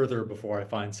back further before I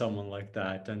find someone like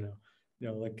that. And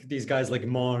like these guys like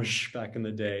Monge back in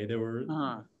the day, they were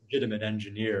legitimate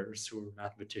engineers who were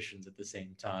mathematicians at the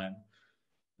same time.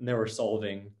 And they were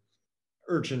solving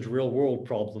urgent real world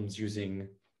problems using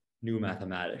new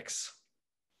mathematics.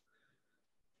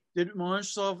 Did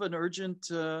Monge solve an urgent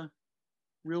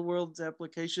real world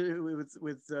application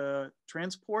with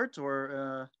transport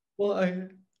or? Well,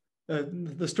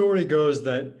 the story goes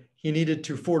that he needed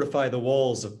to fortify the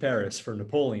walls of Paris for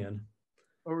Napoleon.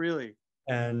 Oh, really?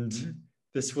 And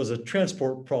this was a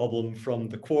transport problem from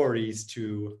the quarries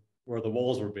to where the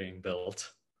walls were being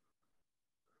built.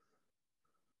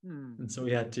 And so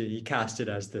he cast it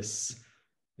as this,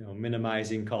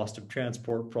 minimizing cost of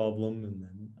transport problem, and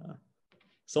then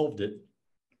solved it.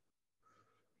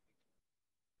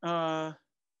 Oh,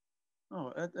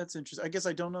 that's interesting. I guess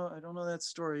I don't know that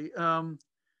story.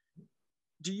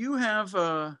 Do you have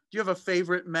a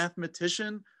favorite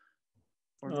mathematician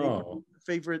or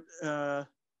favorite? I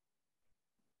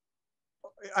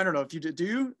don't know if you do. Do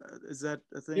you? Is that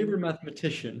a thing? Favorite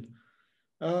mathematician?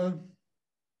 I'm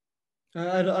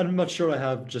not sure I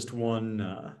have just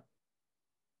one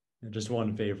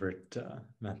favorite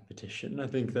mathematician. I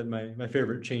think that my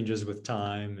favorite changes with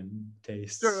time and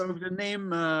tastes. Sure,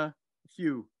 name a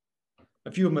few.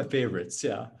 A few of my favorites,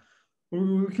 yeah.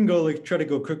 We can go try to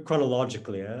go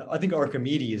chronologically. I think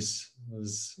Archimedes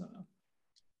was.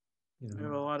 I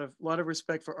have a lot of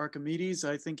respect for Archimedes.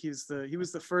 I think he was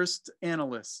the first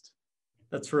analyst.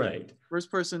 That's right. First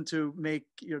person to make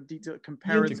detailed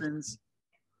comparisons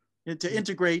and to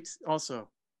integrate also.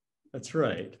 That's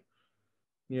right.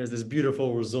 He has this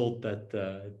beautiful result that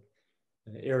the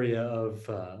area of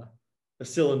a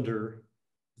cylinder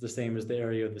is the same as the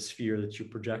area of the sphere that you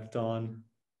project on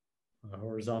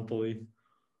horizontally.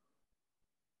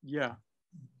 Yeah.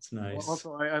 It's nice.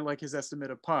 Also, I like his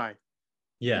estimate of pi.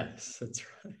 Yes, that's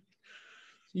right.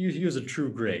 He was a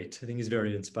true great. I think he's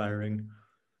very inspiring.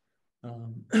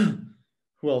 Who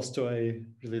else do I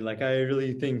really like? I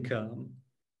really think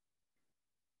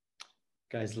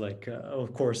guys like,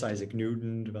 of course, Isaac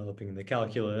Newton developing the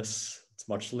calculus. It's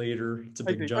much later. It's a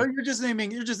big jump. Oh, you're just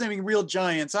naming real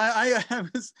giants. I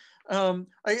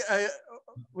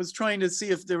was trying to see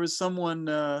if there was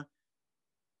someone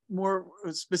more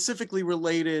specifically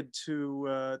related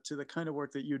to the kind of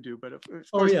work that you do. But of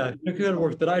course, yeah, the kind of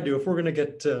work that I do. If we're going to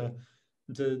get to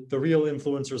the real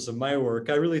influencers of my work,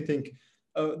 I really think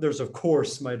there's, of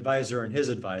course, my advisor and his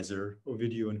advisor,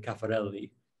 Ovidio and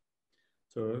Caffarelli.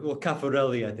 So, well,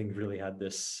 Caffarelli, I think, really had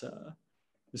this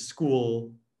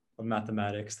school of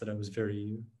mathematics that I was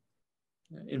very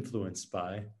influenced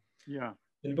by. Yeah.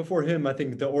 And before him, I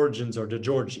think the origins are De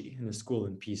Giorgi in the school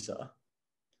in Pisa.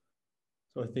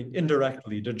 So I think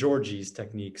indirectly, De Giorgi's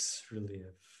techniques really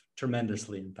have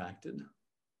tremendously impacted.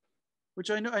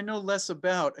 Which I know less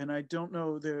about, and I don't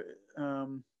know their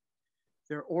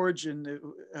origin.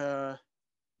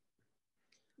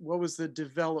 What was the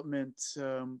development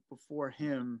before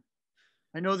him?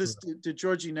 I know this De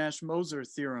Giorgi Nash-Moser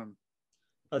theorem.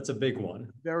 That's a big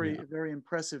one. Very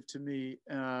impressive to me.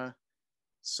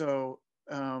 So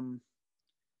I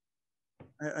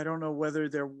don't know whether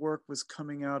their work was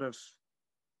coming out of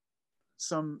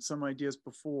some ideas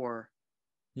before.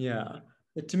 Yeah,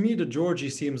 to me, De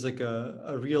Giorgi seems like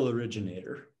a real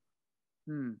originator.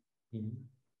 He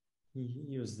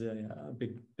was the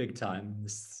big time in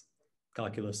this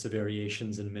calculus of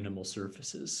variations in minimal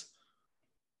surfaces.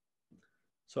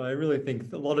 So I really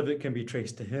think a lot of it can be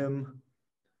traced to him.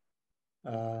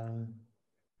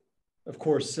 Of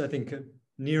course, I think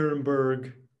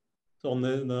Nirenberg, so on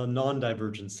the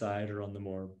non-divergent side, or on the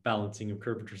more balancing of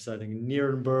curvature side, I think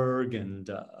Nirenberg and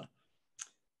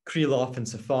Krylov and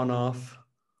Safonov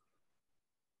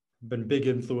have been big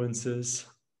influences.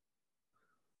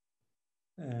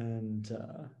 And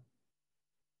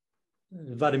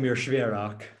Vladimir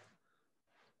Schwerak.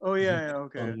 Oh, yeah,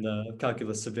 okay. On the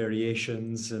calculus of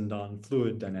variations and on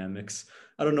fluid dynamics.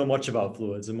 I don't know much about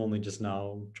fluids. I'm only just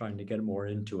now trying to get more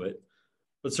into it.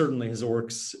 But certainly his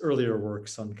earlier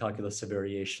works on calculus of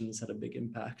variations had a big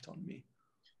impact on me.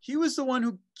 He was the one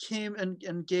who came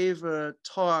and gave a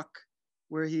talk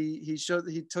where he showed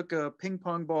that he took a ping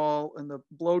pong ball and the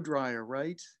blow dryer,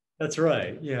 right? That's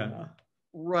right, yeah.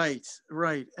 Right.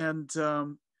 And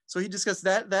so he discussed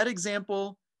that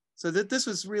example. So that this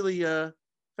was really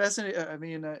fascinating. I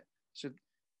mean, I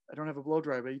don't have a blow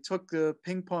dryer, but he took the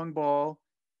ping pong ball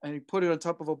and he put it on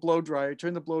top of a blow dryer,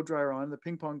 turned the blow dryer on. The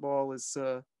ping pong ball is,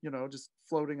 just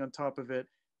floating on top of it.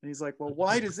 And he's like, well,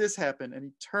 why does this happen? And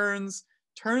he turns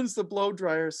the blow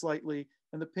dryer slightly,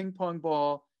 and the ping pong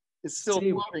ball is still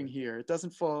floating here. It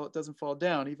doesn't fall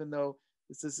down, even though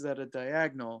this is at a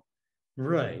diagonal.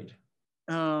 Right.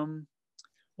 Well,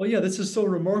 Well, yeah, this is so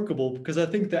remarkable because I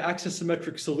think the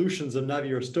axisymmetric solutions of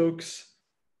Navier-Stokes,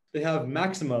 they have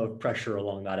maxima of pressure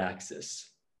along that axis.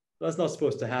 That's not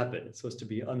supposed to happen. It's supposed to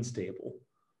be unstable.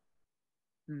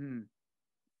 Mhm.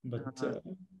 But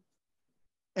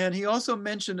And he also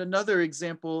mentioned another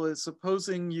example is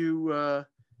supposing you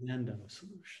Landau you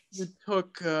solutions.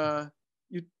 took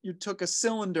you took a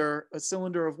cylinder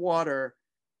of water,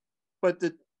 but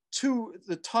the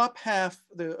top half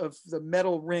of the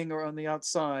metal ring are on the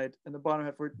outside and the bottom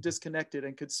half were disconnected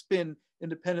and could spin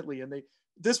independently, and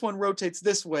this one rotates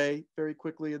this way very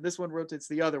quickly and this one rotates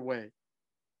the other way.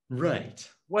 Right.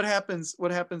 What happens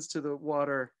to the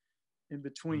water in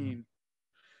between?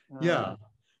 Yeah.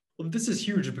 Well, this is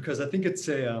huge because I think it's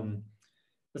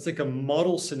like a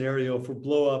model scenario for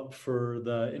blow up for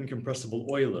the incompressible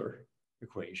Euler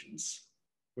equations,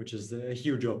 which is a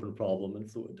huge open problem in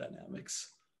fluid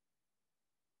dynamics.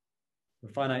 The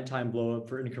finite time blow up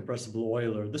for incompressible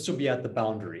Euler, this will be at the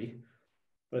boundary.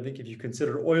 But I think if you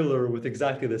consider Euler with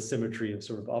exactly the symmetry of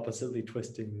sort of oppositely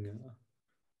twisting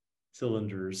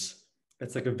cylinders,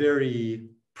 it's like a very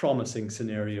promising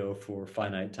scenario for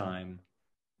finite time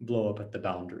blow up at the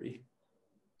boundary.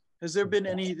 Has there been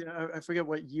any, I forget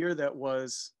what year that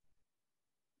was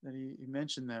that he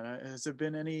mentioned that. Has there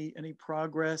been any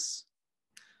progress?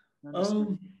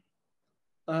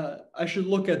 I should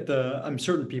look at I'm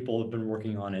certain people have been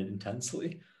working on it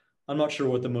intensely. I'm not sure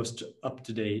what the most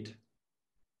up-to-date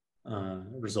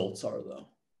results are, though.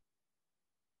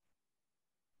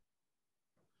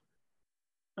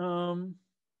 All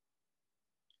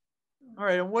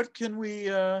right, and what can we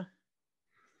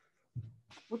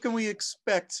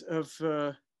expect of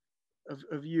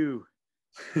you?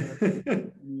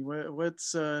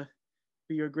 What's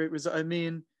be your great result? I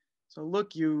mean, so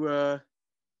look, you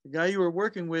the guy you were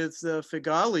working with,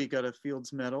 Figali, got a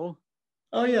Fields Medal.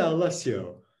 Oh yeah,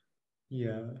 Alessio.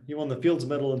 Yeah, he won the Fields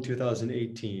Medal in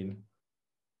 2018.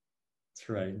 That's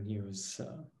right. And he was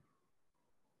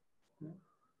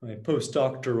my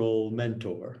postdoctoral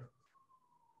mentor.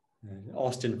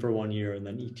 Austin for 1 year and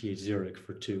then ETH Zurich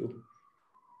for 2.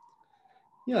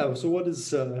 Yeah. So what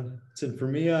is it's in for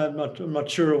me? I'm not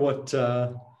sure what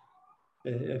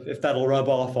if that'll rub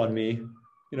off on me.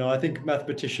 You know, I think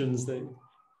mathematicians they.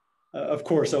 Of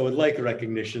course, I would like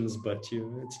recognitions, but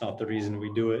it's not the reason we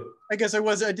do it. I guess I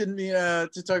didn't mean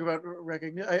to talk about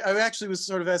recognition. I actually was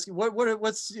sort of asking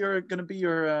what's going to be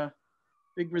your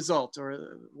big result,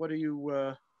 or what are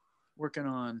you working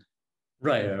on?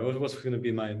 Right. What's going to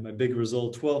be my big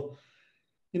result? Well,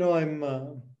 you know,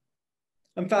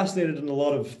 I'm fascinated in a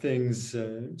lot of things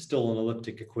still in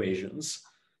elliptic equations.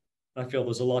 I feel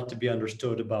there's a lot to be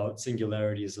understood about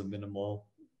singularities of minimal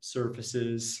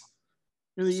surfaces.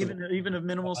 Really, So, even of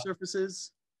minimal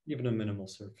surfaces? even of minimal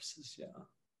surfaces,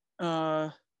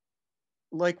 yeah.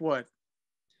 Like what?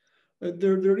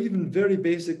 There are even very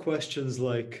basic questions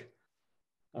like,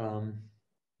 so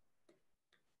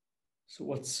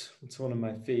what's one of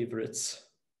my favorites?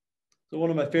 So one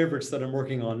of my favorites that I'm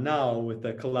working on now with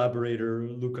the collaborator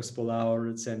Lucas Bolauer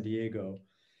at San Diego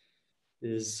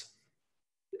is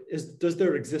does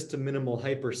there exist a minimal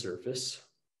hypersurface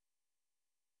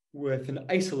with an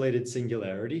isolated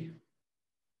singularity?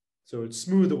 So it's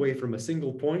smooth away from a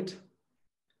single point.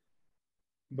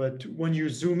 But when you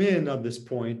zoom in on this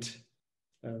point,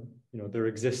 there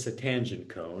exists a tangent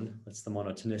cone. That's the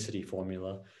monotonicity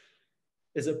formula.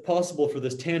 Is it possible for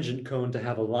this tangent cone to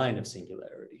have a line of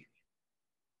singularity?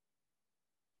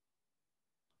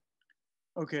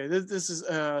 Okay, this is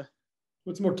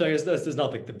What's more, this is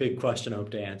not like the big question I hope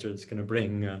to answer. It's going to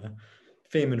bring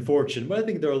fame and fortune, but I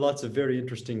think there are lots of very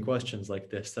interesting questions like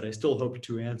this that I still hope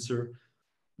to answer.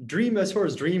 As far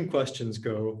as dream questions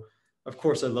go, of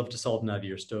course, I'd love to solve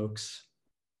Navier-Stokes.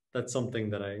 That's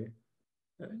something that I,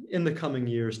 in the coming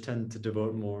years, tend to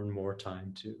devote more and more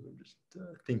time to, just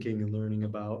thinking and learning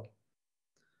about.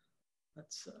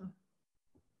 That's.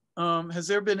 Has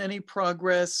there been any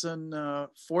progress in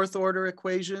fourth order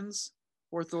equations,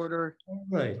 fourth order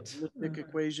right elliptic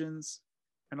equations,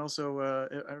 and also I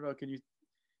don't know.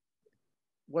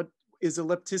 What is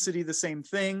ellipticity the same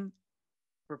thing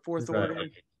for fourth order?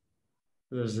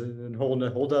 There's a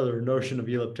whole other notion of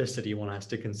ellipticity one has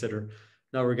to consider.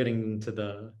 Now we're getting into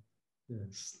the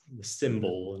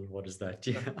symbol and what is that?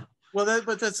 Yeah. Well,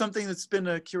 but that's something that's been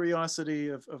a curiosity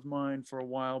of mine for a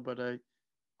while, but I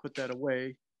put that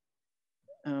away.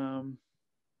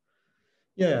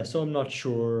 Yeah, so I'm not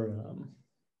sure,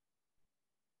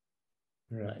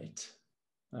 right,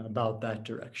 about that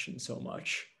direction so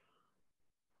much.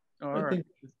 All right.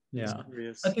 Yeah,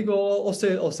 I think I'll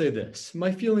say this.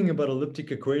 My feeling about elliptic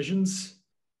equations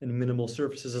and minimal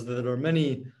surfaces is that there are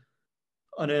many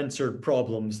unanswered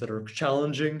problems that are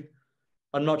challenging.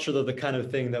 I'm not sure they're the kind of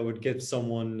thing that would give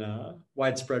someone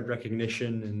widespread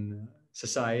recognition in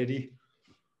society.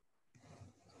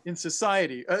 In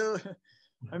society,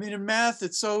 I mean, in math,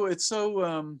 it's so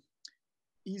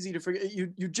easy to forget.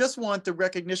 You just want the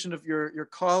recognition of your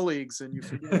colleagues, and you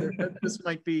forget that this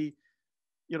might be,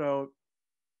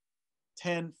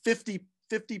 10, 50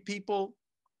 people,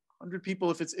 100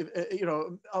 people, if it's,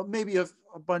 maybe a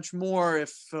bunch more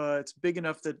if it's big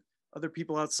enough that other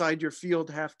people outside your field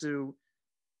have to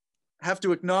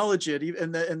acknowledge it,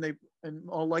 and they in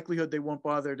all likelihood they won't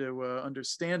bother to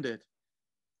understand it.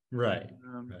 Right.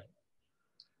 Right.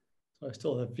 So I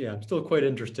still have, I'm still quite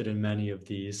interested in many of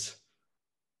these.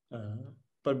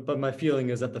 But my feeling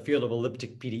is that the field of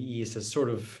elliptic PDEs has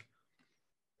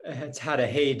it's had a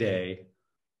heyday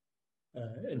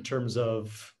in terms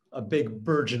of a big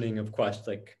burgeoning of questions,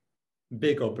 like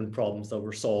big open problems that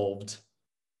were solved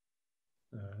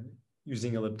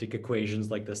using elliptic equations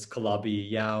like this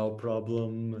Calabi-Yau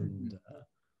problem, and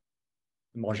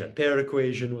the Monge-Ampere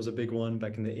equation was a big one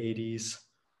back in the 80s.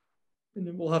 And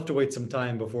then we'll have to wait some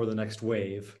time before the next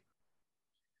wave.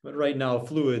 But right now,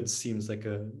 fluids seems like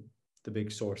the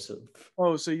big source of.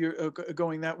 Oh, so you're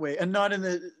going that way, and not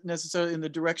necessarily in the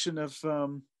direction of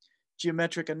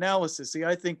geometric analysis. See,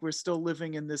 I think we're still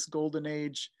living in this golden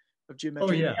age of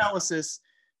geometric analysis.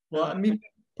 Well, I mean,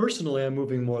 personally, I'm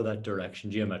moving more that direction,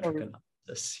 geometric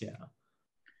analysis. Yeah,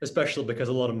 especially because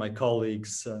a lot of my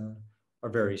colleagues are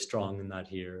very strong in that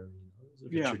here.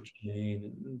 Richard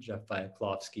Jane and Jeff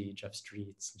Vyaklovsky, Jeff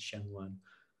Streets, and Shen Wen.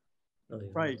 Really,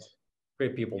 right.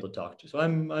 Great people to talk to. So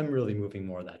I'm really moving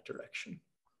more that direction.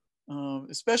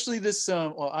 Especially this.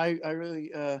 Well, I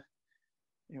really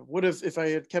would have, if I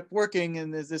had kept working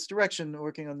in this direction,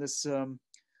 working on this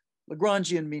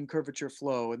Lagrangian mean curvature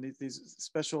flow and these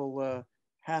special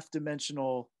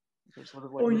half-dimensional sort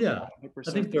of like.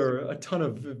 I think there are a ton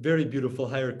of very beautiful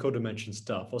higher codimension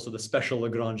stuff. Also, the special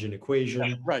Lagrangian equation.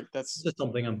 Yeah, right. That's just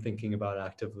something I'm thinking about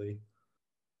actively.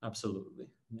 Absolutely.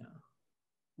 Yeah.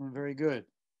 Very good.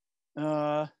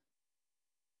 Well,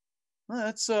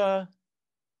 that's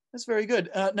very good.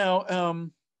 Now,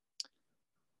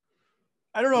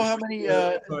 I don't know how many.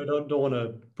 I don't want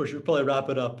to push. We'll probably wrap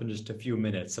it up in just a few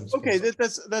minutes. Okay,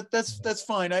 that's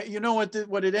fine. You know what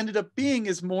it ended up being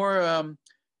is more.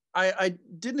 I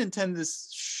didn't intend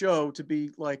this show to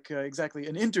be like exactly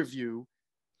an interview.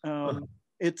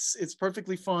 It's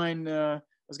perfectly fine. I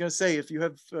was going to say, if you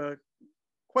have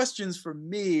questions for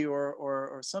me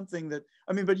or something that,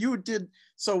 I mean, but you did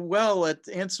so well at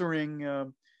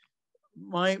answering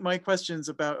my questions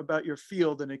about your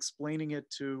field and explaining it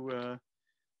to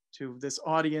this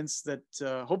audience that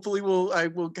hopefully I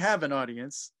will have an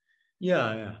audience.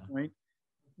 Yeah. Right.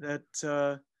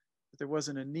 That there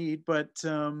wasn't a need, but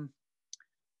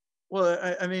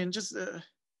well, I mean, just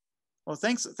well,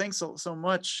 thanks so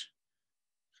much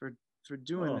for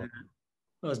doing that.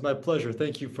 It was my pleasure.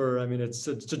 Thank you for. I mean, it's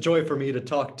a joy for me to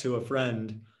talk to a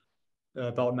friend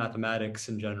about mathematics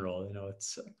in general.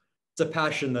 It's a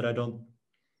passion that I don't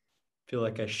feel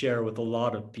like I share with a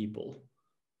lot of people,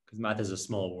 because math is a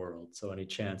small world. So any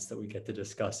chance that we get to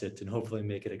discuss it and hopefully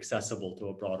make it accessible to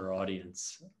a broader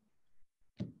audience.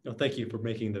 Thank you for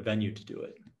making the venue to do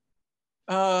it.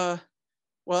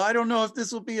 Well, I don't know if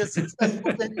this will be a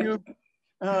successful venue,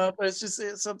 but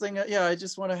it's something. Yeah, I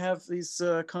just want to have these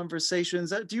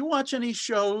conversations. Do you watch any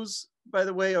shows, by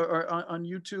the way, or on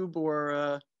YouTube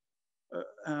or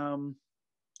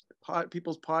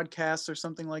people's podcasts or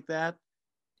something like that?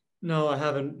 No, I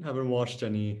haven't watched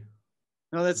any.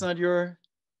 No, that's not your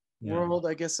world.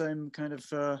 I guess I'm kind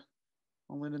of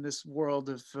all in this world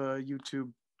of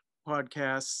YouTube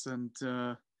podcasts and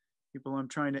people I'm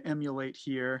trying to emulate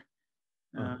here.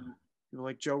 People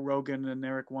like Joe Rogan and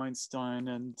Eric Weinstein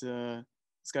and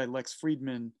this guy Lex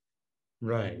Friedman.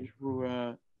 Right.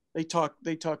 Who they talk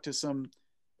to some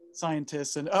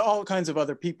scientists and all kinds of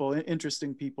other people,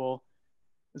 interesting people.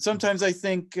 And sometimes I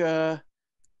think I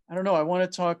don't know. I want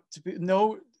to talk to people.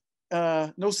 No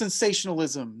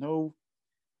sensationalism. No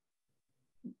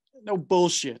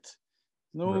bullshit.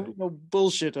 No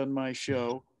bullshit on my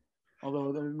show.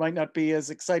 Although there might not be as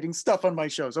exciting stuff on my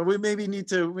show, so we maybe need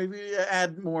to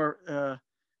add more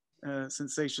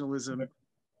sensationalism.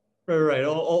 Right.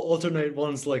 Alternate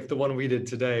ones like the one we did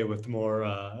today with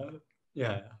more,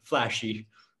 flashy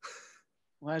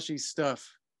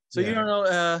stuff. So you don't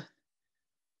know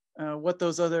what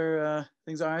those other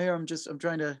things are. I'm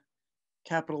trying to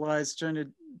capitalize, trying to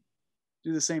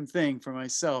do the same thing for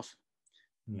myself.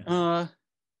 Yeah.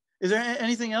 Is there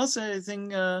anything else?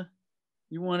 Anything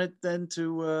you wanted then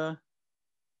to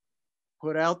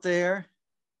put out there?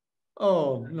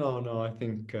 Oh, no, no, I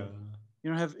think, You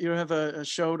don't have a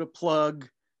show to plug.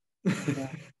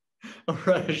 all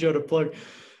right, I showed a plug.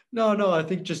 No, no, I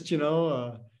think just, keep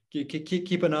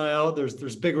an eye out.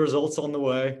 There's big results on the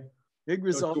way. Big Don't you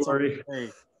results on worry.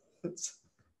 the way.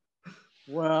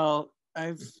 Well,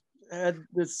 I've had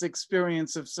this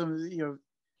experience of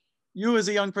you as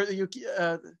a young person, you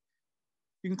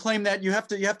can claim that you have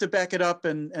to back it up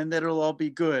and that it'll all be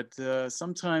good.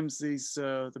 Sometimes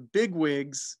the big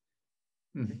wigs,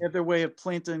 they have their way of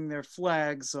planting their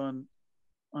flags on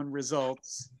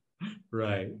results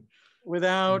Right.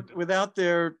 without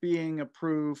there being a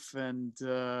proof, and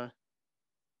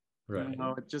Right.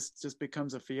 it just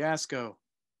becomes a fiasco.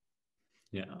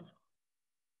 Yeah.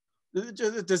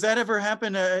 Does that ever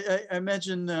happen? I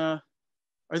imagine. Are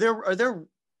there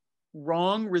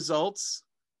wrong results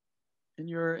in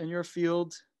your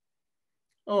field?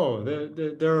 Oh,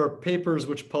 there are papers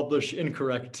which publish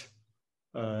incorrect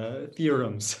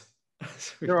theorems.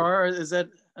 There are. Is that?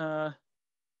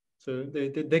 So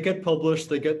they get published,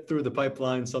 they get through the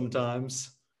pipeline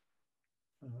sometimes,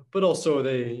 but also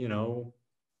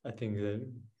I think that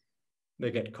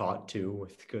they get caught too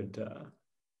with good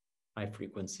high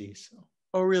frequency. So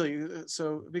Oh, really?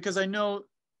 So because I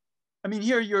mean,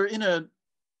 here you're in a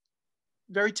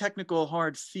very technical,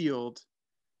 hard field,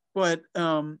 but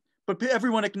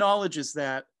everyone acknowledges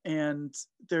that, and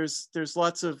there's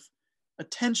lots of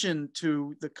attention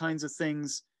to the kinds of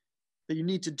things that you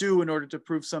need to do in order to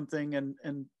prove something,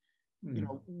 and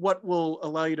what will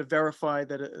allow you to verify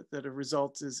that a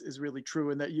result is really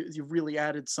true and that you've really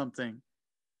added something.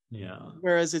 yeah,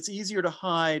 Whereas it's easier to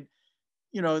hide,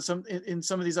 in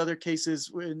some of these other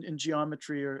cases in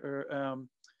geometry or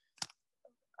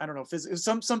I don't know, physics,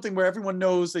 something where everyone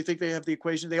knows, they think they have the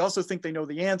equation. They also think they know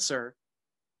the answer.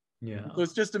 yeah, So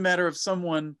it's just a matter of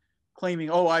someone claiming,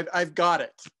 "Oh, I've got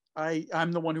it.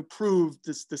 I'm the one who proved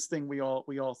this thing we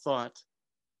all thought."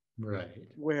 right,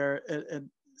 Where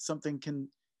something can,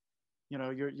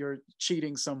 you're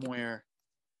cheating somewhere.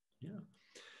 yeah.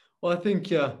 Well, I think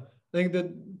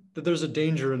that there's a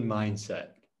danger in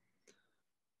mindset.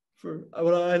 For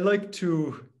what I like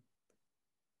to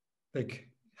like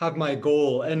have my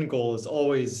end goal is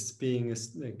always being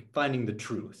like finding the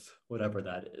truth, whatever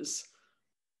that is.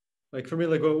 Like for me,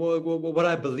 like what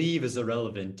I believe is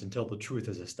irrelevant until the truth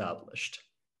is established.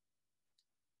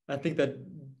 I think that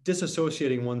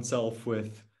disassociating oneself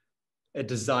with a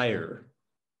desire,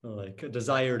 like a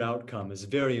desired outcome, is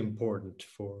very important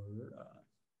for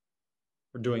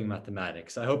doing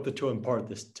mathematics. I hope that to impart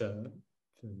this to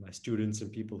my students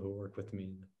and people who work with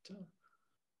me, that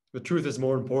the truth is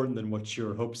more important than what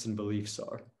your hopes and beliefs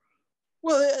are.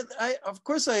 Well, of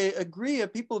course I agree.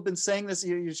 People have been saying this.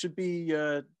 You should be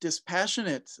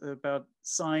dispassionate about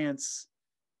science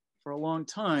for a long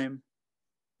time.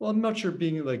 Well, I'm not sure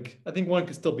being like, I think one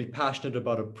can still be passionate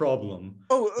about a problem.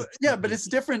 Oh, yeah, but it's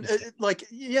different. Like,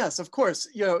 yes, of course,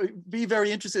 be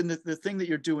very interested in the thing that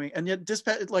you're doing, and yet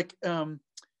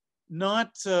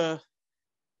not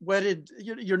wedded.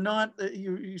 You're not.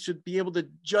 You should be able to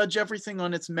judge everything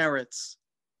on its merits.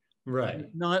 Right.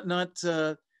 Not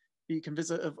be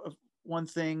convinced of one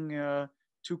thing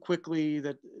too quickly,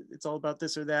 that it's all about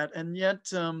this or that. And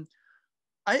yet,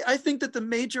 I think that the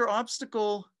major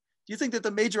obstacle. Do you think that the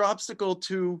major obstacle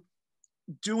to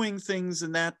doing things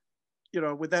in that,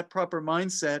 with that proper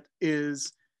mindset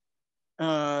is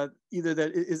either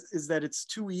that it's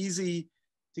too easy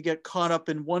to get caught up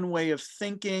in one way of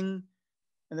thinking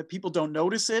and that people don't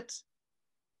notice it,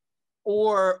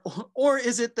 or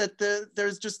is it that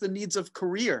there's just the needs of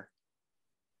career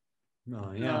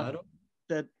No, yeah, I don't.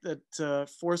 that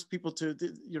force people to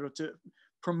to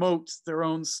promote their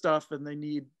own stuff, and they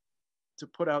need to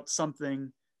put out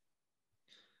something.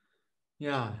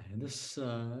 Yeah,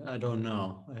 I don't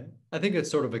know. I think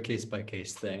it's sort of a case by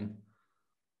case thing.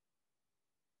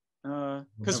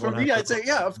 Because for Everyone has me, their I'd say,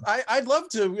 yeah, I'd love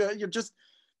to. You're just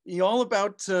be all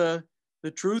about the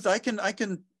truth. I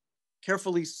can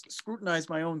carefully scrutinize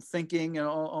my own thinking and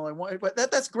all I want. But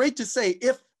that's great to say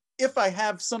if I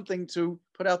have something to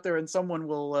put out there and someone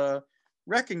will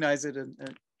recognize it and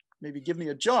maybe give me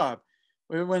a job.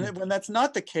 When that's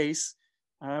not the case,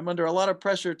 I'm under a lot of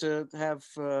pressure to have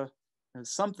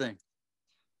something.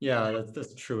 Yeah,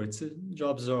 that's true.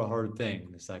 Jobs are a hard thing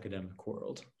in this academic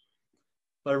world.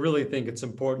 But I really think it's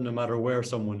important, no matter where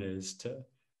someone is, to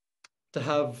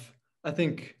have. I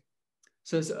think,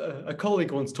 says a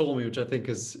colleague once told me, which I think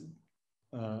is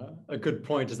a good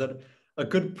point, is that a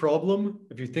good problem,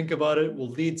 if you think about it, will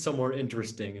lead somewhere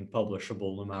interesting and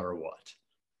publishable, no matter what.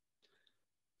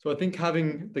 So I think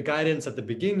having the guidance at the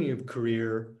beginning of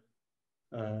career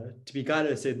to be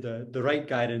guided, I say the right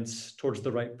guidance towards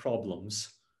the right problems,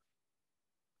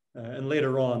 and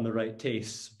later on the right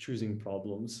tastes, choosing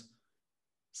problems,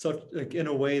 such like in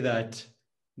a way that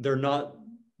they're not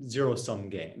zero-sum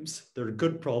games. They're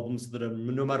good problems that are,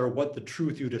 no matter what the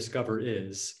truth you discover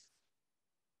is,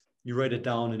 you write it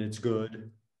down and it's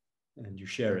good, and you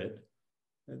share it.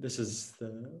 This is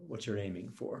what you're aiming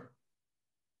for.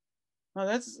 Oh,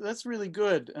 that's really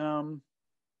good. I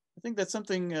think that's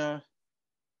something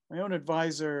my own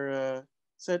advisor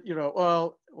said.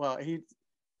 Well, he,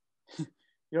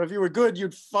 if you were good,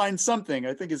 you'd find something.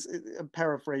 I think I'm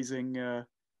paraphrasing. Might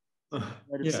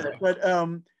have Yeah. said, but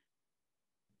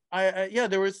yeah,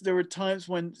 there were times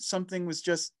when something was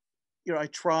just, I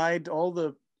tried all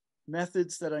the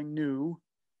methods that I knew,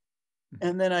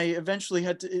 and then I eventually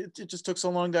had to. It just took so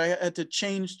long that I had to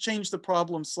change the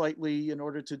problem slightly in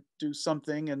order to do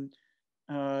something, and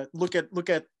look at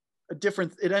a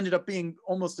different. It ended up being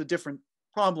almost a different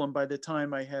problem by the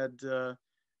time I had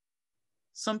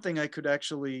something I could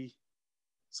actually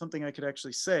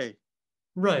say.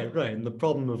 Right, right. And the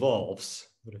problem evolves.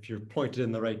 But if you're pointed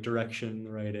in the right direction,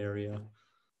 the right area,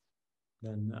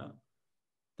 then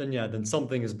yeah, then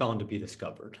something is bound to be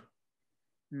discovered.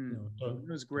 It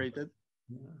was great.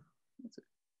 That's a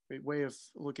great way of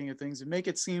looking at things and make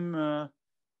it seem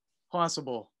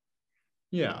possible.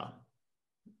 Yeah.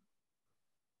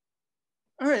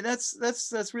 All right,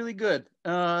 that's really good.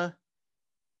 I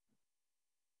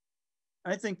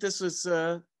think this is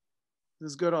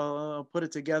good. I'll put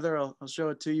it together. I'll show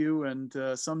it to you, and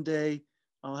someday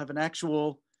I'll have an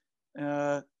actual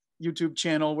YouTube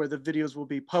channel where the videos will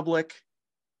be public.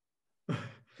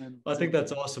 And, I think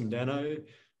that's awesome, Dan.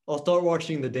 I'll start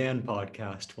watching the Dan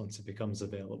podcast once it becomes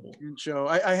available. show.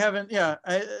 I haven't. Yeah,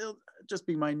 it'll just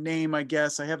be my name, I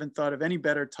guess. I haven't thought of any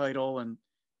better title. And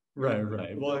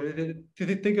right. Well, if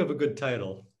you think of a good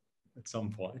title at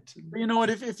some point. You know what?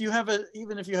 If you have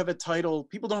even if you have a title,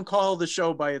 people don't call the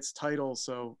show by its title.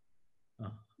 So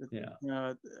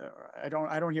yeah, I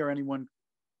don't hear anyone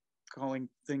calling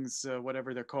things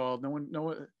whatever they're called. No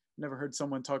one, never heard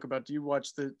someone talk about. Do you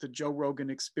watch the Joe Rogan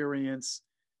Experience?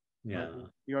 Yeah.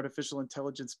 The Artificial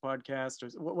Intelligence podcast or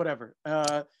whatever.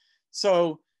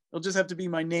 So it'll just have to be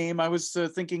my name. I was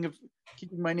thinking of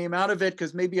keeping my name out of it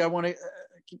because maybe I want to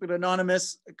keep it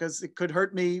anonymous because it could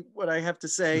hurt me what I have to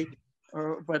say.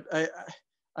 But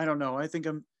I don't know. I think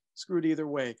I'm screwed either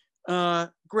way.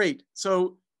 Great.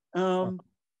 So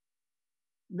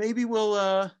maybe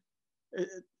we'll.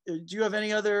 Do you have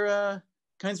any other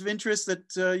kinds of interests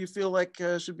that you feel like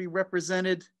should be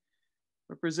represented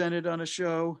on a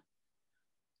show?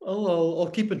 Oh,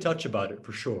 I'll keep in touch about it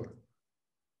for sure.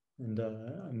 And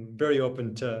I'm very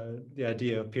open to the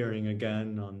idea of appearing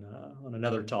again on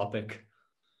another topic.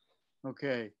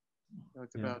 Okay.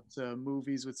 Talked about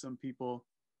movies with some people.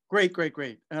 Great.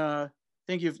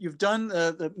 Thank you. You've done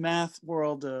the math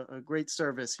world a great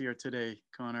service here today,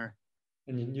 Connor.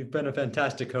 And you've been a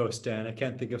fantastic host, Dan. I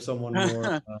can't think of someone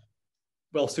more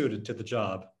well suited to the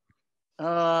job.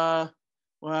 Well,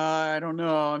 I don't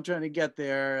know. I'm trying to get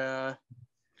there.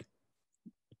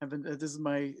 This is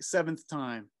my 7th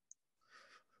time.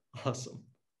 Awesome.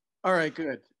 All right,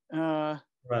 good.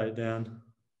 Right, Dan.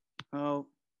 Well,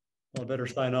 I better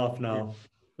sign off now.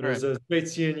 But it was great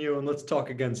seeing you, and let's talk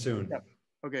again soon. Yep.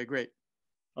 Okay, great.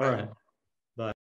 All right. Bye.